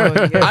household.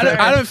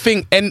 I don't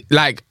think, and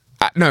like,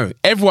 no,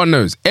 everyone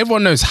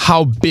knows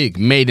how big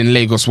Made in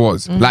Lagos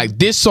was. Like,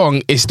 this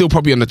song is still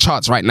probably on the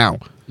charts right now.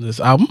 This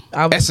album?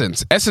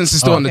 Essence is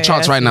still on the Okay,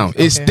 charts right now.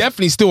 Essence, It's okay.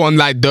 definitely still on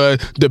like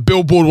the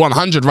Billboard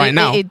 100 right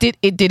now. It did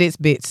its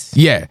bits.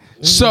 Yeah.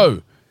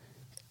 So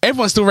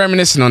everyone's still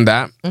reminiscing on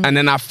that, and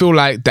then I feel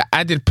like the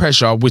added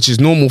pressure, which is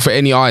normal for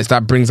any artist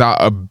that brings out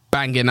a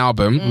banging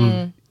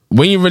album,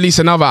 when you release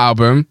another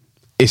album,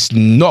 it's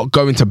not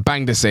going to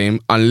bang the same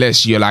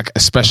unless you're like a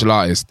special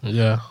artist.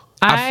 Yeah.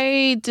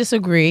 I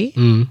disagree.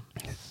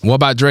 What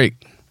about Drake?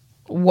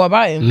 What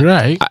about him?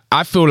 Right.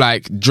 I feel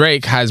like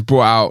Drake has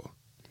brought out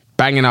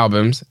banging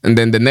albums, and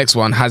then the next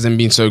one hasn't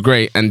been so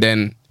great, and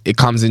then it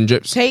comes in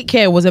drips. Take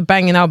Care was a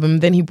banging album.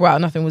 Then he brought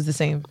out Nothing Was the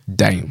Same.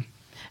 Damn.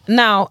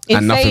 Now, in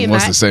And Nothing saying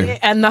Was that, the Same.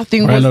 and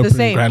Nothing Grand was the opening,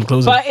 same. grand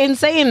closing. But in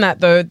saying that,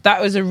 though,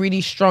 that was a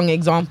really strong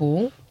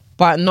example.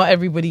 But not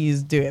everybody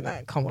is doing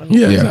that. Come on.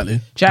 Yeah, Yeah. exactly.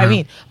 Do you know what I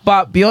mean?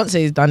 But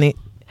Beyonce has done it.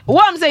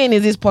 What I'm saying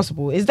is it's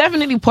possible. It's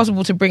definitely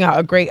possible to bring out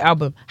a great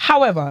album.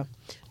 However,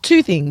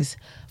 two things.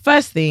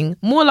 First thing,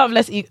 More Love,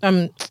 Less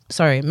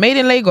Made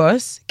in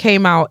Lagos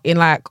came out in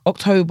like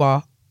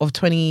October of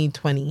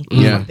 2020.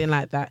 Yeah. Something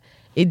like that.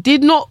 It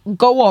did not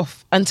go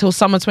off until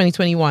summer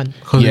 2021.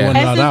 Because Yeah. we weren't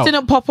allowed Essence out.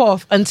 didn't pop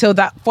off until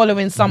that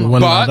following summer. We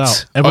weren't allowed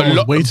out. Everyone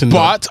was waiting. though.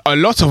 But a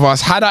lot of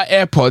us had our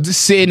AirPods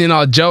sitting in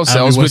our jail And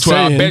cells, we which were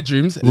our saying-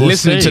 bedrooms, we were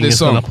listening to saying this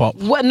it's gonna song. pop.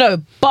 What? No,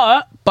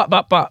 but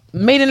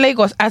Made in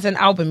Lagos as an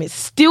album, it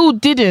still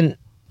didn't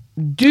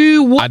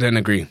do what. I don't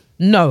agree.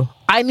 No,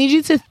 I need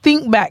you to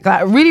think back,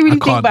 like really, really I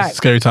think can't. back.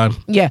 Scary time.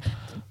 Yeah,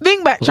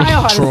 think back. Try your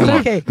hardest. Trauma.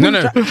 Okay, No.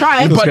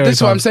 Try. It's But scary this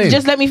is what time. I'm saying.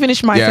 Just let me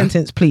finish my Yeah.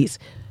 sentence, please.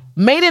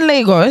 Made in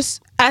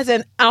Lagos as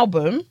an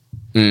album,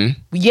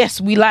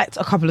 yes, we liked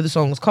a couple of the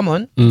songs. Come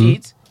on, we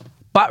did.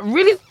 But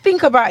really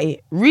think about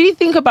it. Really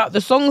think about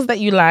the songs that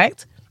you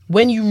liked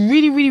when you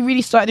really, really,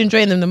 really started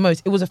enjoying them the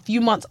most. It was a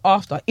few months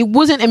after. It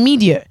wasn't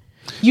immediate.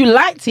 You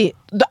liked it.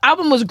 The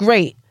album was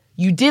great.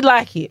 You did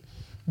like it.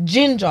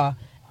 Ginger,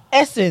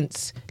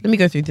 Essence. Let me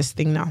go through this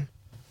thing now.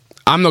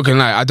 I'm not gonna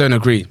lie, I don't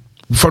agree.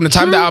 From the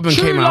time the album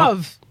True came out,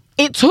 Love.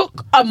 It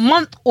took a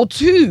month or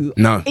two.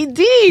 No. It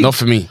did. Not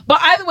for me. But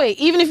either way,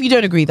 even if you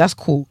don't agree, that's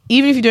cool.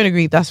 Even if you don't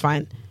agree, that's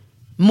fine.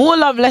 More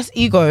Love, Less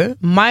Ego,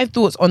 my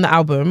thoughts on the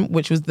album,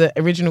 which was the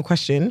original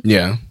question.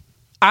 yeah,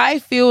 I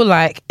feel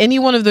like any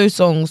one of those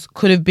songs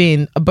could have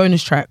been a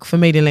bonus track for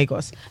Made in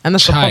Lagos. And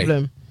that's the Chai.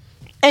 problem.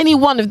 Any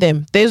one of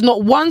them. There's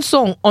not one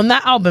song on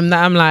that album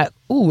that I'm like,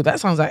 ooh, that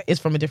sounds like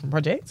it's from a different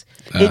project.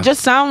 It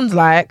just sounds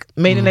like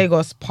Made in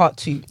Lagos Part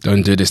 2.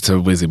 don't do this to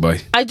Wizzy Boy.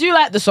 I do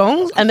like the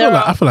songs, and I there feel,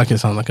 like, I are. feel like it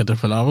sounds like a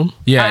different album.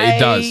 Yeah, I it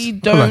does.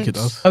 don't like it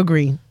does.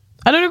 agree.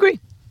 I don't agree.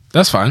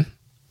 That's fine.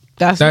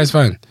 That's That is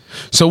fine.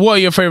 So, what are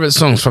your favorite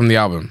songs from the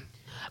album?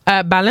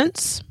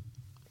 Balance.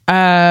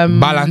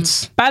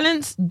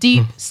 Balance.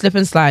 Deep, Slip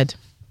and Slide.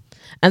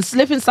 And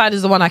Slip and Slide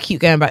is the one I keep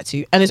going back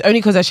to. And it's only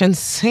because I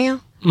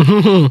Shansan.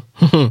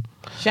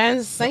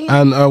 Shansan.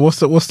 And what's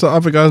the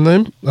other guy's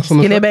name? That's on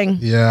the Skilly track? Bang.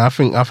 Yeah, I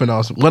think that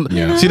was when.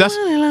 Yeah. See, that's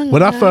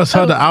when I first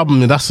heard the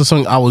album. That's the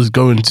song I was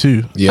going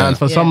to. Yeah. And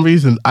for Yeah. some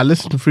reason, I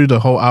listened through the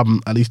whole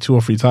album at least 2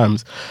 or 3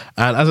 times.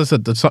 And as I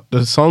said,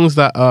 the songs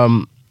that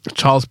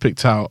Charles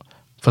picked out,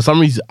 for some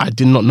reason, I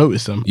did not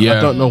notice them. Yeah.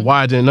 I don't know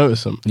why I didn't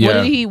notice them.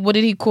 Yeah. What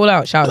did he call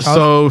out? Shout out.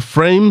 So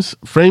Frames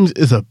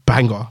is a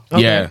banger.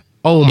 Yeah.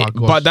 Oh my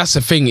god! But that's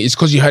the thing. It's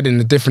because you heard it in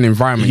a different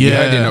environment. You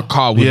heard it in a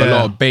car with a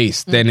lot of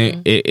bass. Then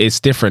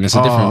it's different. It's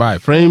a different vibe.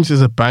 Frames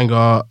is a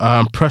banger.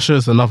 Pressure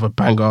is another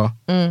banger.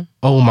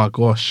 Oh my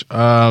gosh.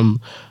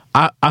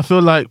 I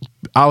feel like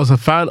I was a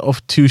fan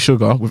of Too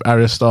Sugar with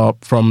Arya Starr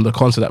from the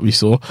concert that we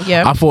saw.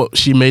 Yeah. I thought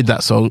she made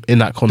that song in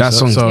that concert. That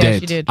song's so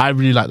dead. she did. I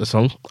really like the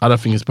song. I don't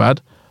think it's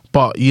bad.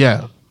 But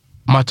yeah,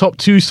 my top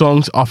 2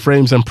 songs are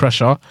Frames and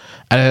Pressure,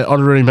 and then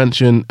honorary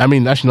mention. I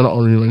mean, actually, not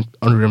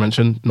honorary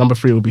mention. Number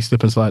 3 will be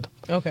Slip and Slide.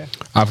 Okay.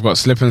 I've got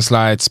Slip and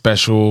Slide,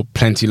 Special,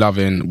 Plenty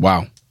Loving.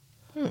 Wow.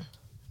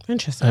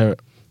 Interesting.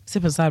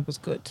 Sip and Slide was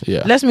good.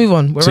 Yeah. Let's move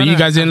on. So you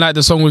guys didn't like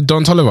the song with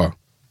Don Toliver?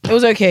 It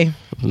was okay.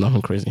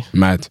 Nothing crazy.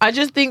 Mad. I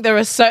just think there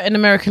are certain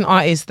American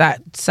artists that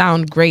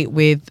sound great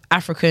with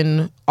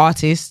African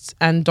artists,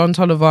 and Don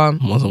Toliver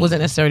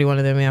wasn't necessarily one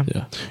of them.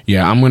 Yeah.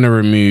 Yeah, I'm going to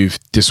remove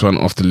this one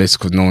off the list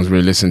because no one's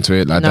really listened to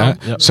it like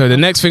that. Yep. So the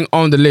next thing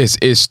on the list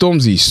is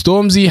Stormzy.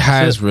 Stormzy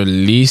has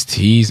released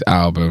his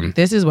album.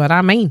 This is what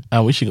I mean.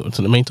 And we should go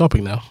to the main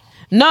topic now.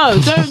 No,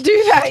 don't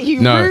do that, you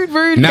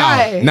rude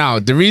guy. Now,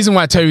 the reason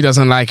why Terry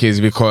doesn't like it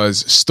is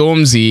because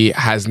Stormzy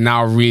has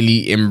now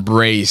really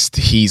embraced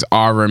his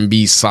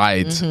R&B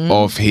side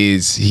of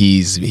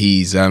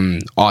his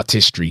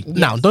artistry.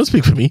 Now, don't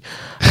speak for me.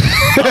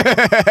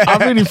 I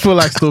really feel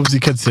like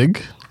Stormzy can sing.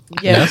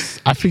 Yes.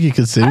 I think he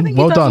can sing. I think he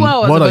Well does done.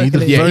 well as a Well done. You did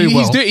vocalist. Yeah, very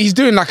well. he's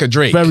doing like a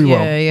Drake. Very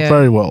well. Yeah.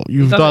 Very well.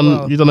 You've does it done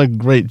well. you've done a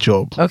great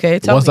job. Okay,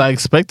 tell Was me. I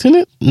expecting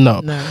it?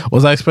 No.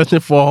 Was I expecting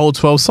it for a whole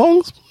 12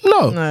 songs?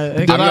 No.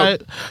 Okay.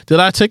 Did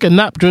I take a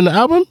nap during the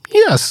album?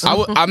 Yes.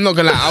 I'm not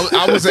gonna lie.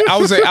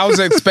 I was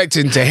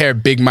expecting to hear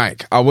Big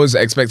Mike. I was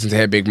expecting to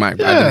hear Big Mike,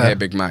 but I didn't hear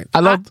Big Mike.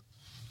 I loved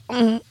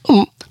I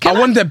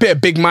wanted a bit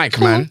of Big Mike,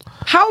 man.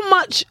 How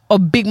much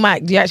of Big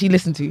Mike do you actually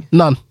listen to?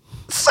 none.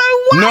 So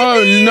what? No.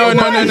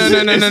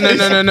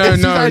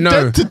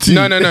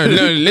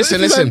 Listen.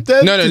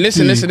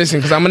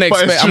 Because I'm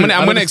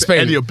gonna explain.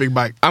 Any of Big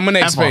Mike. I'm gonna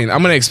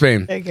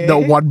explain. Okay.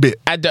 Not one bit.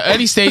 At the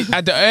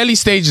early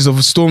stages of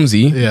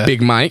Stormzy, Yeah.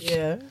 Big Mike,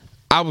 Yeah.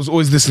 I was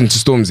always listening to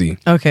Stormzy.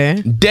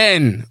 Okay.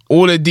 Then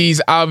all of these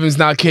albums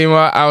now came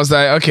out. I was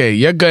like, okay,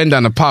 you're going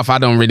down a path I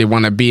don't really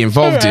want to be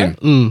involved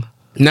in.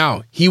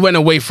 Now he went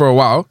away for a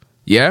while,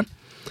 yeah,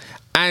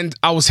 and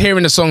I was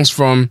hearing the songs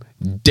from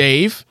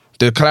Dave,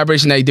 the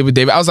collaboration that he did with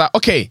Dave. I was like,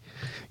 okay,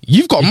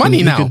 you've got money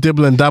You now. can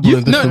dibble and dabble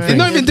in different things.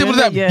 Not even dibble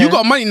that. Yeah. You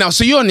got money now,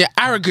 so you're on your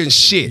arrogant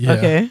shit. Yeah.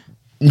 Okay.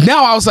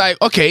 Now I was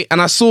like, okay, and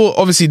I saw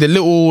obviously the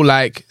little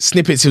like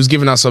snippets he was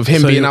giving us of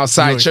him So being you're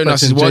outside, showing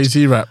us his expecting watch.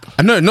 Jay-Z rap.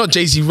 No, not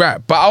Jay-Z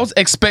rap, but I was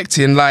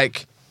expecting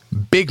like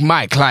Big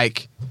Mike,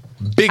 like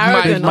Big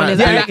Arrogant Mike, on his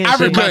yeah, arrogant like shit.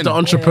 Big Mike, arrogant. the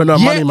entrepreneur,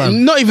 Yeah, money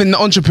man. not even the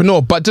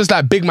entrepreneur, but just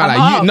like Big Man.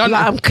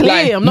 I'm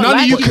clear. I'm not none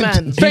of you like you,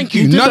 can. man. Thank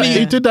He you. did None that- of He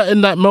you. did that in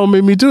that Mel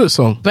Made Me Do It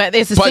song. But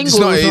it's a But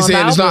single. it's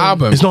not an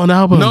album. It's not an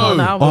album. No.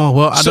 Oh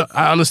well,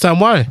 I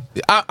understand why.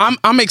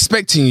 I'm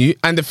expecting you,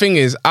 and the thing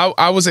is,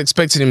 I was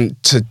expecting him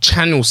to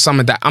channel some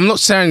of that. I'm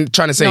not trying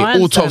to say No, I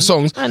all 12 understand.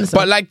 songs, I understand.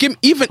 but like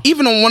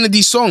even on one of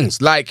these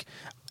songs, like.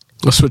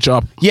 Let's switch it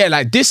up. Yeah,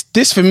 like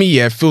this for me,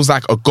 yeah, feels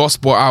like a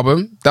gospel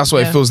album. That's what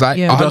Yeah, it feels like.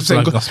 yeah. It 100% does feel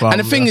like a gospel And the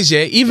album, thing yeah. is,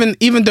 yeah,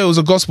 even though it was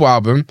a gospel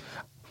album,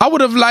 I would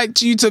have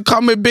liked you to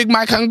come with Big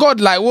Mike and God.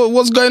 Like,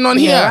 what's going on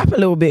Yeah, here? rap a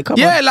little bit. Come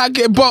Yeah, on. like,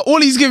 but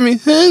all he's giving me,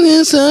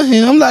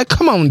 I'm like,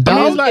 come on,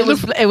 dog.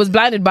 It was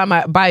blinded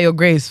by your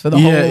grace for the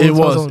whole. Yeah, it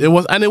was. song. It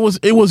was, and it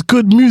was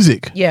good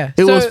music. Yeah.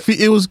 it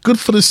So- was good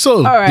for the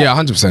soul. All right. Yeah,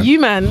 100%. You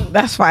man,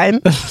 that's fine.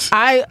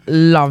 I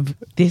love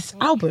this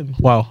album.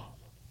 Wow.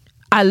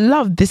 I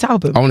love this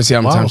album. I want to see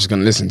how many Wow. times she's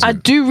going to listen to I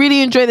it. do really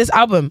enjoy this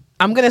album.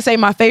 I'm gonna say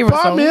my favorite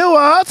Pour song. me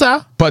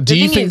water. But do The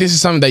you thing think is- this is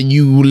something that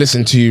you will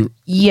listen to?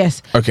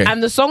 Yes. Okay.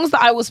 And the songs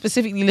that I will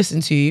specifically listen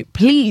to,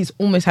 Please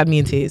almost had me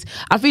in tears.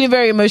 I'm feeling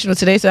very emotional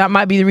today, so that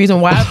might be the reason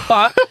why.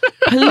 But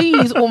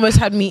Please almost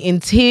had me in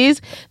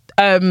tears.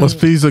 Was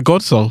Please a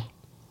God song?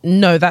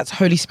 No, that's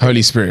Holy Spirit.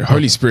 Holy Spirit.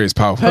 Holy Spirit is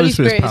powerful. Holy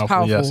Spirit's Spirit is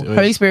powerful, powerful. yes, it is.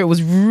 Holy Spirit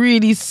was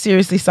really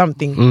seriously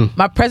something.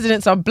 My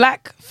Presidents Are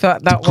Black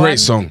felt that one. Great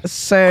song.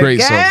 So Great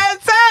good, song.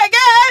 so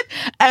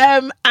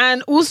good.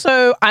 And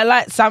also I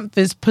like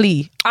Sampha's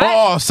Plea. Oh,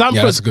 Yeah,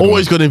 Sanford's that's a good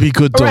always going to be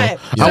good though. Right.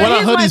 And So when I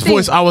here's heard my his thing.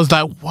 voice, I was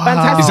like, wow.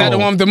 Fantastic. Is that the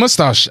one with the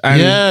mustache? And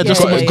Yeah,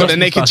 just got, the got a mustache.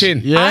 naked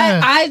chin.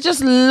 Yeah. I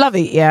just love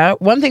it, yeah.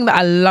 One thing that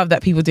I love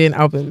that people do in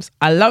albums,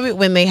 I love it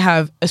when they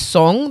have a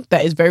song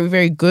that is very,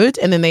 very good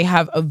and then they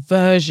have a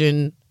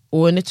version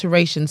or an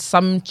iteration,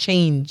 some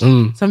change,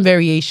 some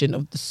variation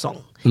of the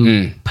song.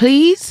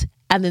 Please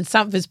and then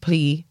Sampha's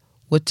Plea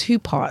were 2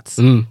 parts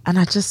and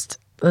I just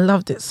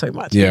loved it so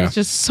much. Yeah. It was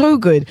just so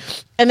good.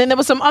 And then there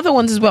were some other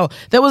ones as well.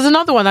 There was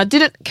another one, I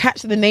didn't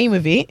catch the name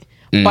of it,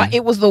 but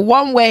it was the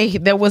one where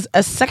there was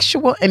a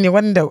sexual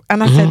innuendo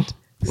and I said,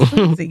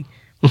 Stormzy,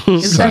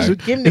 is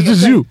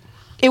This you.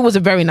 It was a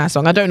very nice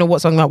song. I don't know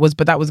what song that was,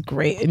 but that was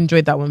great.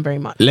 Enjoyed that one very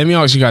much. Let me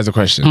ask you guys a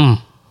question.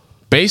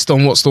 Based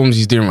on what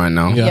Stormzy's doing right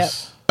now,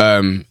 Yes.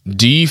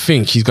 do you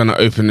think he's going to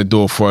open the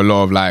door for a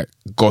lot of like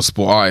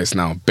gospel artists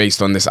now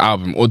based on this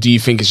album? Or do you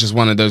think it's just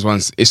one of those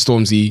ones, it's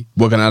Stormzy,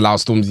 we're going to allow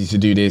Stormzy to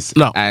do this?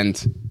 No.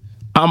 And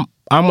I'm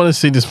going to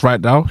say this right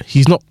now.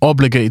 He's not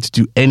obligated to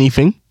do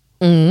anything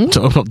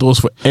to open up doors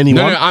for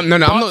anyone. I'm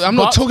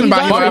not talking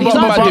about him. I'm he's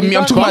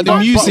talking about the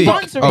music.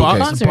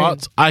 Sponsoring.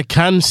 But I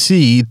can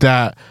see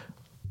that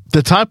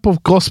the type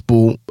of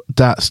gospel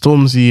that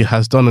Stormzy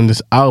has done in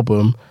this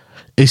album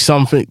is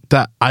something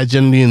that I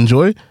genuinely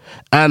enjoy.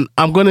 And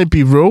I'm going to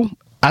be real,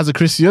 as a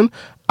Christian,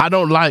 I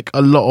don't like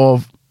a lot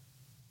of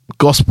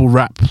gospel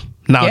rap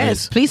nowadays.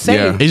 Yes, please say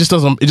Yeah. it. It just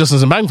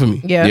doesn't bang for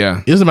me. Yeah. Yeah.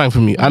 It doesn't bang for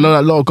me. I know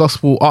that a lot of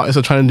gospel artists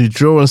are trying to do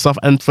drill and stuff,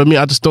 and for me,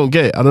 I just don't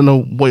get it. I don't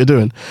know what you're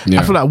doing. Yeah.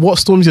 I feel like what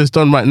Stormzy has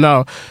done right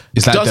now,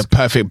 It's like does- the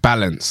perfect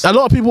balance. a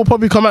lot of people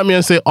probably come at me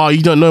and say, "Oh,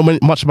 you don't know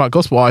much about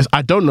gospel artists."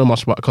 I don't know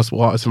much about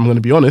gospel artists. If I'm going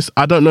to be honest,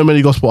 I don't know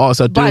many gospel artists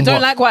that But I doing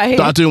don't like what I hear.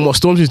 that are doing what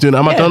Stormzy's doing.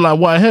 I Yeah. don't like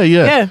what I hear.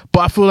 Yeah. Yeah. But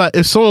I feel like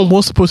if someone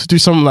was supposed to do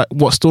something like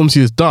what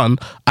Stormzy has done,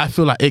 I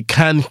feel like it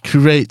can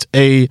create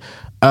a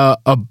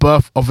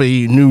birth of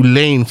a new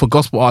lane for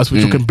gospel artists,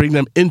 which can bring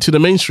them into the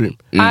mainstream.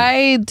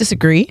 I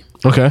disagree.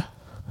 Okay.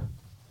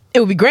 It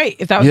would be great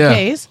if that was Yeah. the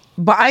case.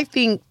 But I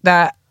think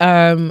that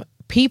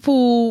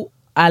people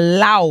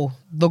allow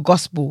the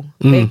gospel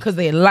because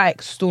they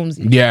like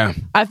Stormzy. Yeah.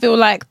 I feel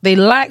like they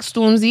like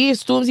Stormzy.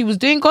 If Stormzy was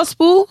doing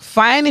gospel,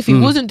 fine. If he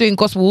wasn't doing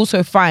gospel,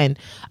 also fine.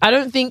 I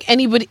don't think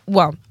anybody,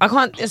 well, I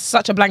can't, it's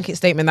such a blanket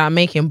statement that I'm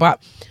making,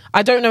 but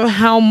I don't know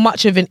how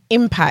much of an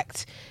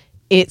impact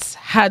it's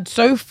had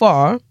so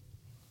far,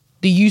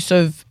 the use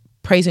of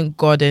praising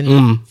God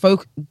and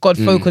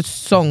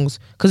God-focused songs,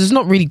 because it's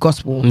not really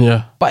gospel,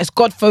 Yeah. but it's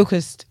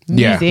God-focused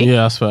Yeah. music. Yeah,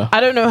 that's fair.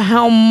 I don't know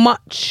how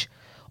much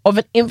of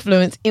an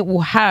influence it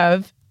will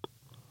have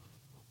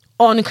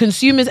on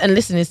consumers and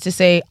listeners to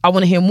say, I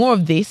want to hear more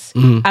of this,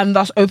 and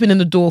thus opening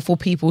the door for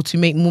people to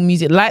make more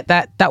music like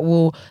that that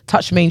will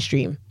touch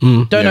mainstream.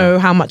 Don't know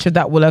how much of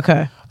that will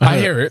occur. I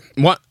hear it.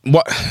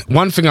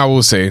 One thing I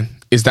will say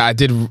is that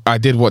I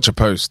did watch a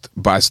post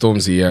by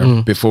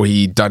Stormzy before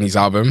he done his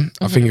album.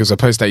 I think it was a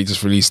post that he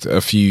just released a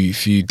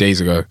few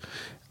days ago,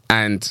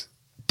 and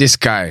this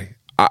guy,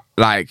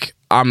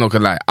 I'm not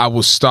gonna lie, I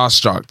was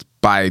starstruck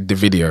by the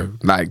video.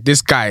 Like,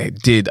 this guy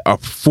did a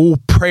full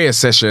prayer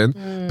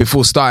session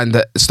before starting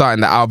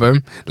the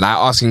album, like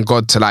asking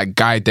God to like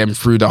guide them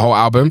through the whole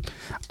album.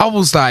 I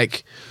was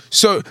like,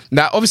 so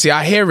now obviously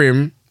I hear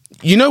him.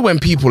 You know when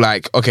people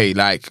like, okay,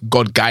 like,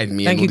 God guide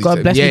me. Thank and you, all God,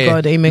 these bless things. you,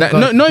 God, amen, Like,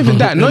 God. Not even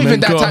that. Not even Amen,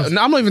 that. God.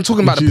 I'm not even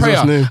talking about In the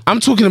Jesus' prayer. name. I'm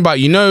talking about,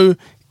 you know,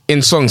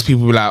 in songs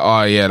people be like,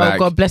 oh yeah, like, Oh,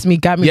 God bless me,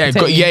 guide me, yeah,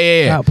 protect me.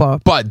 yeah. That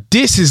part. But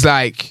this is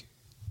like,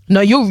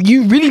 No,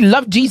 you really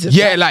love Jesus.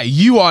 yeah, like,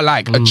 you are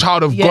like a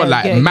child of Yeah, God,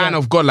 like yeah, man yeah.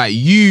 of God, like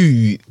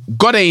if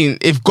God ain't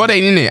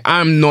in it,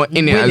 I'm not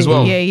in it as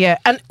well. Yeah.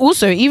 And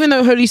also, even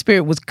though Holy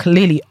Spirit was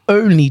clearly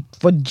only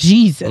for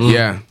Jesus,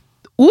 Yeah.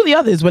 all the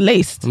others were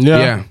laced.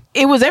 Yeah.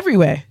 It was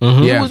everywhere.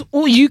 Yeah. It was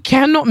all, you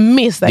cannot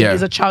miss that Yeah.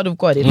 he's a child of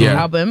God in Yeah. the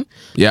album.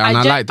 Yeah, and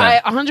I like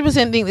that. I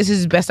 100% think this is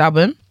his best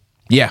album.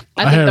 Yeah.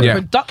 I think heard the it.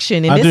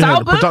 production in I this do hear the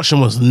album production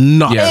was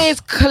nuts. Yeah.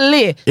 is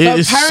clear. It So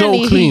is so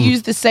apparently clean. he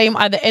used the same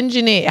either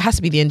engineer. It has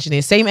to be the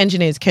engineer. Same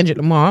engineer as Kendrick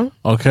Lamar.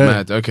 Okay.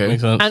 Mad, okay.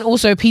 Makes sense. And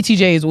also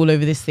PTJ is all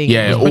over this thing.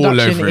 Yeah, His all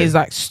production over it. is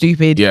like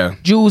stupid. Yeah.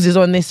 Jules is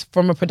on this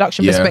from a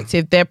production Yeah.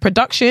 perspective. Their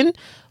production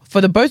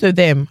for the both of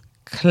them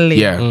clear.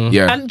 Yeah.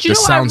 Yeah. And do you The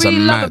know what I sounds are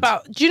really love mad.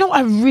 about? Do you know what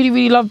I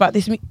really love about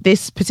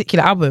this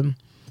particular album?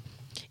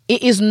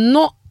 It is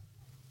not.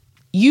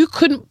 You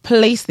couldn't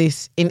place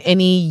this in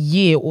any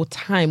year or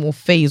time or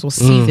phase or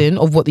season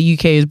of what the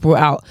UK has brought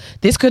out.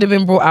 This could have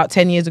been brought out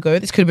 10 years ago.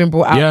 This could have been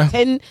brought out Yeah.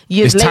 10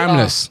 years It's later.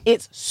 timeless.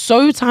 It's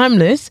so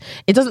timeless.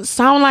 It doesn't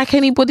sound like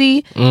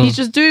anybody. He's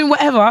just doing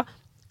whatever.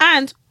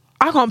 And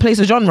I can't place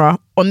a genre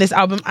on this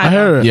album. I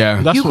hear it.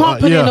 Yeah. That's You what can't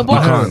put it in a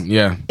box. I hear Can't,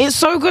 yeah. It's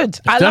so good.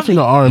 I love Definitely it.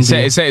 not R&B.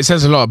 It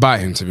says a lot about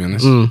him, to be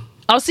honest.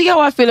 I'll see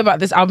how I feel about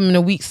this album in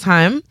a week's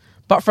time.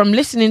 But from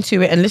listening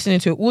to it and listening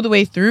to it all the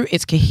way through,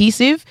 it's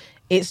cohesive.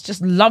 It's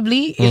just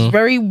lovely. It's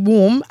very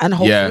warm and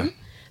wholesome. Yeah.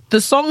 The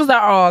songs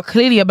that are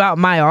clearly about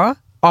Maya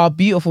are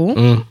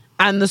beautiful.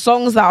 And the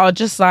songs that are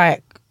just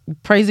like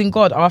praising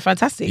God are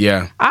fantastic.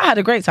 Yeah. I had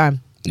a great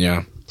time.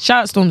 Yeah.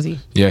 Shout out Stormzy.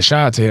 Yeah, shout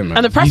out to him, man.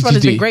 And the press He's run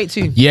has been the- great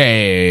too.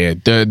 Yeah.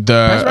 The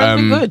Press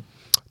run's been good.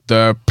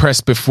 The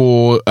press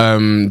before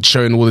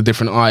showing all the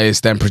different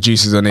artists and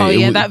producers on it. Oh it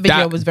yeah, was- that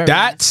video was very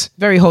that nice.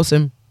 Very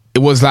wholesome. it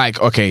was like,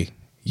 okay,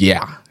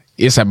 yeah,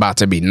 it's about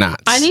to be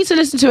nuts. I need to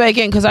listen to it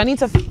again because I need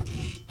to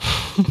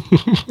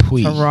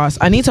Please. Ross.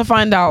 I need to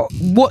find out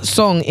what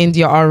song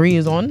India Ari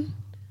is on.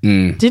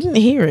 Didn't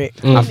hear it.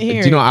 Didn't Do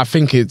hear you know? it. I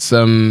think it's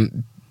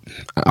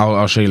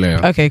I'll show you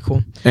later. Okay,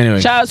 cool. Anyway,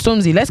 Shout out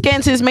Stormzy. Let's get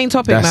into this main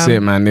topic, that's man. it,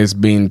 man. It's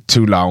been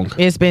too long.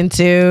 It's been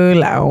too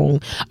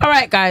long. All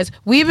right, guys.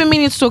 We've been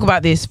meaning to talk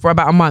about this for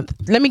about a month.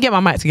 Let me get my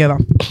mic together.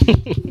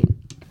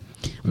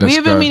 Let's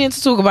We've been go. meaning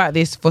to talk about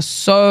this for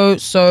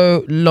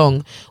so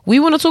long. We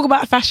want to talk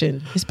about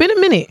fashion. It's been a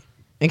minute.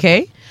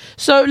 Okay.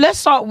 So let's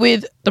start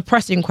with the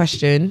pressing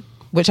question,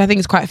 which I think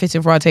is quite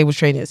fitting for our tables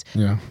trainers.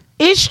 Yeah.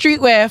 Is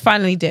streetwear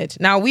finally dead?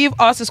 Now, we've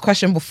asked this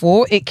question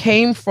before. It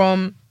came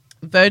from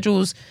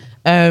Virgil's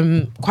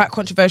quite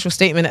controversial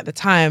statement at the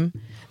time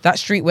that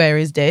streetwear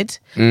is dead.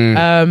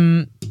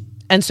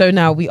 And so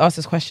now we ask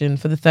this question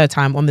for the third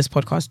time on this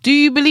podcast. Do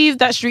you believe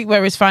that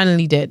streetwear is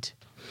finally dead?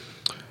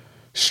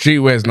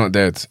 Streetwear's not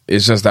dead.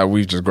 It's just that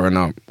we've just grown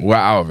up. We're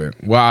out of it.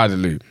 We're out of the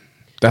loop.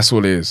 That's all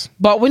it is.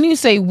 But when you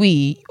say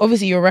we,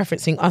 obviously you're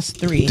referencing us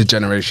three. The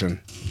generation.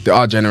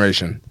 Our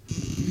generation.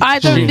 I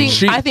don't think,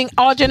 Street- I think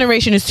our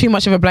generation is too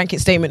much of a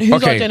blanket statement.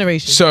 Who's our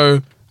generation?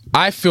 So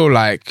I feel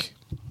like,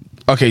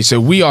 okay, so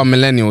we are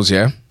millennials,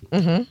 yeah?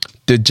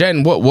 The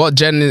Gen, what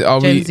Gen are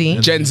Gen we? Z.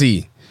 Gen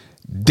Z.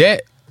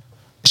 That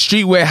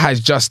streetwear has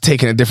just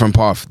taken a different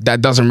path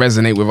that doesn't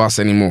resonate with us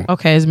anymore.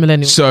 Okay, as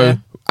millennials. So yeah.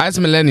 as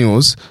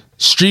millennials,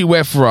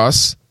 streetwear for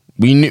us,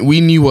 we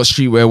knew what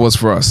streetwear was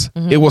for us.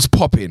 It was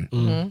popping.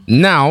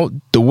 Now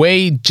the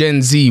way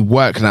Gen Z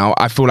work now,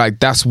 I feel like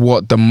that's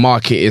what the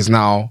market is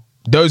now.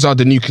 Those are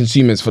the new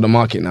consumers for the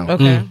market now.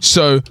 Okay.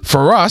 So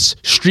for us,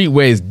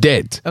 streetwear is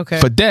dead. Okay.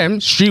 For them,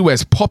 streetwear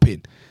is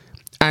popping,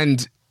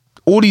 and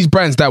all these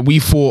brands that we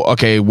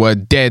thought were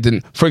dead,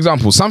 and for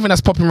example, something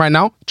that's popping right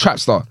now,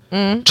 Trapstar.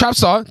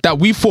 Trapstar that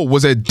we thought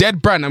was a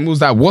dead brand, and we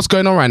was like, what's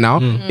going on right now?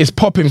 Is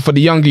popping for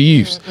the younger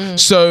youths.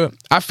 So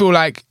I feel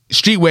like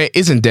streetwear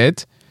isn't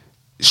dead.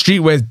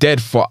 Streetwear is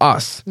dead for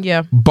us.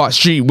 Yeah. But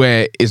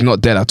streetwear is not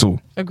dead at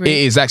all. Agreed.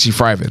 It is actually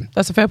thriving.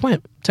 That's a fair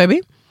point.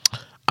 Toby?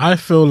 I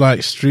feel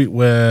like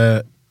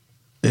streetwear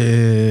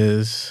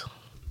is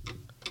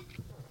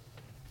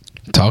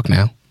Talk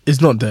now.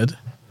 not dead.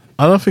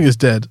 I don't think it's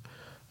dead.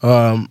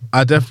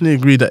 I definitely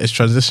agree that it's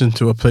transitioned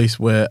to a place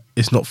where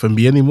it's not for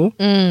me anymore.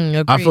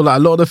 Agreed. I feel like a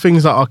lot of the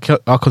things that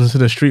are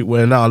considered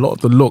streetwear now, a lot of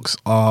the looks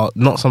are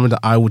not something that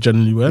I would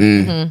generally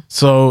wear.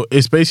 So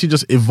it's basically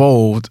just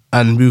evolved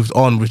and moved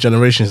on with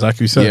generations, like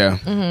you said.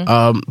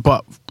 Yeah.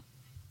 But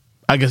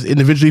I guess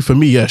individually for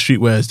me, yeah,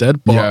 streetwear is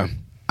dead. But Yeah.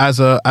 as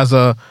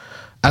a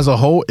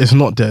whole, it's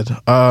not dead.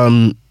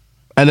 And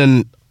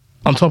then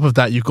on top of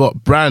that, you've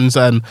got brands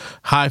and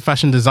high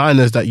fashion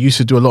designers that used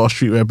to do a lot of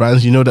streetwear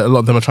brands. You know that a lot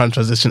of them are trying to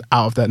transition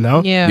out of that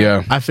now. Yeah.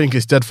 Yeah. I think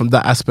it's dead from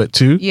that aspect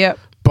too. Yep.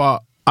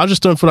 But I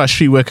just don't feel like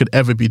streetwear could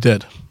ever be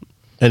dead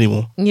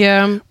anymore.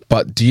 Yeah.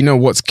 But do you know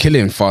what's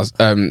killing fast?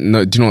 Do you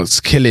know what's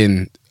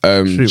killing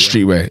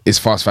streetwear? Is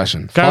fast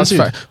fashion.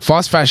 Guaranteed.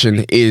 Fast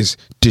fashion is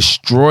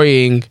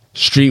destroying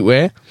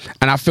streetwear,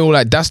 and I feel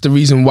like that's the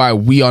reason why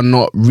we are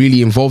not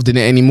really involved in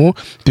it anymore,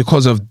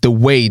 because of the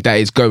way that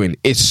it's going.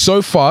 It's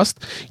so fast,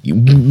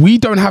 we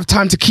don't have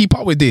time to keep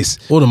up with this.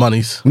 All the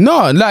monies.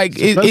 No, like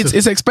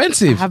it's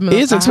expensive. It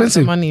is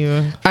expensive. Money.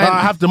 And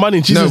I have the money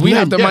in Jesus' no, we name.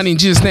 have the Yes. money in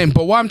Jesus' name.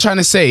 But what I'm trying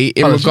to say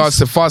in regards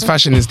to fast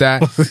fashion is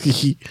that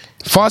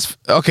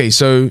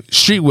so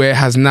streetwear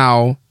has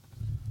now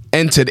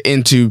entered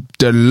into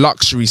the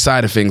luxury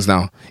side of things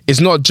now. It's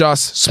not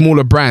just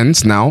smaller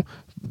brands now.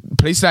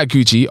 Places like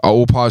Gucci are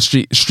all part of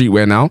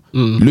streetwear now.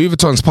 Louis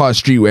Vuitton's part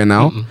of streetwear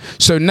now.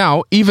 So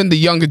now, even the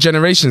younger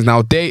generations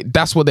now,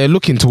 that's what they're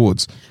looking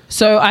towards.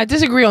 So I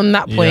disagree on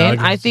that point. Yeah,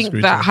 I think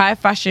disagree that too. high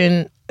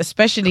fashion,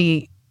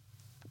 especially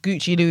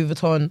Gucci, Louis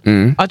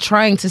Vuitton, are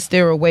trying to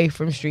steer away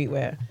from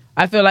streetwear.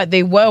 I feel like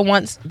they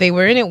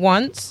were in it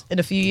once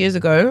a few years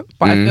ago,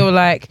 but I feel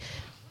like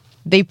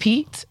they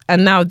peaked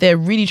and now they're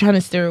really trying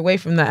to steer away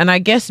from that. And I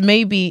guess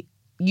maybe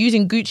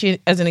using Gucci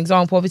as an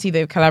example, obviously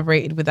they've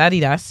collaborated with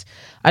Adidas.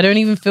 I don't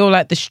even feel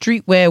like the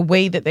streetwear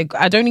way that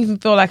I don't even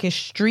feel like it's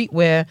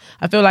streetwear.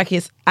 I feel like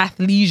it's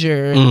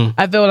athleisure.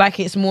 I feel like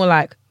it's more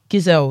like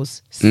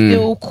gazelles.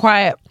 Still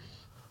quite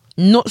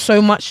not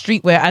so much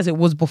streetwear as it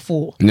was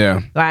before.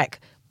 Yeah. Like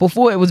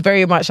before it was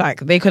very much like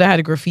they could have had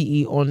a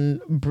graffiti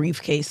on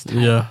briefcase type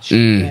Yeah.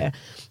 streetwear.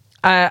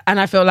 And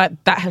I feel like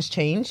that has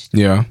changed.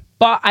 Yeah.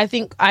 But I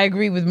think I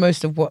agree with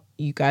most of what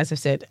you guys have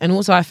said. And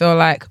also I feel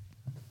like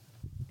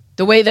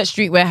the way that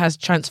streetwear has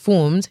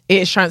transformed, it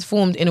has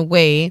transformed in a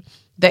way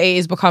that it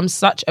has become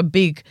such a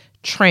big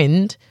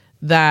trend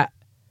that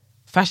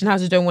fashion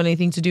houses don't want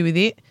anything to do with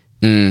it.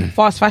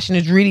 Fast fashion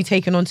has really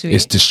taken onto it.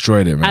 It's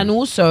destroyed it, man. And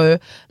also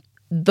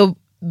the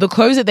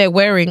clothes that they're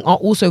wearing are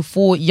also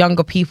for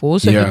younger people.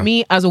 So Yeah. for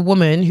me as a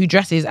woman who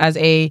dresses as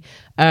a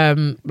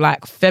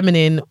like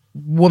feminine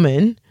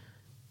woman,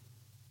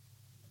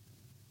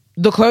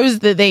 the clothes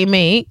that they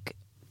make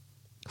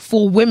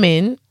for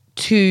women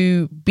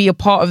to be a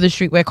part of the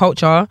streetwear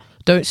culture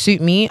don't suit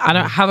me. I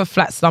don't have a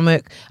flat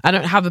stomach. I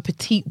don't have a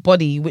petite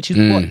body, which is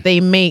what they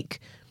make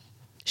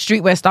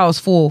streetwear styles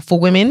for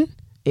women.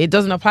 It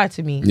doesn't apply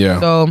to me. Yeah.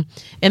 So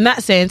in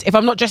that sense, if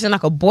I'm not dressing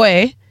like a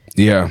boy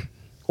Yeah.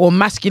 or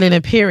masculine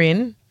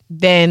appearing,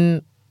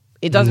 then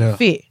it doesn't Yeah.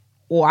 fit,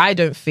 or I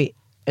don't fit.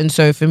 And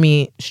so for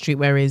me,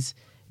 streetwear is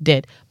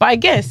dead. But I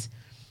guess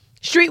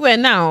streetwear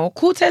now,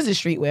 Cortez is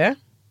streetwear.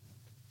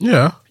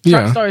 Yeah.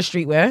 Trackstar is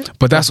streetwear.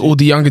 But that's all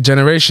the younger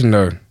generation,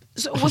 though.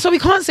 So we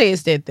can't say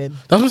it's dead then.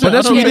 That's what But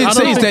that's what you didn't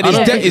say. Is that I it's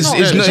don't dead.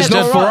 think- It's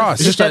not for us.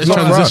 It's just that It's not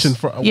for us.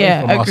 transition away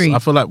Yeah, from agreed. us. I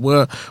feel like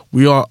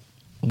we are,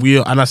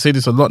 and I say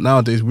this a lot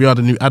nowadays. We are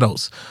the new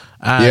adults.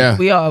 And Yeah.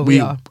 We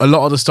are. A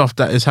lot of the stuff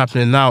that is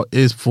happening now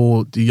is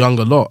for the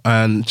younger lot,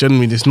 and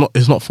generally, it's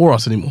not for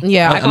us anymore.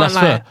 Yeah, I and can't that's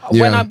lie. fair.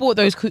 When Yeah. I bought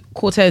those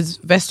Cortez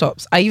vest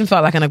tops, I even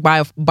felt like an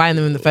buying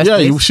them in the first Yeah,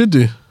 place. you should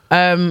do.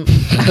 I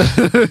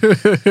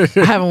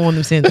haven't worn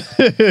them since.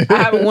 I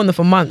haven't worn them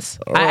for months.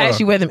 I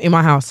actually wear them in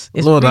my house.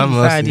 It's Lord really have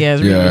mercy. sad. Yeah,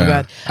 it's really, Yeah. really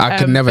bad. I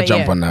could never but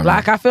jump on that,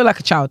 Like I feel like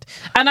a child,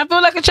 and I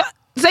feel like a child.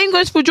 Same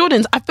goes for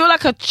Jordans. I feel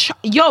like a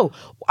yo.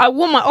 I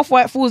wore my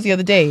Off-White Falls the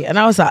other day, and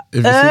I was like, If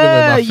you see the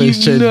way my face you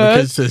changed, nerd.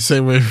 because it's the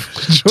same way.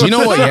 Do you know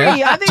what? Sorry,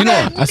 Yeah. I Do think you know?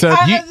 that- I said,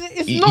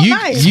 It's not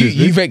nice.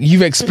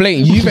 You've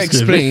explained.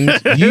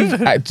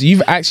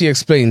 You've actually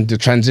explained the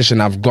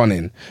transition I've gone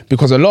in,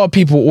 because a lot of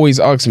people always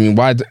ask me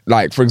why.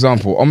 Like, for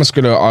example, Omar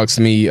Skrilla asked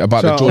me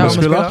about the Jordan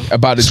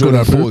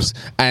Skrilla 4s,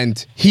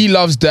 and he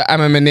loves the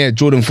Amamanier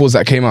Jordan 4s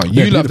that came out.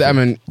 You love the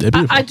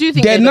Amamanier. I do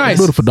think they're nice.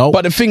 Beautiful,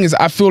 but the thing is,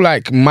 I feel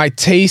like my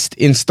taste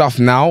in stuff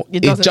now,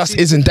 it just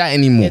isn't that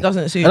anymore. It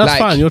doesn't suit. And that's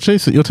fine. Your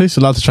taste is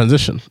allowed to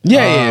transition.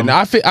 Yeah. No,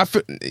 I feel.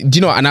 Do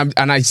you know?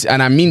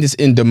 And I mean this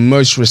in the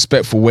most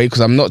respectful way,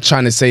 because I'm not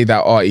trying to say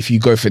that if you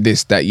go for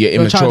this that you're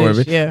immature of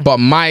it. Yeah. But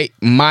my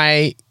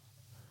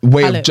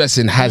way of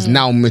dressing has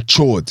now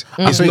matured.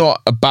 It's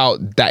not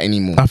about that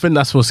anymore. I think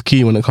that's what's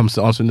key when it comes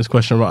to answering this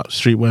question about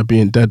streetwear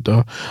being dead,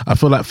 though. I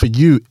feel like for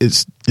you,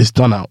 it's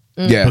done out.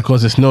 Yeah.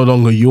 Because it's no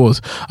longer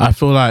yours. I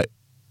feel like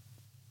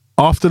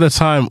after the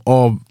time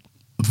of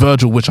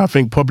Virgil, which I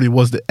think probably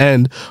was the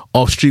end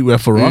of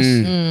streetwear for us,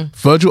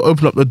 Virgil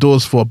opened up the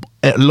doors for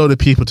a lot of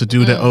people to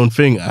do their own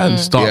thing and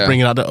start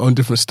bringing out their own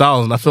different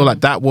styles. And I feel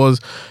like that was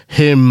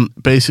him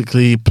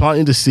basically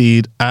planting the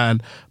seed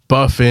and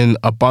birthing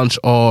a bunch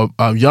of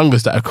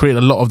youngers that have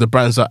created a lot of the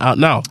brands that are out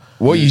now.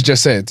 What you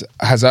just said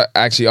has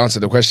actually answered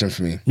the question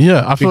for me.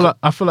 Yeah, I feel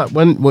like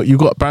when you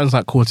got brands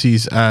like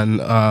Cortez and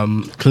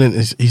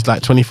Clint, he's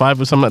like 25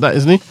 or something like that,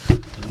 isn't he?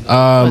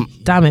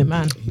 Damn it,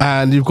 man.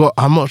 And you've got,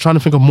 I'm not trying to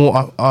think of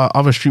more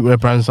other streetwear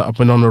brands that have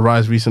been on the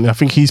rise recently. I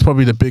think he's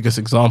probably the biggest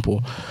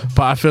example.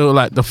 But I feel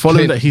like the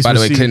following that he's by the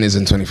way, received, Clint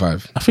isn't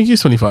 25. I think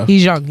he's 25.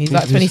 He's young. He's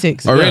like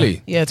 26. Oh,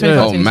 really? Yeah, 25.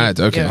 Oh, 26. mad.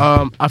 Okay.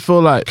 Yeah. I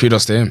feel like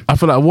Kudos to him. I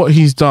feel like what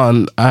he's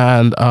done,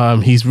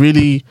 and he's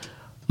really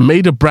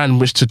made a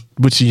brand which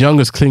the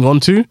youngers cling on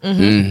to.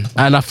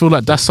 And I feel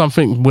like that's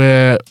something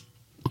where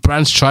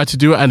brands tried to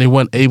do it and they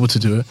weren't able to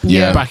do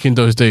it back in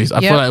those days.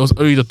 I feel like it was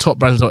only the top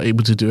brands that were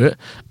able to do it,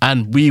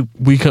 and we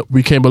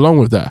came along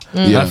with that.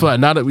 I feel like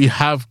now that we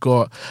have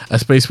got a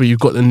space where you've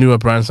got the newer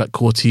brands like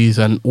Cortez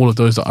and all of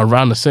those that are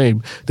around the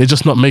same, they're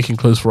just not making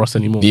clothes for us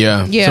anymore.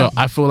 So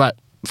I feel like,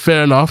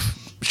 fair enough,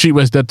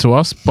 streetwear's dead to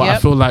us, but I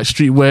feel like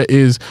streetwear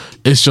is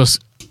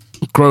just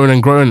growing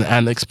and growing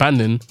and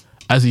expanding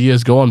as the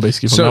years go on,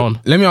 basically, from now on.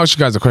 Let me ask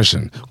you guys a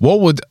question.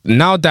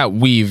 Now that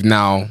we've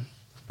now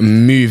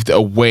moved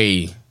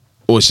away,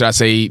 or should I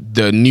say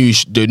the new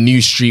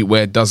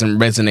streetwear doesn't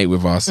resonate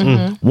with us,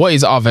 what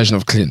is our version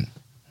of Clint?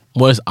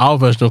 What is our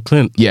version of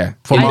Clint? Yeah,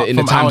 in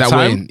the time that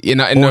we're in. In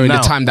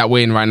the time that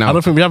we're in right now. I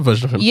don't think we have a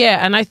version of him.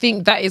 Yeah, and I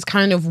think that is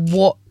kind of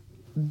what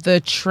the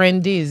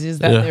trend is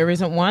that there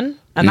isn't one.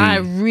 And I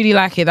really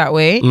like it that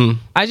way.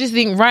 I just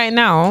think right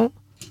now,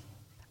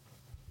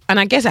 and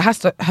I guess it has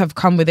to have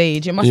come with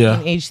age. It must be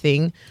an age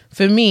thing.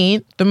 For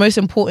me, the most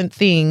important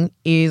thing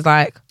is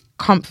like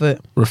comfort.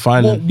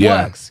 Refining. What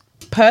works.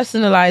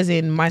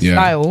 Personalizing my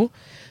style,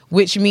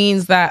 which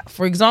means that,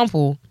 for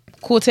example,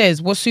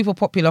 Cortez was super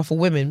popular for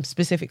women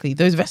specifically.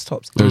 Those vest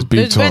tops. Those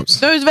tops.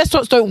 Those vest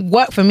tops don't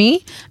work for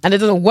me, and it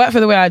doesn't work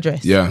for the way I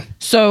dress. Yeah.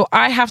 So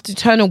I have to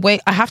turn away.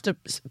 I have to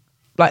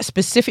like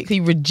specifically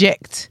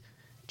reject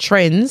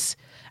trends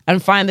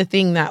and find the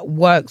thing that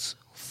works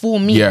for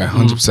me. Yeah,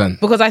 100%.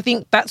 Because I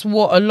think that's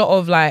what a lot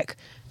of like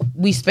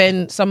we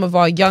spend some of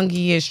our younger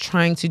years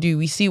trying to do.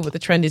 We see what the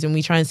trend is and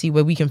we try and see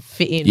where we can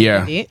fit in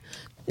with it.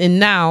 And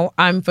now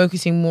I'm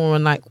focusing more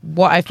on like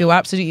what I feel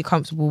absolutely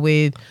comfortable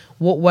with,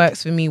 what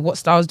works for me, what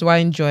styles do I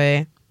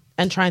enjoy,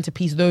 and trying to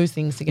piece those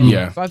things together.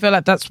 Yeah. So I feel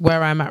like that's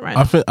where I'm at right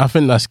now. I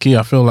think that's key.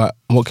 I feel like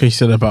what Kay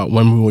said about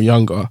when we were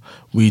younger,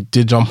 we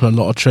did jump on a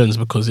lot of trends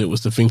because it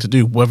was the thing to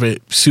do, whether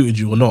it suited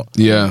you or not.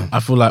 Yeah.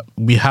 I feel like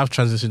we have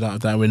transitioned out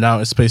of that. We're now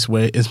in a space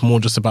where it's more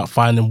just about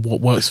finding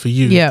what works for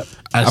you. Yeah.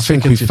 And I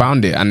think we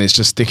found it, and it's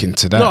just sticking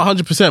to that. Not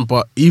 100%,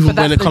 but even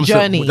when it comes to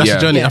journey. that's the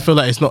journey. Yeah. I feel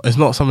like it's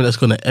not something that's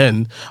going to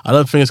end. I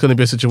don't think it's going to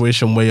be a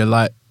situation where you're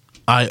like,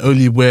 I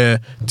only wear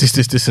this,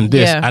 and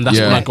this, and that's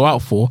what I go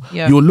out for.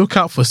 Yeah. You'll look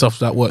out for stuff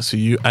that works for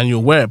you, and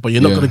you'll wear it, but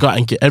you're not going to go out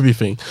and get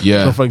everything.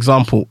 Yeah. So, for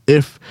example,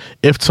 if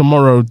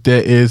tomorrow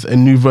there is a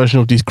new version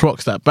of these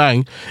Crocs that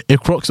bang, if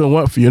Crocs don't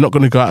work for you, you're not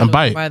going to go out and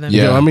buy it. Them.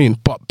 You know what I mean?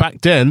 But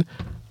back then,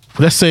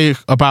 let's say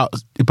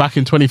back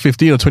in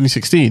 2015 or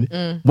 2016,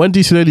 when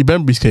DC Lady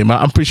Benbury's came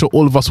out, I'm pretty sure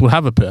all of us would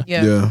have a pair.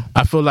 Yeah.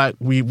 I feel like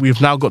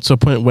we've now got to a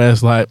point where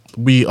it's like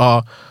we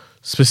are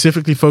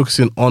specifically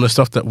focusing on the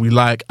stuff that we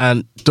like,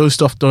 and those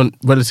stuff don't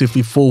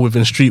relatively fall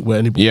within streetwear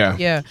anymore.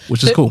 Yeah.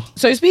 Which is cool.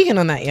 So speaking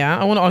on that,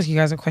 I want to ask you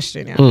guys a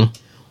question.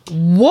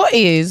 What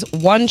is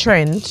one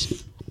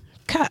trend,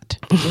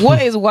 what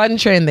is one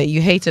trend that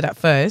you hated at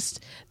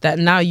first that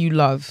now you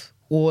love,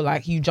 or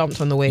like you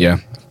jumped on the wave? Yeah.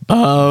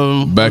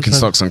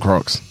 Birkenstocks and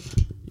Crocs.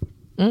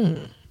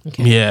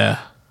 Okay. Yeah.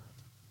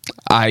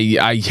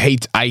 I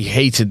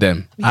hated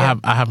them. Yeah.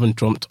 I haven't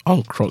jumped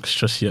on Crocs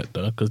just yet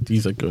though, because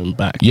these are going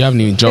back. You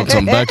haven't even jumped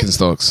on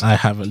Birkenstocks. I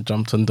haven't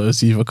jumped on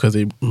those either because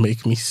they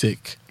make me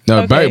sick.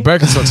 No, Okay.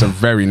 Birkenstocks are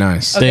very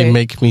nice. Okay. They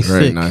make me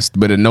Very sick. nice.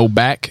 With a no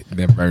back,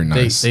 they're very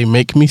nice. They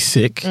make me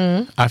sick.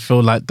 I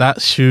feel like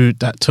that shoe,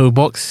 that toe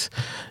box,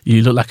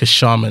 you look like a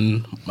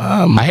shaman.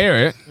 I hear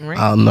it.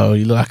 I don't know.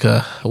 You look like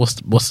a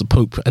what's the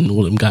Pope and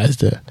all them guys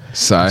there.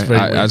 So I It's very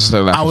weird. just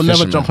look like I a will never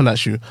fisherman. jump on that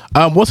shoe.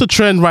 What's a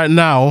trend right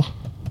now?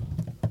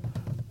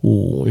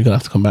 Ooh, you're gonna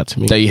have to come back to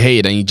me. That you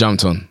hated and you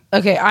jumped on.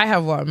 Okay, I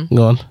have one.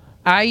 Go on.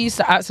 I used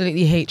to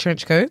absolutely hate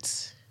trench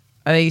coats.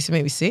 They used to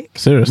make me sick.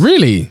 Serious?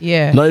 Really?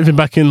 Yeah. Not even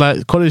back in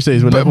like college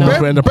days when everyone was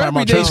wearing the Burberry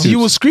Primark trench days, coats. you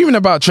were screaming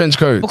about trench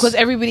coats. Because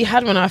everybody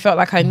had one and I felt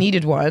like I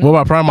needed one. What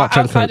about Primark But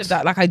trench outside coats? of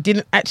that, like I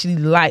didn't actually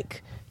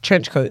like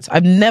trench coats. I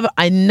never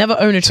owned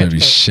a trench Totally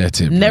coat.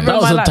 shit it. bro. Never That in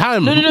was my a life.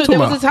 time. No, What are you there talking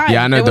was a time.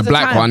 Yeah, I know There the was a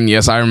black time. one.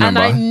 Yes, I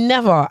remember.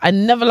 And I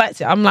never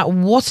liked it. I'm like,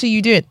 what are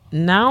you doing?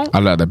 Now I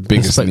like the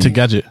biggest Inspector thing.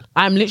 Gadget.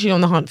 I'm literally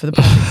on the hunt for the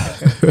perfect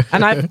trench coat.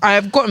 And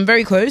I've gotten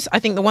very close. I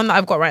think the one that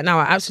I've got right now,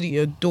 I absolutely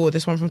adore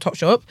this one from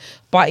Topshop.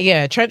 But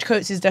yeah, trench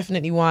coats is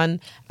definitely one.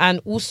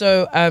 And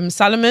also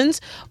Salomons.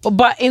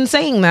 But in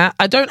saying that,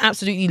 I don't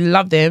absolutely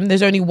love them.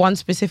 There's only one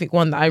specific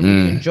one that I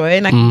really enjoy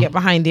and I can get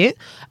behind it.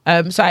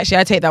 So actually,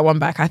 I take that one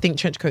back. I think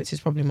trench coats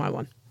is probably my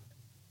one.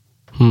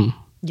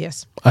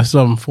 Yes. I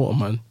still haven't thought,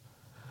 man.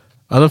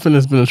 I don't think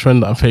there's been a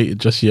trend that I've hated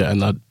just yet.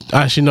 And I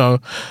actually know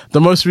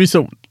the most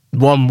recent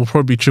one will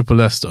probably be Triple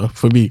S though,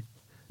 for me,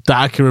 that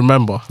I can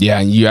remember. Yeah,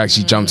 and you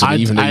actually jumped on it,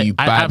 even though you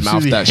I bad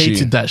absolutely mouthed that hated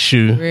shoe. that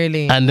shoe.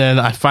 Really? And then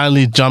I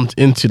finally jumped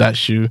into that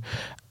shoe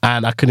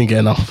and I couldn't get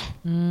enough.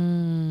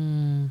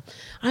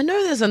 I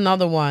know there's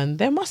another one.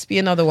 There must be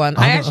another one.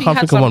 I I can't actually think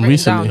had of some one written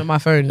recently. down on my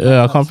phone.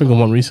 Yeah, I can't think of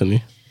one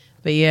recently.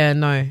 But yeah,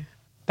 no.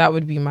 That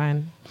would be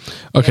mine.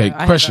 Okay, Yeah, I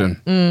had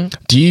question.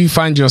 Do you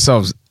find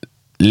yourselves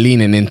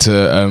leaning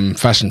into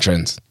fashion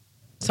trends?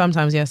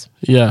 Sometimes, yes.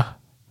 Yeah.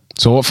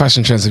 So what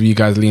fashion trends have you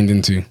guys leaned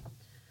into?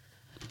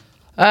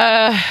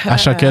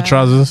 Ashake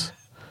trousers.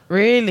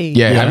 Really?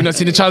 Yeah, Yeah. have you not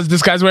seen the trousers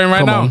this guy's wearing right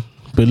Come now? on.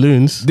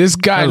 Balloons. This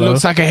guy Hello.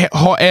 looks like a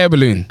hot air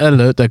balloon.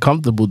 Hello, they're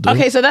comfortable though.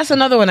 Okay, so that's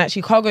another one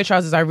actually. Cargo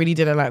trousers I really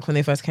didn't like when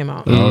they first came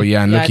out. Oh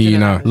yeah, and Yeah, look I at you didn't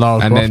now. like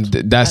Lara And then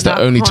Croft. that's And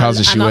the I only can't-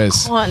 trousers she and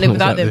wears. I can't live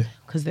without them Exactly.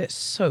 because they're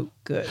so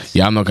good.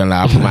 Yeah, I'm not gonna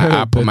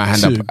lie. I put my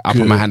hand up. Too I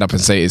put my good. hand up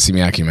and say it's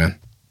Simiaki, man.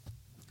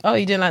 Oh,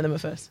 you didn't like them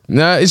at first?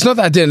 No, it's not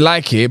that I didn't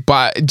like it,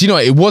 but do you know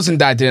what? It wasn't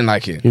that I didn't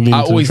like it. You leaned I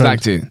to the always trend.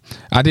 liked it.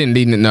 I didn't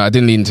lean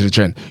into the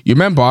trend. You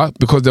remember?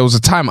 Because there was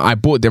a time I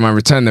bought them and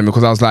returned them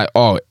because I was like,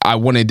 oh, I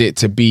wanted it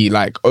to be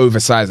like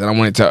oversized and I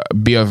wanted to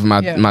be over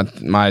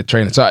my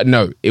trainer. So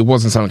no, it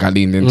wasn't something I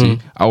leaned into.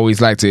 I always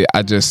liked it.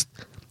 I just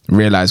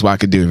realized what I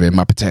could do with it,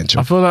 my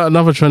potential. I feel like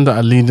another trend that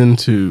I leaned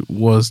into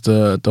was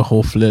the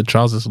whole flared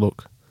trousers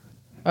look.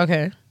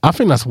 Okay. I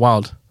think that's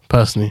wild,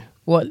 personally.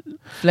 What?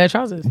 Flare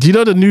trousers? Do you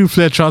know the new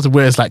flared trouser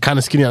where it's like kind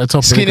of skinny at the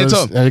top? Skinny and it at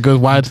goes, top. and it goes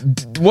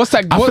wide? What's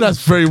that? I think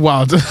that's very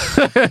wild.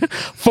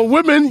 For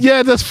women,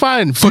 yeah, that's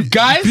fine. For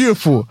guys?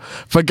 Beautiful.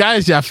 For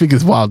guys, yeah, I think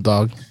it's wild,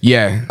 dog.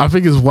 Yeah. I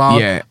think it's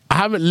wild. Yeah. I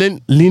haven't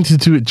leaned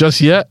into it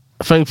just yet,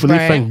 thankfully,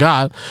 Right. thank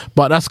God.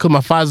 But that's because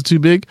my thighs are too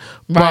big.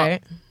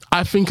 Right. But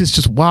I think it's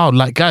just wild.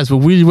 Like, guys, we're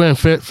really wearing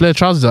flare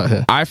trousers out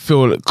here. I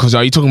feel because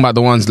are you talking about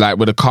the ones like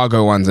with the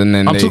cargo ones and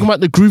then I'm talking about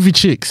the groovy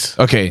chicks.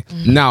 Okay,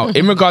 now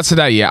in regards to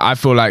that, yeah, I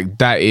feel like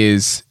that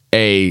is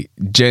a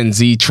Gen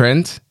Z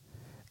trend,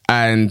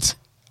 and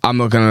I'm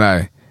not gonna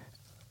lie,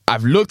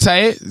 I've looked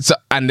at it,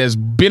 and there's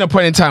been a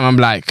point in time I'm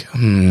like,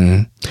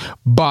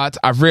 but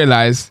I've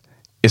realized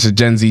it's a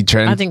Gen Z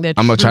trend. I think they're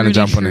I'm not trying to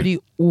jump on it. truly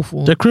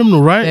awful. They're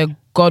criminal, right? They're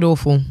god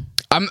awful.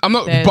 I'm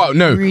not, They're but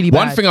no. really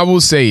One bad. thing I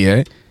will say,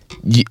 yeah.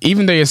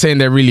 Even though you're saying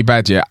they're really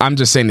bad, yeah, I'm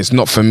just saying it's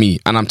not for me,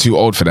 and I'm too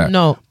old for that.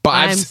 No, but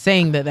I'm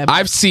saying that they're bad.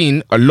 I've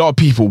seen a lot of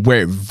people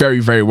wear it very,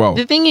 very well.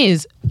 The thing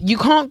is, you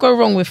can't go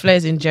wrong with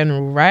flares in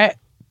general, right?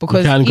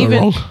 Because You can go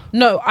wrong.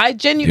 No, I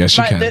genuinely Yes,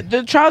 you like can.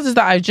 the trousers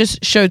that I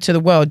just showed to the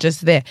world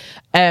just there,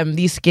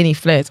 these skinny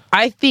flares.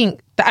 I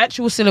think the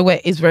actual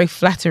silhouette is very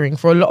flattering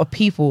for a lot of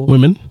people.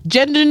 Women.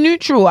 Gender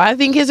neutral. I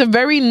think it's a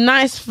very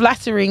nice,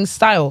 flattering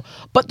style.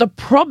 But the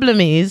problem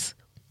is,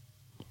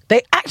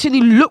 they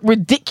actually look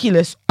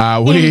ridiculous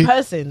in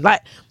person.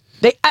 Like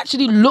they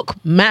actually look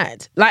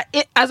mad. Like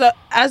it as a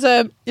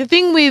the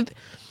thing with,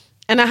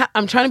 and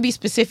I'm trying to be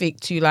specific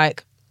to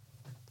like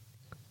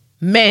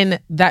men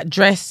that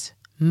dress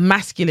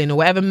masculine or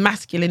whatever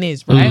masculine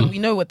is, right? We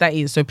know what that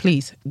is. So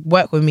please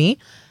work with me.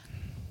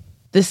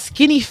 The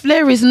skinny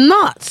flare is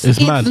nuts. It's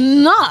mad.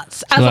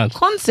 Nuts as mad. a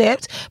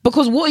concept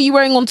because what are you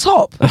wearing on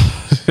top?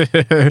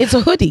 It's a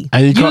hoodie.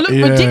 And you can't- look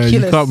yeah,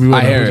 ridiculous. You can't be I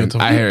wearing hear a it. hoodie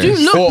on I top. hear it.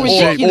 You look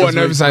ridiculous. Or an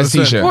oversized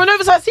t-shirt. For an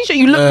oversized t-shirt,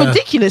 you look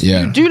ridiculous.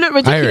 yeah. You do look I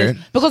hear ridiculous.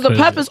 it. Because the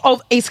Crazy. purpose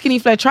of a skinny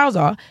flare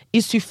trouser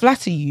is to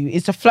flatter you,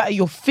 is to flatter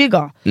your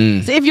figure.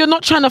 Mm. So if you're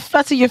not trying to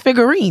flatter your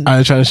figurine,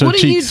 I'm trying to show what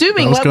cheeks. are you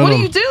doing? What's Like, going what are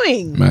on? you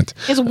doing? Mad.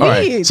 It's All weird.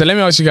 right, so let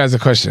me ask you guys a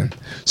question.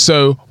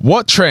 So,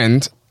 what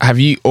trend have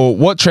you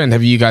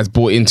guys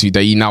bought into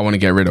that you now want to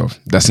get rid of?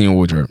 That's in your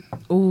wardrobe.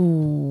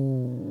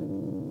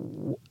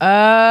 Ooh.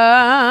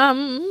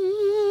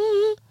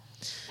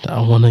 I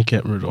want to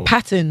get rid of.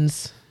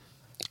 Patterns.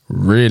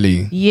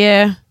 Really?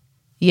 Yeah.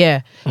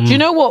 Do you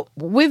know what?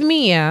 With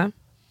me, yeah,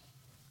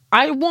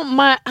 I want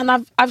my,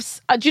 and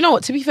do you know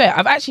what? To be fair,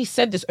 I've actually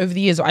said this over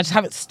the years, but I just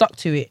haven't stuck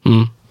to it.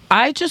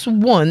 I just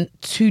want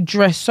to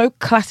dress so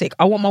classic.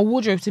 I want my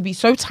wardrobe to be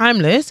so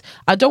timeless.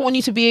 I don't want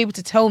you to be able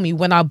to tell me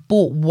when I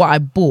bought what I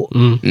bought.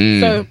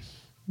 So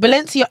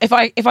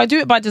Balenciaga, if I do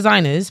it by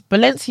designers,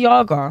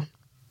 Balenciaga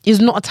is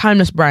not a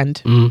timeless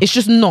brand. It's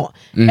just not.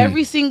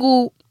 Every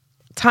single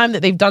time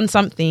that they've done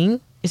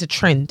something, it's a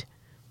trend.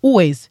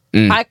 Always.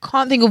 I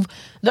can't think of,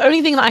 the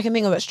only thing that I can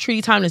think of that's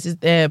truly timeless is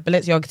their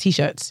Balenciaga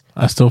t-shirts.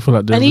 I still feel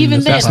like the And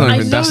even then,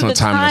 arenas That's I know not the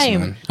timeless, time.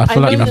 man. I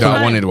feel like know you the got I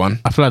time. wanted one.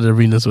 I feel like the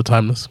arenas were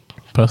timeless,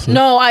 personally.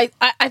 No, I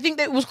think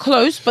that it was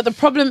close, but the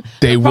problem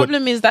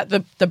is that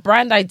the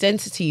brand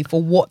identity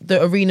for what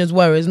the arenas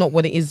were is not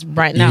what it is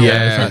right now.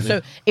 Yeah.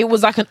 So it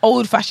was like an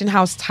old fashioned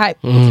house type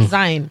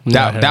design.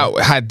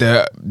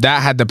 That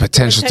had the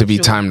potential to be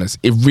Potential. timeless.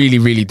 It really,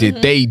 really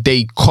did.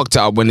 They cocked it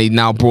up when they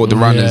now brought the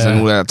runners and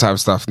all that type of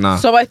stuff. Nah.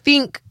 So I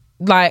think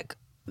like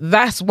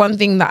that's one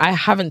thing that I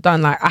haven't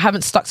done. Like I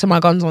haven't stuck to my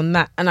guns on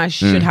that, and I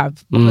should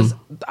have, because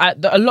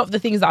a lot of the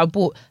things that I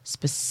bought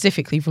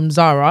specifically from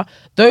Zara,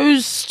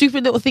 those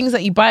stupid little things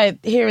that you buy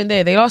here and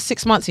there, they last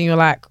 6 months, and you're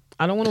like,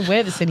 I don't want to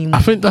wear this anymore.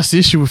 I think that's the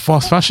issue with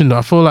fast fashion, though.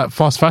 I feel like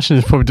fast fashion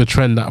is probably the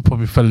trend that I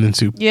probably fell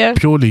into. Yeah.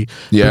 Purely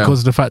Yeah. because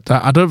of the fact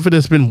that I don't think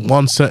there's been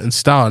one certain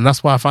style, and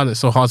that's why I find it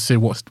so hard to say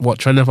what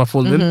trend have I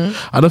fallen in.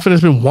 I don't think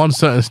there's been one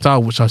certain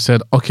style which I've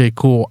said, okay,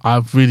 cool,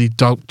 I've really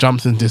jumped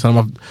into this and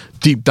I've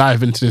deep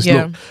dive into this.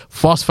 Yeah. Look,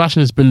 fast fashion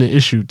has been the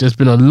issue. There's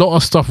been a lot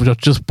of stuff which I've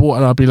just bought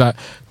and I'll be like,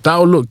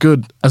 that'll look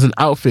good as an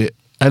outfit.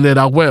 And then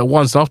I'll wear it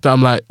once after,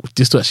 I'm like,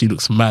 this actually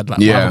looks mad. Like,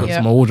 Yeah. yeah.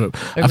 My wardrobe.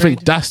 I think Agreed.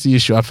 that's the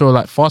issue. I feel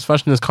like fast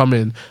fashion has come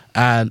in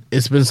and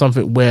it's been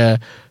something where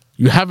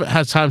you haven't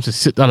had time to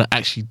sit down and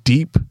actually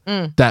deep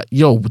that,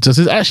 yo, does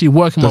this actually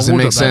work in Does my it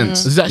wardrobe? make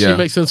sense? Does it actually Yeah.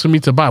 make sense for me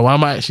to buy? Why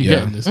am I actually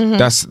getting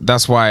this?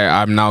 That's why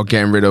I'm now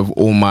getting rid of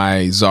all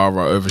my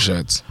Zara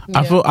overshirts.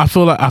 I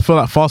feel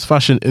like fast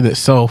fashion in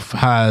itself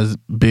has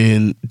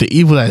been, the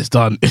evil that it's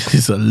done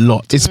is a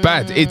lot. It's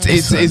bad.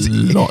 It's a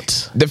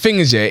lot. The thing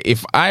is, yeah,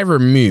 if I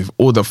remove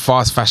all the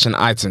fast fashion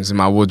items in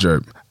my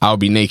wardrobe, I'll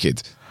be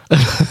naked.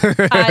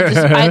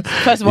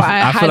 First of all,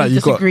 I I feel highly like you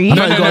got- disagree. I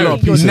feel like you got a lot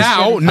of pieces.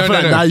 Now, I feel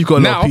like now you got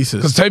a lot of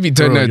pieces. Because Toby,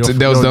 Bro, no, you're-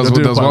 there was you're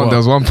doing quite well. there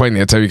was one point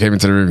there. Toby came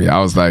into the room. Yeah,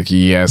 I was like,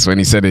 yes. When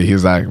he said it, he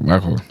was like,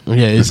 Michael,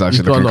 Yeah, it's it's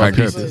actually got a looking lot of quite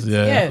good. pieces.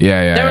 Yeah.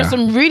 Yeah. There are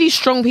some really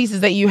strong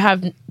pieces that you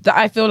have that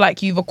I feel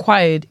like you've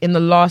acquired in the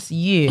last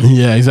year.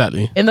 Yeah,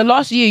 exactly. In the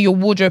last year, your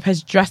wardrobe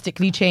has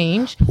drastically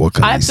changed. What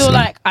can I feel say?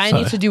 like I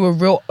need to do a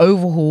real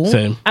overhaul.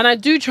 Same. And I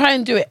do try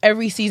and do it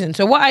every season.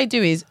 So what I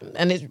do is,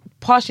 and it's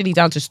partially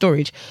down to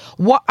storage,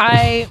 what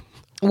I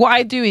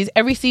do is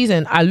every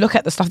season I look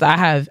at the stuff that I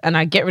have and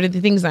I get rid of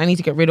the things that I need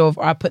to get rid of,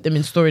 or I put them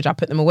in storage, I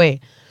put them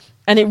away.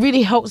 And it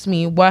really helps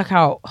me work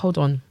out, hold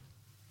on,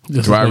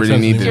 Do I really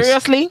need this?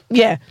 seriously?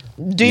 Yeah.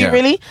 Do you Yeah.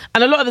 really?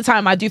 And a lot of the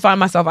time I do find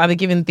myself either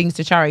giving things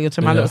to charity or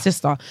to my Yeah. little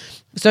sister.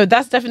 So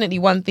that's definitely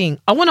one thing.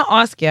 I want to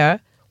ask you,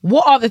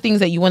 what are the things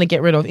that you want to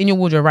get rid of in your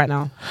wardrobe right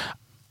now?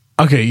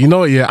 Okay, you know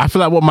what? Yeah, I feel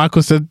like what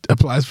Michael said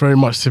applies very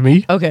much to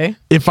me. Okay.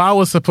 If I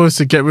was supposed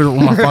to get rid of all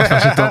my fast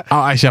fashion stuff,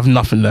 I'll actually have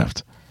nothing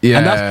left. Yeah.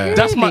 And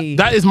Really?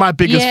 that is my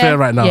biggest Yeah, fear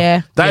right now.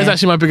 yeah, That is yeah.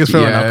 actually my biggest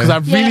fear right now, Yeah.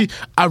 because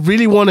I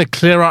really want to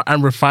clear out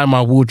and refine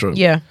my wardrobe.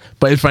 Yeah.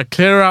 But if I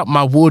clear out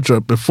my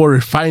wardrobe before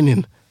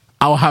refining,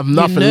 I'll have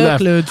nothing no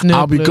left. clothes, no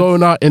I'll be clothes.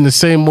 going out in the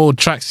same old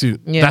tracksuit.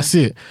 Yeah. That's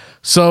it.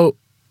 So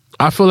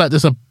I feel like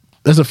there's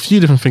a few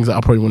different things that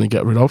I probably want to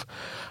get rid of.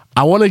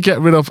 I want to get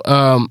rid of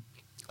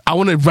I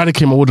want to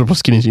eradicate my wardrobe of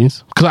skinny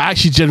jeans, because I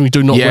actually generally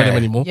do not wear them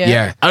anymore. Yeah.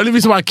 Yeah. The only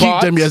reason why I keep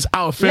But- them is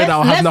out of fear that I'll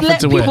Let's- have let's nothing let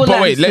to wear. people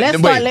But wait, Let's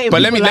start letting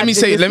let me people me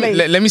say in this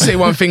place. let me say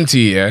one thing to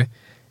you. Yeah,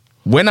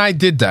 when I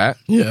did that,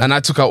 Yeah. and I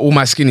took out all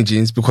my skinny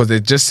jeans because they're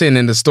just sitting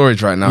in the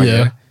storage right now.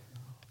 Yeah,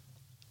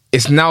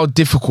 it's now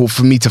difficult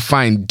for me to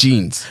find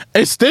jeans.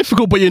 It's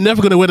difficult, but you're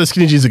never going to wear the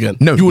skinny jeans again.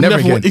 No, you will never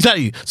wear, again.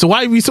 exactly. So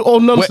why are we so all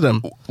known Where, to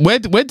them? where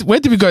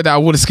did we go that I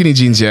wore the skinny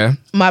jeans? Yeah,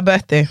 My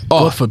birthday.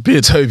 oh, God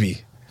forbid.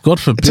 Toby. God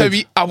forbid.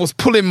 Toby, I was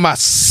pulling my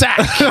sack.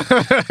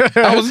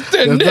 I was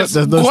doing this.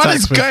 There's no What sack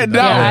is space going in that.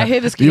 down? Yeah, I hear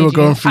the skinny You were jeans.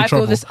 going through I feel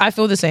trouble. I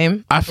feel the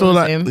same. I feel the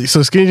like same.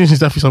 so skinny jeans is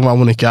definitely something I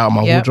want to get out of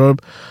my Yep.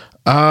 wardrobe.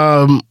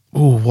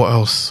 What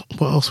else?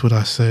 What else would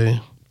I say?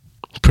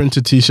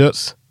 Printed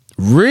t-shirts.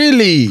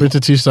 Really?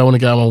 Printed t-shirts I want to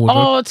get out of my wardrobe.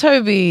 Oh,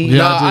 Toby. Yeah.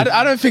 No, I do.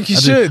 I don't think you I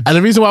do. should. And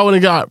the reason why I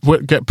want to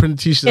get printed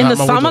t-shirts In out the of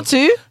my summer wardrobe,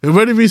 too? the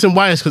only reason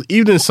why is because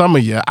even in summer,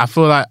 yeah, I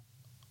feel like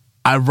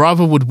I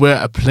rather would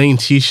wear a plain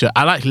t-shirt.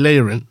 I like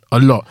layering a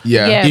lot.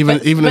 Yeah. Yeah,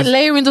 Even but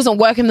layering doesn't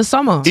work in the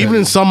summer. even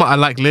in summer, I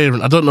like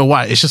layering. I don't know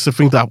why. It's just a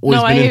thing that I've always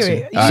No, I been hear into.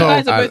 it. You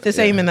guys are I- both the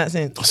same in that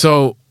sense.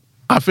 So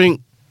I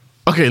think,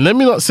 okay, let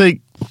me not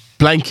say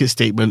blanket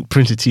statement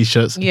printed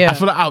t-shirts. Yeah. I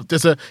feel like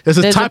there's a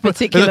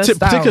particular style.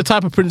 particular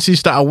type of printed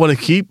t-shirt that I want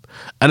to keep,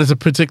 and there's a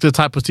particular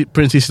type of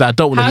printed t-shirt that I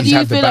don't want How to do keep. you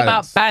have the feel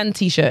balance. about band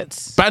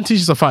t-shirts? Band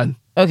t-shirts are fine.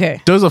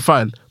 Okay. Those are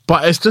fine.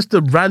 But it's just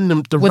the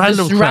random crap.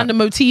 random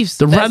motifs.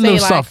 The that random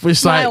say, stuff. It's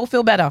smile, like,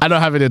 feel better. I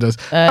don't have any of those.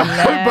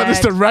 But it's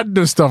the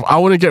random stuff. I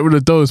want to get rid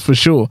of those for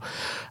sure.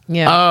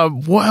 Yeah.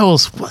 What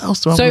else? What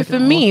else do I So wanna for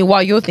get me,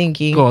 while you're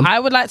thinking, Go on. I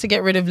would like to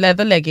get rid of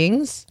leather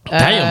leggings.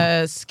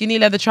 Damn. Skinny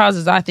leather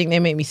trousers, I think they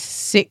make me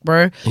sick,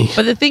 bro.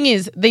 But the thing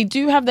is, they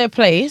do have their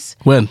place.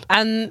 When?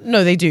 And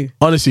no, they do.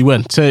 Honestly,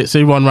 when?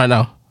 Say one right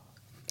now.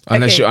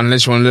 Unless Okay. you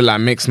want to look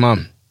like mixed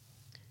mum.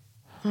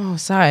 Oh,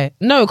 sorry.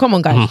 No, come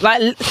on, guys.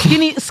 Like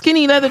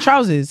skinny leather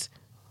trousers.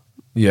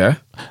 Yeah.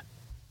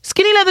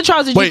 Skinny leather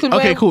trousers you Wait, could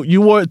okay, wear. cool.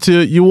 You wore it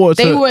to.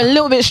 They were a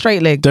little bit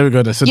straight leg. There we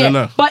go. Then. So Yeah,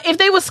 no. but if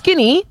they were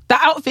skinny, the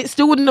outfit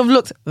still wouldn't have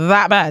looked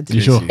that bad. You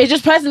sure? It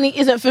just personally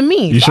isn't for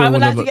me. You So sure I would it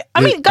like to wouldn't get.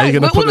 have- I mean, are you guys,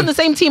 gonna we're put all on the- the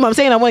same team. I'm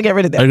saying I want to get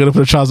rid of Are you them. gonna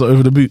put a trouser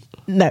over the boot?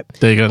 No.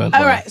 There you go. Then.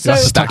 All right, You have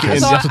so- to tuck it in.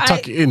 so You have to I-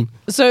 tuck it in.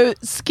 So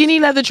skinny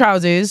leather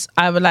trousers,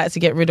 I would like to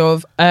get rid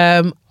of.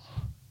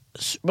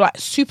 Like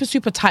super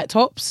tight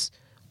tops.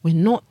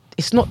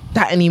 It's not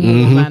that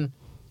anymore, man.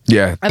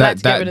 Yeah. I'd like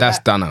to get rid of That's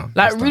that. done now. Like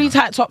That's really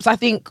done tight tops, I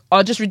think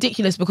are just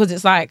ridiculous because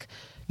it's like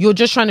you're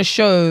just trying to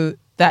show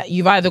that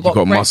you've either got,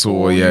 got breadth muscle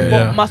or or you've yeah.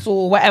 got muscle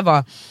or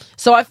whatever.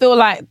 So I feel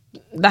like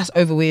that's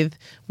over with.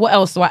 What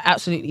else do I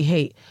absolutely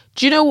hate?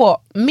 Do you know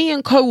what? Me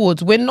and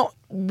co-wards, we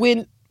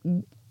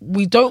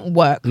don't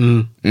work. For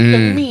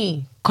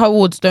me,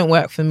 co-wards don't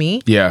work for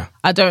me. Yeah.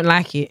 I don't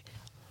like it.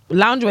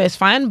 Loungewear is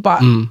fine,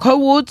 but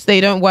co-wards, they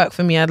don't work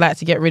for me. I'd like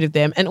to get rid of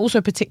them. And also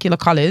particular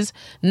colours.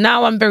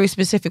 Now I'm very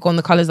specific on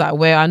the colours that I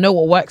wear. I know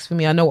what works for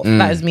me. I know what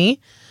flatters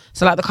me.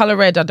 So like the colour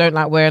red, I don't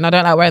like wearing. I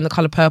don't like wearing the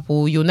colour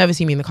purple. You'll never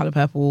see me in the colour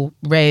purple.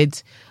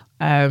 Red.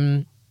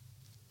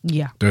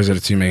 Yeah. Those are the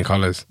two main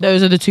colours.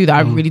 Those are the two that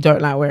I really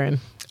don't like wearing.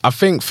 I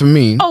think for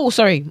me, Oh,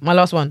 sorry. My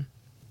last one.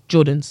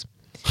 Jordans.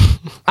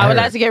 I would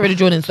like to get rid of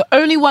Jordans. The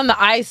only one that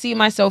I see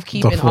myself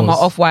keeping are my fours.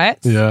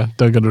 Off-Whites. Yeah,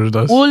 don't get rid of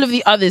those. All of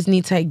the others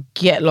need to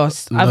get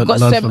lost. I've got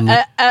none some for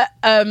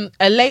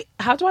me.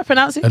 how do I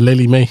pronounce it? A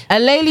Lily May. A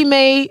Laley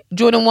May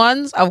Jordan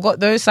 1s. I've got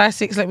those size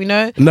 6, let me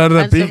know. No.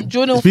 And Be some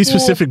Jordan 4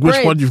 specific which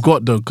one breads. you've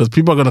got though, because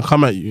people are gonna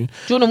come at you.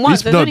 Jordan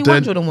 1s. There's only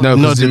one Jordan 1. No,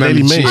 No, because the remember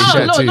Daily she Mail. is Oh,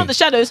 shirt no, too. not the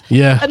shadows.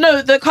 Yeah.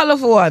 No, the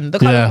colourful one. The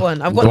colourful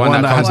one. I've got The one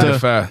that has comes with the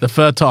fur. the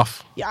fur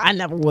tough. Yeah, I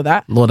never wore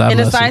that. Lord have in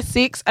a mercy. size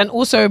 6 and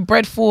also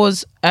bread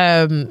 4s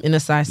in a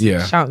size 6.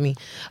 Yeah. Shout me.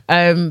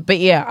 But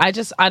yeah,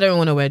 I don't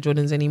want to wear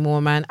Jordans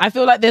anymore, man. I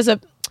feel like it's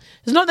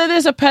not that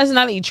there's a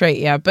personality trait,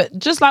 yeah, but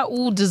just like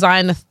all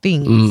designer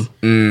things.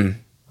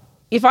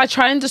 If I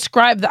try and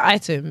describe the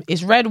item,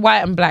 it's red, white,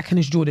 and black, and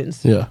it's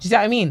Jordans. Yeah. Do you see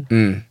what I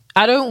mean?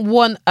 I don't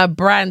want a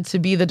brand to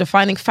be the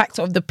defining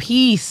factor of the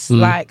piece.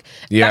 Like,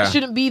 Yeah. that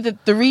shouldn't be the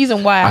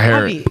reason why I I hear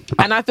have it. it.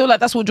 And I feel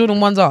like that's what Jordan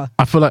 1s are.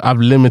 I feel like I've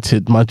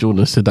limited my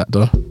Jordans to that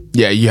though.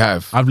 Yeah, you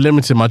have. I've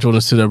limited my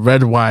Jordans to the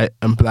red, white,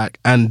 and black,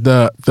 and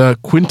the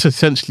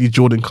quintessentially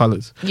Jordan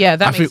colors. Yeah,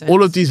 that I makes think sense.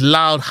 all of these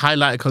loud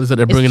highlighted colors that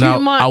they're bringing too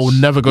out, much. I will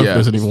never go Yeah. for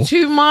those anymore.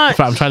 Too much. In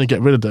fact, I'm trying to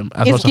get rid of them.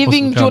 As It's much as I giving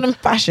possibly can. Jordan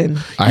fashion.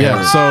 I Yeah,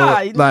 hear it. so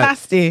Ah, like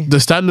nasty. the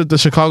standard, the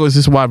Chicago's.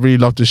 This is why I really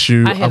love the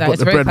shoe. I hear I've that. got It's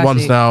the very bread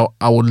ones classic. now.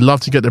 I would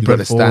love to get the got bread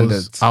the fours.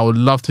 standards. I would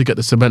love to get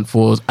the cement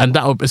fours, and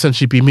that would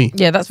essentially be me.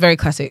 Yeah, that's very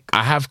classic.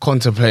 I have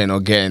contemplating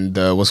on getting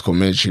the what's called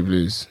military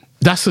blues.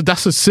 That's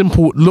a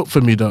simple look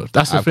for me though.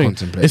 That's the I've thing.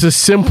 contemplated. It's a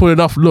simple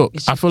enough look.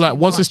 It's I feel like too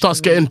once it much starts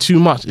for me. getting too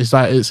much, it's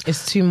like it's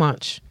It's too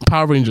much.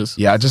 Power Rangers.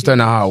 Yeah, I just don't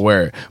know how I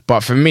wear it.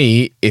 But for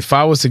me, if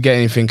I was to get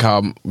anything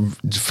out,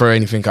 throw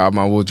anything out of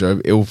my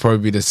wardrobe, it will probably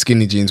be the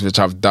skinny jeans, which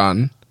I've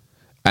done.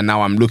 And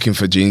now I'm looking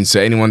for jeans.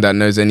 So anyone that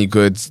knows any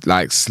good,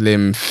 like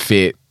slim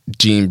fit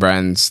jean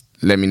brands,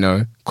 let me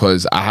know.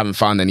 Because I haven't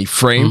found any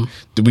frame.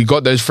 We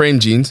got those frame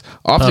jeans.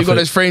 After we got Perfect.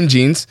 those frame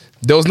jeans,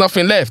 there was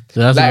nothing left.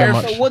 Yeah, that's Like,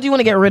 not much. So what do you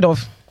want to get rid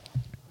of?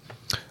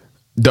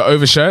 the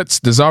overshirts,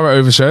 the Zara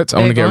overshirts, I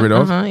want to get rid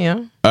of. Yeah.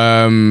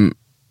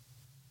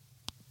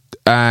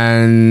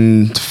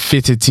 And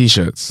fitted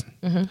t-shirts.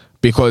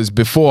 Because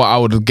before I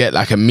would get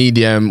like a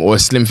medium or a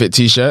slim fit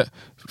t-shirt.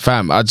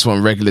 Fam, I just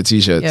want regular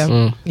t-shirts.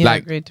 Yeah. Yeah,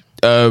 Like agreed.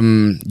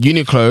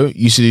 Uniqlo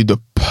used to do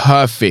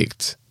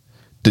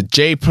the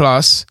J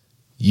Plus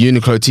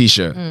Uniqlo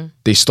t-shirt.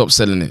 They stopped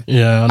selling it.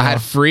 Yeah, I know. I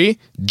had 3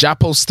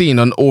 Japolstein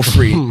on all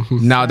 3.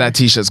 Now that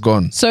t-shirt's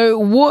gone. So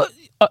what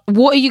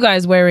are you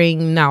guys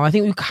wearing now? I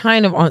think we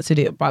kind of answered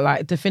it, but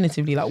like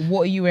definitively, like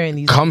what are you wearing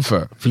these days?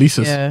 Comfort.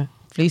 Fleeces. Yeah.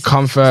 Fleece.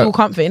 Comfort. It's all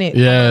comfort, innit?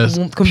 Yes,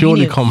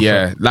 purely comfort.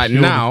 Yeah, like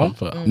Purely now,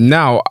 comfort.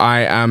 now I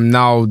am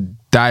now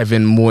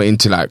diving more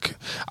into like,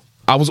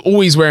 I was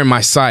always wearing my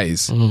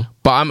size,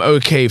 but I'm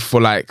okay for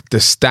like the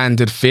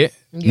standard fit,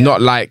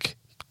 not like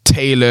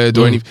tailored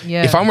or anything.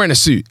 Yeah. If I'm wearing a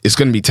suit, it's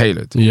going to be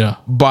tailored. Yeah.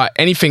 But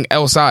anything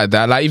else out of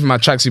that, like even my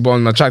tracksuit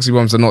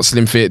bombs are not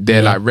slim fit.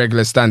 They're like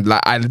regular standard.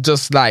 Like I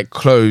just like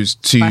clothes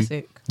to,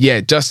 Classic.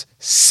 just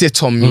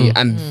sit on me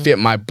and fit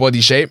my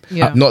body shape,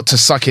 Yeah. not to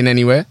suck in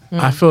anywhere.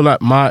 I feel like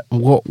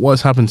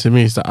what's happened to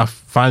me is that I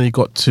finally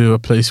got to a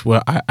place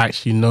where I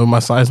actually know my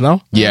size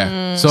now.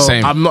 Yeah, So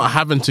same. I'm not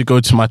having to go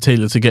to my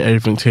tailor to get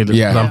everything tailored.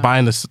 Yeah. because I'm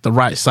buying the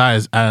right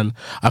size, and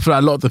I feel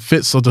like a lot of the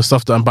fits of the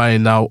stuff that I'm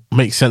buying now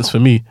makes sense for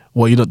me.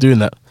 Well, you're not doing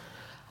that.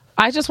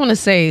 I just want to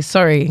say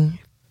sorry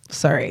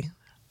sorry,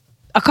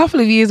 a couple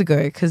of years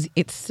ago, because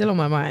it's still on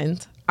my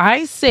mind,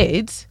 I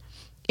said,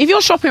 if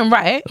you're shopping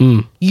right,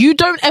 you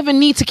don't ever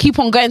need to keep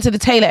on going to the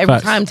tailor every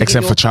Facts. time to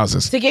Except for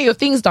trousers. to get your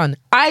things done.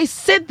 I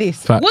said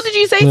this. Facts. What did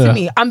you say Yeah. to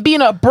me? I'm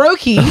being a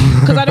brokey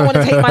because I don't want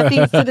to take my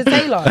things to the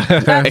tailor.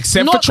 That's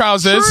Except for not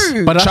trousers.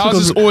 true. But that's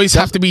Trousers because- always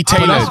have to be But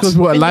that's tailored. because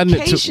we're aligning it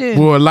to Indication.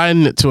 we're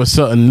aligning it to a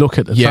certain look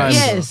at the Yes.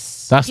 time.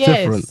 Yes. That's Yes.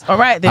 different. All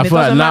right, then I it feel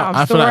like doesn't now matter. I'm I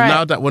feel still like right.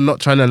 now that we're not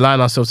trying to align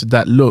ourselves to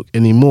that look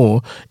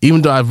anymore,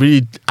 even though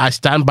I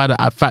stand by the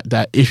fact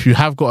that if you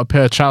have got a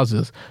pair of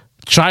trousers,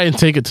 try and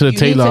take it to the You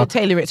need tailor. to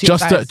tailor it to your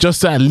size. just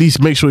to at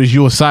least make sure it's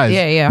your size.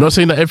 Yeah, yeah. Not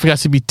saying that everything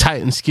has to be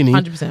tight and skinny.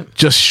 100%.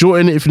 Just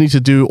shorten it if you need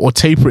to do, or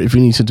taper it if you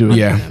need to do it.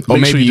 Yeah, or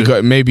Make maybe sure you do.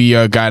 got maybe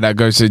you're a guy that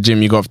goes to the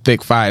gym. You got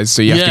thick thighs,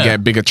 so you have to Yeah.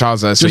 get bigger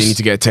trousers. So you Just- need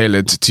to get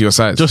tailored to your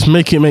size. Just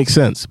make it make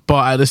sense.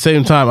 But at the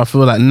same time, I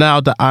feel like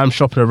now that I'm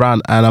shopping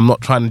around and I'm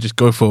not trying to just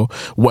go for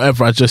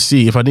whatever I just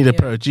see. If I need a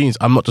pair of jeans,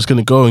 I'm not just going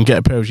to go and get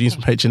a pair of jeans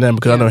from H&M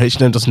because I know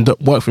H&M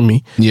doesn't work for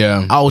me.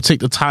 Yeah. I will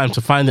take the time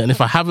to find it. And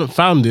if I haven't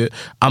found it,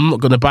 I'm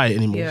not going to buy it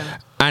anymore. Yeah.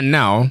 And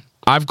now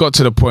I've got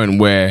to the point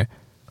where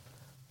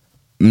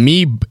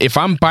if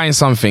I'm buying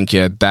something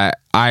here that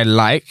I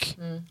like,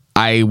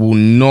 I will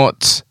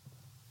not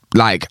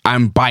like.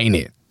 I'm buying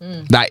it.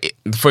 Like,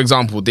 for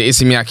example, the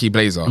Issey Miyake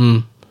blazer.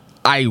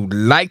 I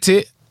liked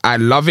it. I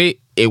love it.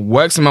 It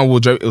works in my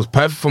wardrobe. It was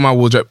perfect for my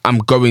wardrobe. I'm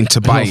going to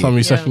buy Not something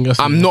it. second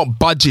guessing. I'm not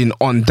budging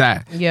on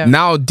that. Yeah.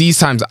 Now these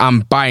times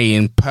I'm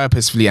buying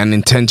purposefully and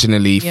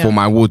intentionally Yeah. for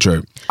my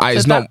wardrobe.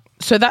 It's not.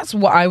 So that's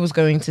what I was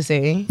going to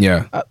say.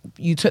 Yeah.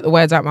 You took the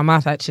words out of my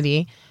mouth,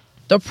 actually.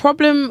 The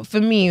problem for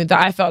me that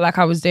I felt like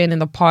I was doing in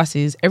the past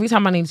is every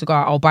time I need to go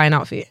out, I'll buy an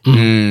outfit.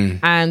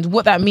 And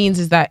what that means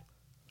is that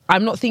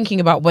I'm not thinking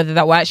about whether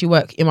that will actually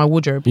work in my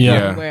wardrobe. Yeah. I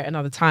can wear it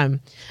another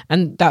time.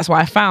 And that's what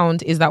I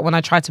found is that when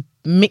I tried to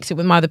mix it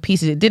with my other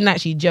pieces, it didn't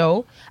actually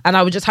gel. And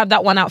I would just have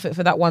that one outfit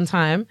for that one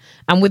time.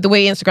 And with the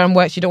way Instagram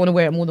works, you don't want to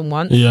wear it more than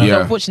once. Yeah. So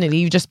Yeah. unfortunately,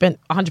 you've just spent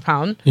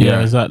 £100.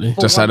 Yeah, exactly.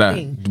 For Just like one that.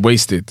 thing.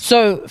 Wasted.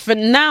 So for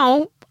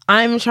now,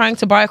 I'm trying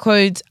to buy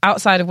clothes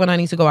outside of when I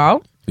need to go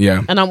out.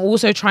 Yeah. And I'm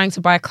also trying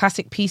to buy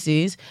classic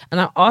pieces.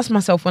 And I ask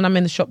myself when I'm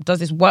in the shop, does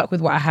this work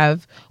with what I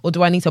have? Or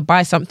do I need to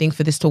buy something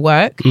for this to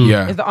work?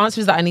 Yeah. If the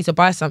answer is that I need to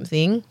buy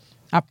something,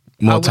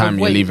 More I will time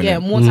you're wait. leaving Yeah, it.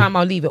 more time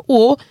I'll leave it.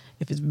 Or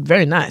if it's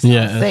very nice,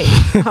 Yeah. I'll say,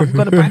 I'm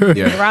going to buy something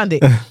Yeah. around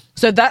it.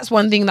 So that's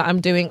one thing that I'm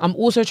doing. I'm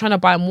also trying to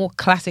buy more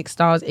classic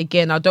styles.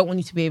 Again, I don't want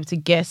you to be able to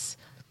guess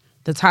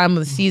the time of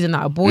the season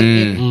that I bought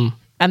it in.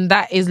 And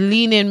that is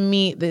leading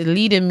me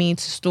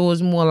to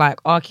stores more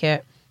like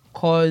Arket,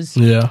 Cause.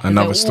 Yeah. Another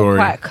They're all story.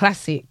 quite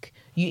classic.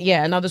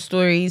 Another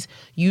stories.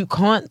 You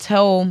can't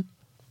tell.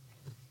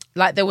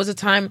 Like there was a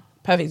time,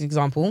 perfect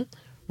example,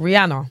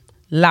 Rihanna,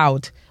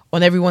 Loud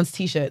on everyone's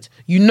t-shirt.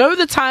 You know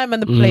the time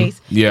and the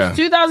place. Yeah. It's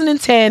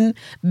 2010,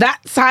 that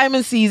time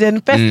and season,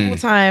 festival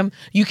time.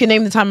 You can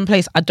name the time and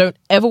place. I don't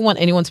ever want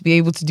anyone to be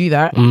able to do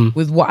that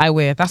with what I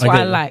wear. That's what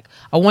get I that. like.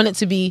 I want it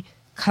to be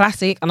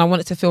classic and I want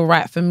it to feel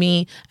right for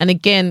me. And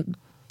again,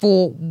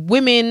 for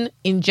women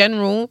in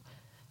general,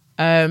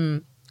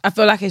 I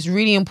feel like it's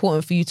really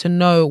important for you to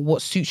know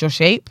what suits your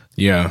shape.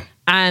 Yeah.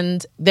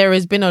 And there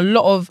has been a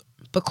lot of,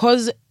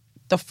 because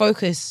the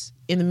focus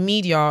in the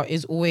media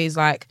is always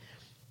like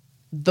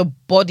the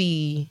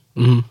body,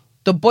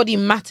 the body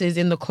matters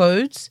in the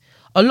clothes.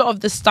 A lot of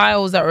the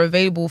styles that are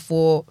available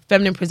for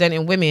feminine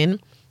presenting women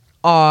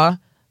are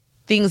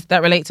things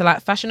that relate to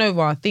like Fashion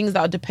Nova, things that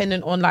are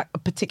dependent on like a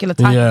particular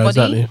type Yeah, of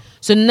body. exactly.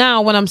 So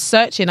now when I'm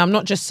searching, I'm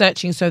not just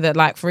searching so that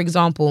like, for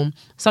example,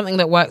 something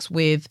that works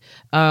with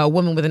a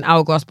woman with an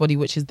hourglass body,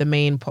 which is the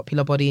main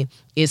popular body,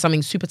 is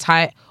something super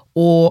tight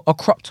or a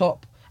crop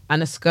top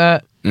and a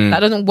skirt.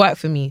 That doesn't work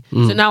for me.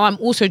 So now I'm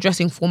also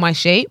dressing for my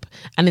shape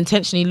and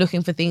intentionally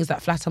looking for things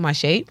that flatter my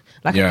shape.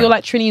 Like Yeah. I feel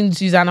like Trini and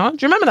Susanna. Do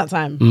you remember that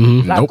time?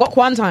 Like Nope. Got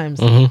Kwan times.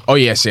 Oh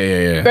yes,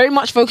 yeah. Very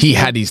much focused. He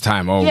on- had his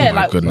time. Oh yeah,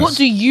 my like goodness. what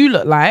do you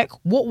look like?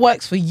 What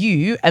works for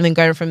you? And then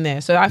going from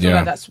there. So I feel Yeah.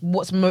 like that's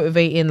what's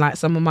motivating like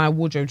some of my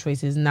wardrobe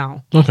choices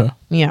now. Okay.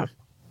 Yeah.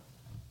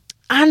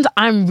 And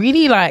I'm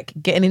really like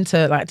getting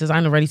into like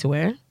designer ready to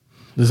wear.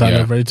 Designer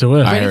Yeah. ready to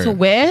wear. I Ready hear to it.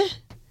 wear.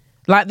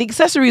 Like the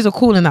accessories are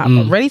cool in that,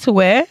 but ready to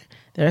wear,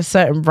 there are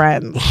certain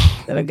brands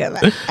that are get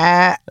like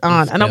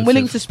on. And I'm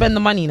willing Expensive. to spend the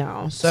money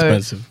now. So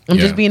Expensive. I'm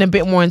Yeah. just being a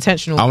bit more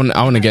intentional. I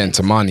want to get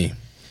into Marnie.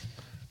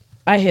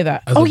 I hear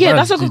that. As Oh a yeah, brand,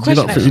 that's a good do you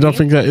question. not think- you don't actually.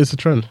 think that is a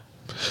trend?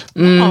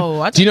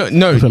 Oh, I Do you don't-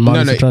 know? No, think no,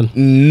 Marnie's a trend.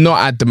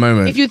 not at the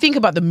moment. if you think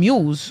about the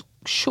mules,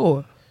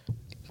 sure.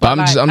 But I'm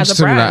like, just as a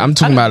talking brand, like I'm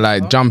talking I don't about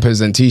think like so.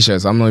 jumpers and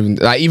t-shirts. I'm not even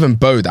like even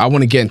Bode. I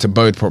want to get into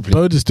Bode properly.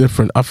 Bode is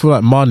different. I feel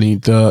like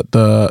Marnie,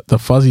 the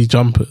fuzzy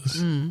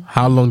jumpers.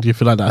 How long do you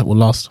feel like that will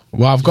last?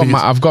 Well, I've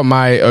got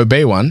my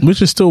Obey one.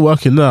 Which is still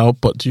working now,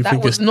 but do you That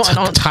think was it's not an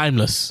answer.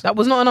 timeless? That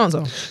was not an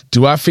answer.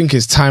 Do I think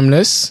it's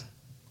timeless?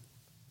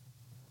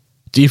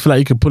 Do you feel like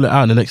you could pull it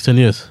out in the next 10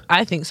 years?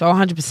 I think so,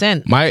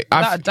 100%.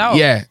 Without a doubt.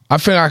 Yeah, I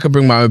think I could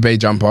bring my Obey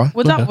jumper.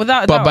 Without a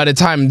But doubt. by the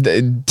time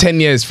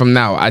 10 years from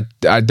now,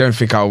 I don't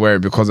think I'll wear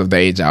it because of the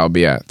age I'll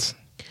be at.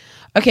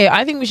 Okay,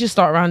 I think we should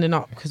start rounding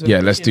up because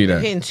let's do that. We're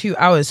hitting 2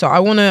 hours, so I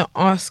want to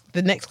ask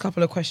the next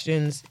couple of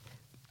questions.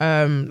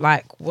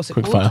 Like, what's it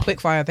Quick called? fire.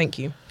 Quick fire. Thank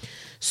you.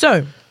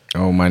 So,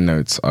 Oh, my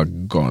notes are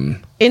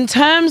gone. in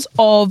terms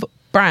of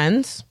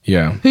brands,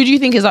 Yeah, who do you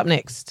think is up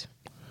next?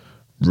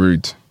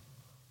 rude.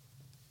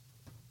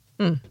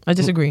 I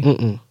disagree.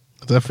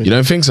 Definitely. You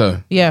don't think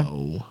so? Yeah,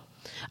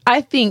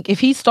 I think if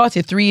he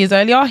started 3 years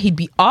earlier, he'd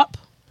be up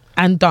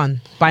and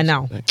done by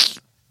now.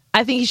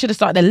 I think he should have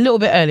started a little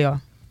bit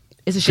earlier.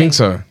 It's a shame. Think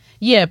so?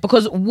 Yeah,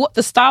 because what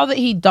the style that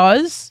he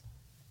does,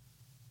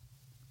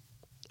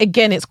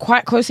 again, it's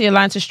quite closely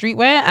aligned to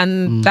streetwear,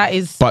 and that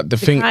is But the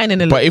thing,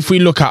 declining a but little. if we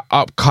look at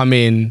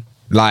upcoming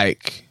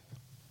like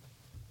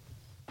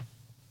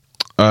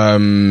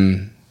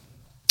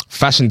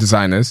fashion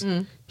designers,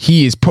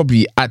 he is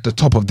probably at the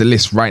top of the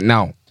list right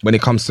now when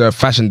it comes to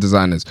fashion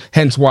designers.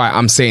 Hence why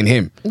I'm saying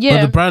him. Yeah,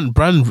 But the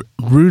brand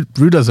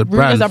Rude as a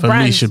brand as a for me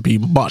brand. should be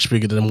much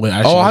bigger than what it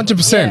actually Oh, is.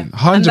 100%. And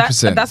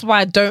 100%. that's why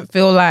I don't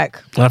feel like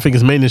And I think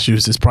his main issue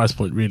is his price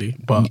point, really.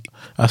 But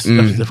that's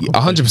difficult.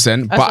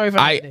 100%. I'm sorry But for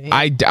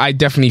I, that. I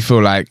definitely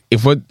feel like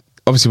if we're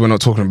obviously we're not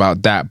talking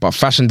about that, but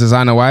fashion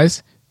designer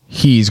wise,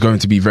 he is going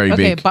to be very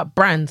okay, big. but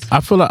brands.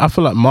 I feel like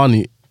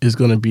Marnie is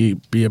going to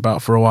be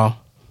about for a while.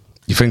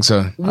 You think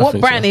so? What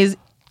think brand so. is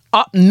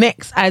up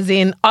next, as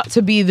in up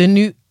to be the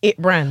new it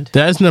brand?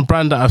 There isn't a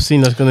brand that I've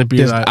seen that's going to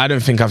be like. I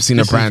don't think I've seen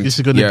a brand. This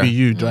is going to be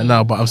you right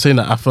now, but I'm saying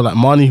that I feel like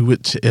Marnie,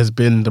 which has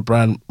been the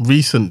brand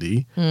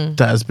recently that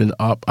has been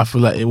up, I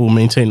feel like it will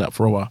maintain that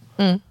for a while.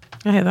 I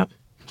hear that.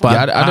 But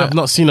Yeah, I don't- I've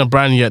not seen a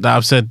brand yet that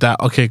I've said that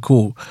okay,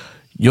 cool.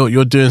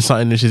 You're doing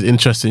something which is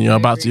interesting. You're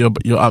about to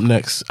you're up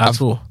next at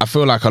all. I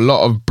feel like a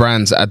lot of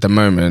brands at the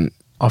moment,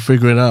 I'll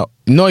figure it out.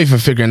 not even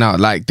figuring out,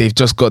 like they've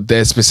just got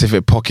their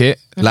specific pocket,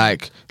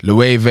 like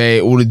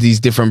Loewe, all of these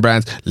different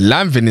brands.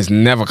 Lanvin is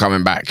never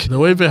coming back. The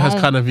wave has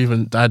kind of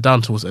even died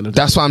down towards the end of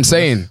the That's what I'm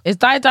saying. It's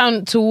died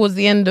down towards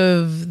the end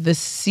of the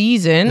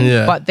season,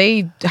 Yeah. but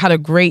they had a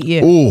great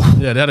year. Oh,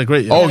 Yeah, they had a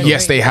great year. oh a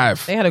yes, great- they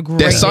have. they had a great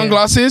Their year.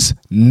 sunglasses,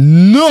 I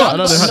know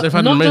nuts. they've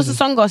had Not just amazing. the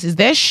sunglasses,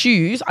 their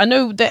shoes. I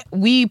know that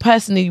we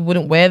personally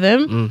wouldn't wear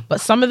them, Mm. but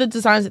some of the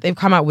designs that they've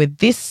come out with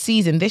this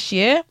season, this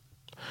year,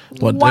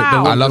 What,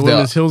 wow. I love the their-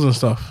 women's heels and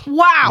stuff.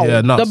 wow.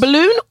 Yeah, nuts. The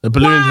balloon? The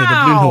balloon, wow. the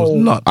balloon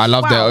heels, nuts. I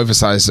love their Wow.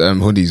 oversized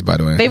hoodies, by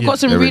the way. They've got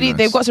some They're really, nice.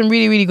 they've got some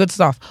really, really good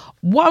stuff.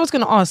 What I was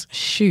going to ask,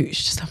 shoot,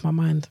 it's just left my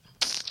mind.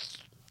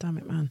 Damn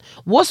it, man.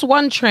 What's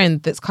one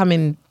trend that's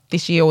coming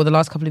this year or the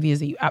last couple of years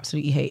that you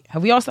absolutely hate?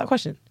 Have we asked that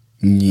question?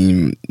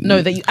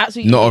 No, that you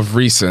absolutely Not of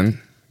recent.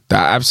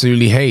 That I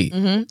absolutely hate.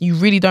 you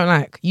really don't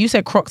like. You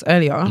said Crocs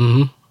earlier.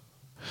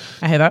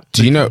 I hear that.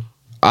 Do you know?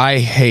 I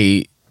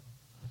hate.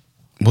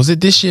 Was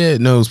it this year?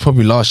 No, it was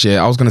probably last year.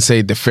 I was gonna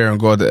say the Fear and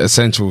God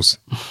Essentials.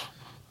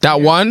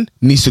 That one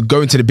needs to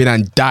go into the bin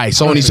and die.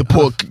 Someone needs to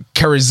put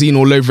kerosene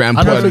all over it and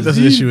I don't think put. there's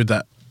an issue with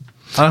that.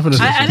 I don't think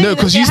there's an I issue. think No,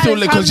 because you it had still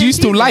its time because in you the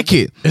still season. like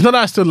it. It's not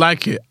that I still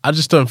like it. I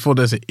just don't feel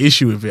there's an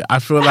issue with it. I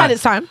feel It like had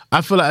its time.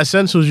 I feel like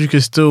essentials you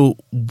can still,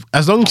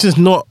 as long as it's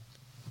not.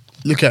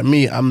 Look at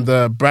me, I'm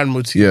the brand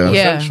motif Yeah. of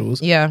Yeah,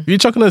 essentials. yeah. If you're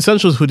chucking an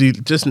essentials hoodie,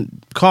 just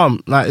calm.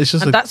 Like it's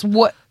just And that's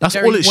what that's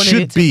Jerry all it wanted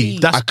should to be.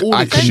 That's all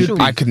I it should Essentials.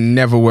 be. I could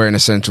never wear an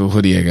essential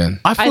hoodie again.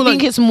 I I feel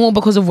think like it's more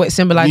because of what it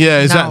symbolizes. Yeah,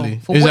 now, exactly,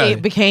 for what exactly.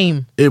 it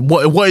became.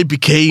 what it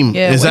became.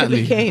 Yeah, what it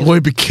exactly. became. What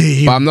it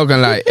became. But I'm not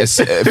gonna lie. It's,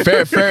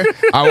 fair.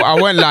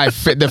 I won't lie.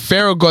 The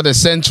Pharaoh God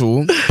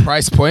Essential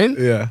price point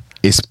yeah.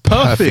 is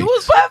perfect. It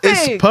was perfect.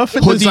 It's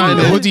perfect Hoodie, design.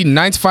 hoodie,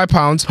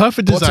 £95.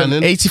 Perfect Bottom,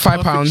 designing. £85.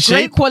 Perfect Great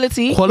shape.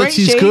 quality. Quality's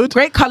great shape, good.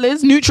 Great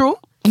colors. Neutral.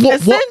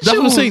 What? That's what I'm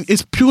Essentials. saying.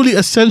 It's purely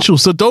essential.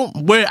 So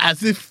don't wear it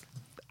as if.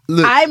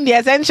 Look, I'm the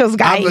essentials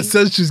guy. I'm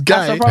essentials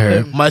guy. That's the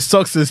problem. My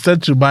socks is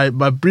essential. My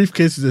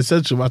briefcase is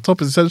essential. My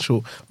top is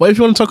essential. What if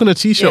you want to tuck on a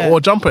t-shirt Yeah. or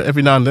a jumper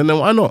every now and then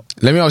why not?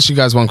 Let me ask you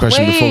guys one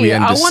question before we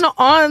end I this. want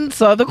to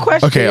answer the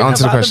question. Okay,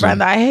 answer the about question.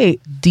 brand that I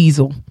hate.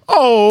 Diesel.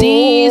 Oh,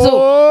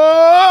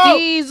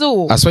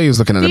 Diesel. I swear you was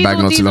looking at the bag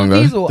not too long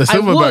ago. Diesel. The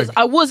silver bag.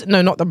 I was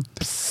no, not the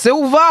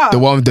silver. The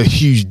one with the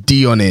huge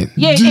D on it.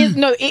 Yeah, it is,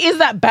 no, it is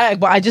that bag,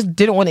 but I just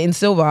didn't want it in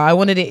silver. I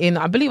wanted it in.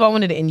 I believe I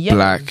wanted it in yellow.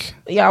 Black.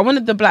 Yeah, I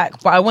wanted the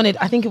black, but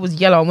I think it was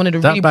yellow. I wanted a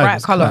That really bag bright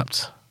was color.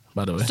 clapped,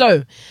 by the way.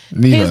 So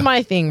Neither. here's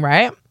my thing,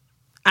 right?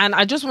 And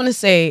I just want to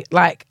say,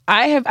 like,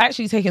 I have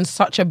actually taken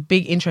such a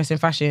big interest in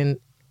fashion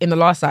in the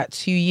last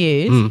 2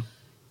 years.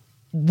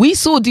 We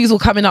saw Diesel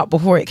coming up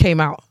before it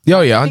came out.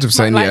 Yeah, yeah,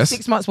 100%, Like yes.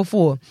 6 months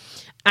before.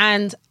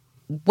 And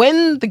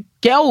when the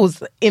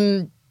girls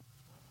in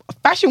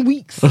fashion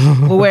weeks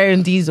were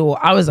wearing Diesel,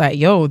 I was like,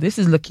 yo, this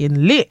is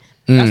looking lit.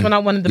 That's when I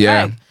wanted the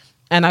Yeah. bag.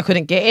 And I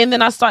couldn't get in.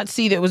 Then I started to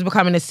see that it was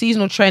becoming a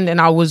seasonal trend and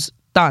I was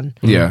done.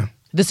 Yeah.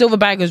 The silver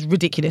bag was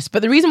ridiculous.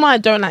 But the reason why I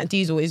don't like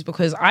Diesel is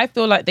because I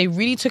feel like they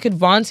really took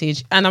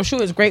advantage, and I'm sure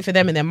it was great for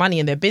them and their money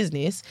and their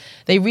business.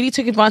 They really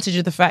took advantage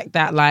of the fact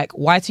that like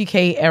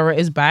Y2K era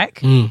is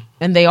back and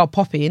they are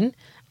popping,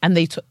 and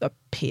they took the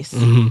piss.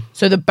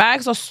 So the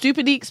bags are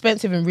stupidly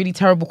expensive and really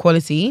terrible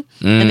quality.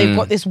 And they've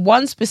got this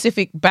one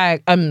specific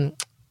bag.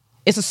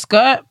 It's a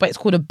skirt, but it's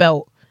called a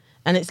belt.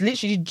 And it's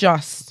literally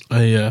just,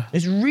 Yeah.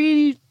 it's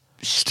really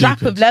strap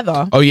Stupid. of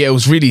leather. Oh yeah, it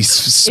was really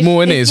small,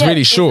 innit? It's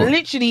really short. It's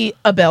literally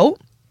a belt.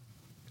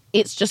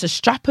 It's just a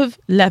strap of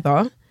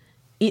leather.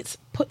 It's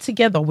put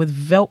together with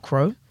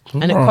Velcro,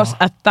 and it costs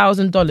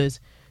 $1,000.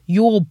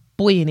 You're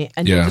boying it,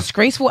 and you're Yeah.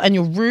 disgraceful, and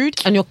you're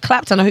rude, and you're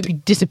clapped, and I hope you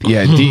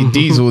disappear. Yeah,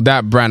 Diesel,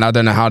 that brand, I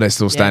don't know how they're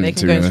still Yeah, standing, they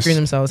can to go be and honest. screw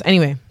themselves.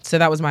 Anyway, so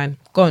that was mine.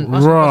 Go on. ask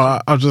your Bro,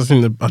 I've just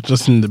seen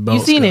the belt.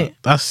 You seen it?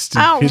 That's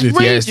stupidity.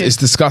 Outrageous. Yeah, it's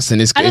disgusting.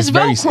 It's And it's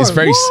very Velcro. it's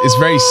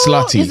very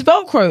slutty. It's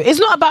Velcro. It's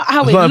not about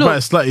how It's it not about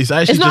looks. slut. It's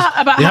actually It's not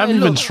just about they how haven't it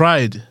even looks.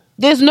 tried.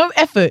 There's no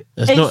effort.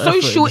 There's It's no so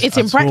effort short. It's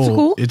at all.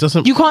 impractical. It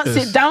doesn't- You can't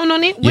it's- sit down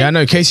on it. Yeah, I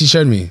know. Casey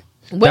showed me.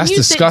 When That's you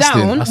disgusting.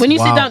 sit down, That's when you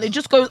sit wild. down, it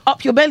just goes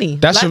up your belly.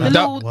 That's like your- the, that-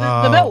 little,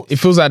 the belt. It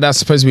feels like that's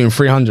supposed to be in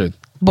 300.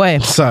 Boy,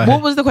 Sorry.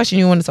 what was the question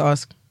you wanted to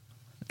ask?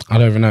 I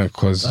don't even know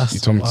because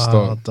you told me to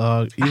Wow, start.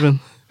 dog.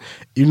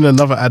 Even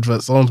another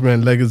advert, someone's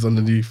wearing leggings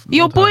underneath.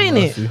 You're Lord have boying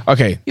it. mercy.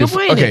 Okay. You're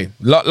boying okay.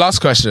 Last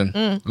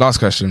question. Last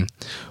question.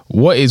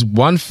 What is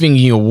one thing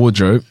in your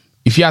wardrobe?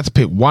 If you had to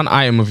pick one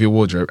item of your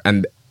wardrobe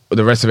and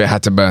the rest of it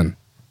had to burn.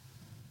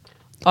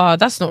 Oh,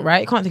 that's not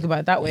right. You can't think about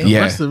it that way.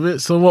 Yeah. Rest of it.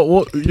 So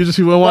what? You just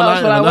wear one What else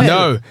item. will I and wear?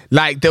 that's it? No,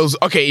 like there was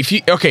if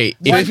you One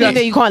thing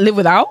that you can't live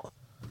without.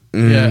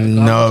 Yeah,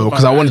 no,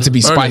 because I want it to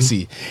be burning.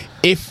 spicy.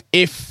 If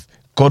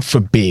God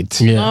forbid.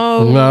 Yeah.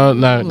 No.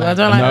 No. I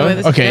don't like the way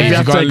this Okay, is if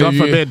you going. have to can't say God live,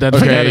 forbid, then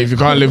forget okay, it. if you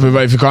can't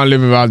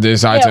live without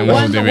this item, Yeah,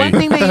 what would it one be?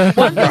 thing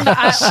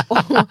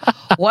that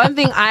one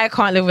thing I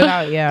can't live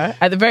without. Yeah,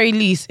 at the very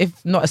least, if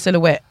not a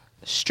silhouette,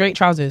 straight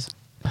trousers.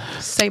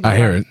 Save I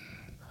hear it.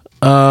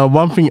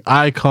 One thing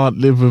I can't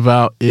live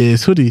without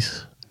is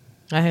hoodies.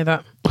 I hear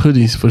that.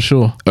 Hoodies for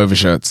sure.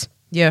 Overshirts.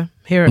 Yeah,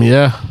 hear it.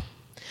 Yeah.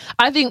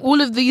 I think all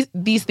of these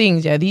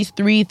things, these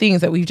three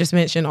things that we've just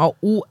mentioned are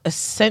all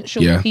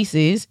essential Yeah.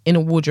 pieces in a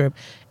wardrobe.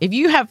 If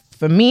you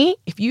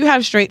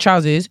have straight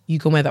trousers, you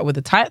can wear that with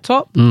a tight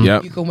top.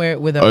 Yep. You can wear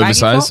it with a baggy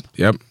Oversized. top.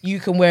 Yep. You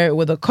can wear it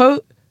with a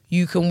coat.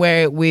 You can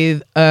wear it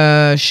with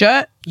a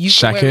shirt. You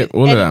can wear it Jacket, with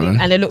all of that, anything,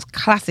 man. and it looks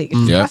classic. It's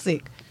Yep.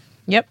 classic.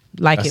 Yep,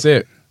 like That's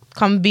it.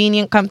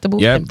 Convenient,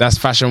 comfortable. Yep. That's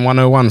Fashion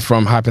 101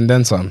 from Hype and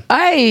Then Some.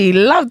 I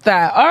love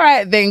that. All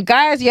right, then,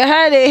 guys, you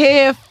heard it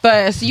here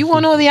first. You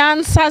want all the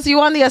answers? You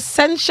want the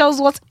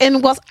essentials? What's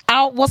in? What's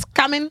out? What's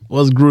coming?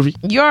 Was groovy.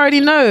 You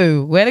already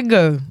know where to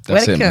go.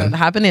 That's where to it, go. man.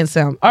 Happen in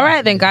sound. All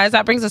right, then, guys,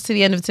 that brings us to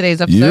the end of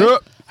today's episode. Yep.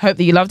 Hope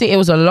that you loved it. It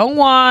was a long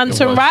one.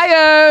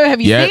 Tarayo, have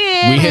you Yep. seen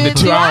it? We hit the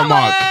 2 hour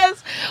mark. hours.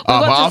 We But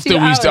got to 2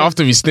 hours.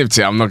 after we snipped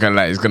it, I'm not gonna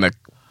lie, it's gonna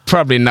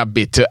probably not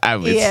be 2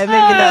 hours. Yeah,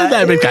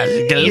 maybe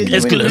not.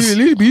 It's close.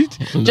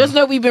 Just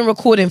know we've been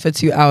recording for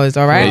 2 hours,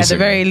 all right? At the Basically.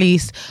 very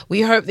least,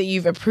 we hope that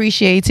you've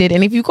appreciated.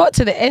 And if you got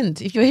to the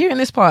end, if you're hearing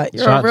this part,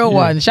 you're Shout a out real to you.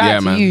 one. Shout Yeah, out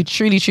to man. you.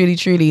 Truly, truly,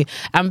 truly.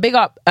 And big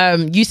up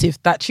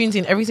Yusuf that tunes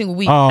in every single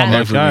week. Oh, and my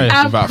Every guy. week,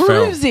 and without fail.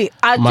 proves it.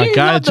 I My do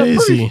guy, love the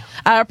JC. proof.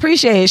 I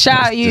appreciate it. Shout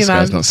out you, This man.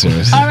 guy's not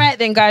serious. All right,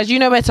 then, guys, you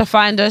know where to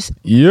find us.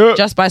 Yep.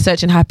 Just by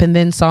searching Happen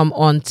Then Some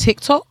on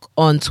TikTok,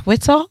 on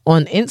Twitter,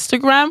 on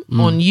Instagram,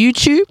 on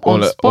YouTube,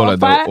 on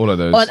Spotify, all of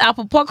those. on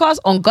Apple Podcasts,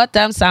 on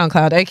goddamn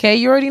SoundCloud. Okay,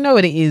 you already know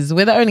what it is.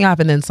 We're the only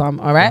Happen Then Some.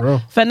 All right, For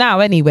real. for now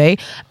anyway.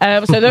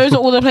 So those are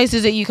all the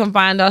places that you can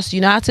find us.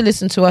 You know how to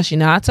listen to us. You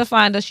know how to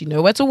find us. You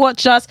know where to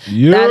watch us.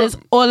 Yep. That is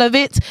all of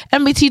it.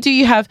 MBT, do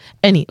you have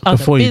any other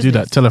Before you do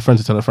business? that, tell a friend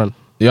to tell a friend.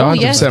 Yeah, Oh,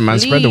 100%, man.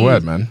 Spread the please.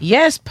 word, man.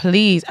 Yes,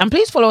 please. And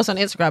please follow us on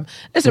Instagram.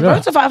 Listen, Yeah.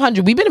 road to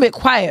 500. We've been a bit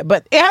quiet,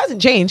 but it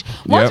hasn't changed.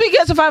 Once Yep. we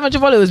get to 500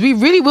 followers, we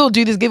really will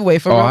do this giveaway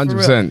for Oh, real, for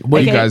 100%. real.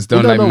 What you Okay? guys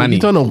don't You like know, money.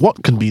 You don't know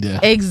what can be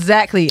there.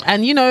 Exactly.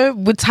 And you know,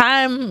 with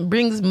time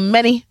brings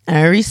money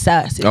and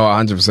resources. Oh, So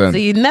 100%.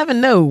 you never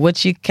know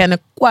what you can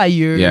acquire.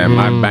 Yeah,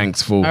 my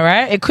bank's full. All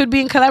right. It could be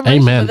in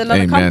collaboration Amen. with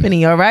another Amen.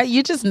 company. All right.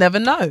 You just never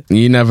know.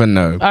 You never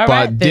know. All but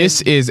right, then.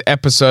 this is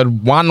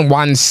episode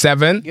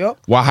 117. Yup.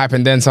 What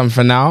happened then? Some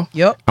for now.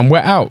 Yup. And we're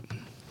out.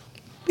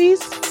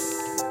 Peace.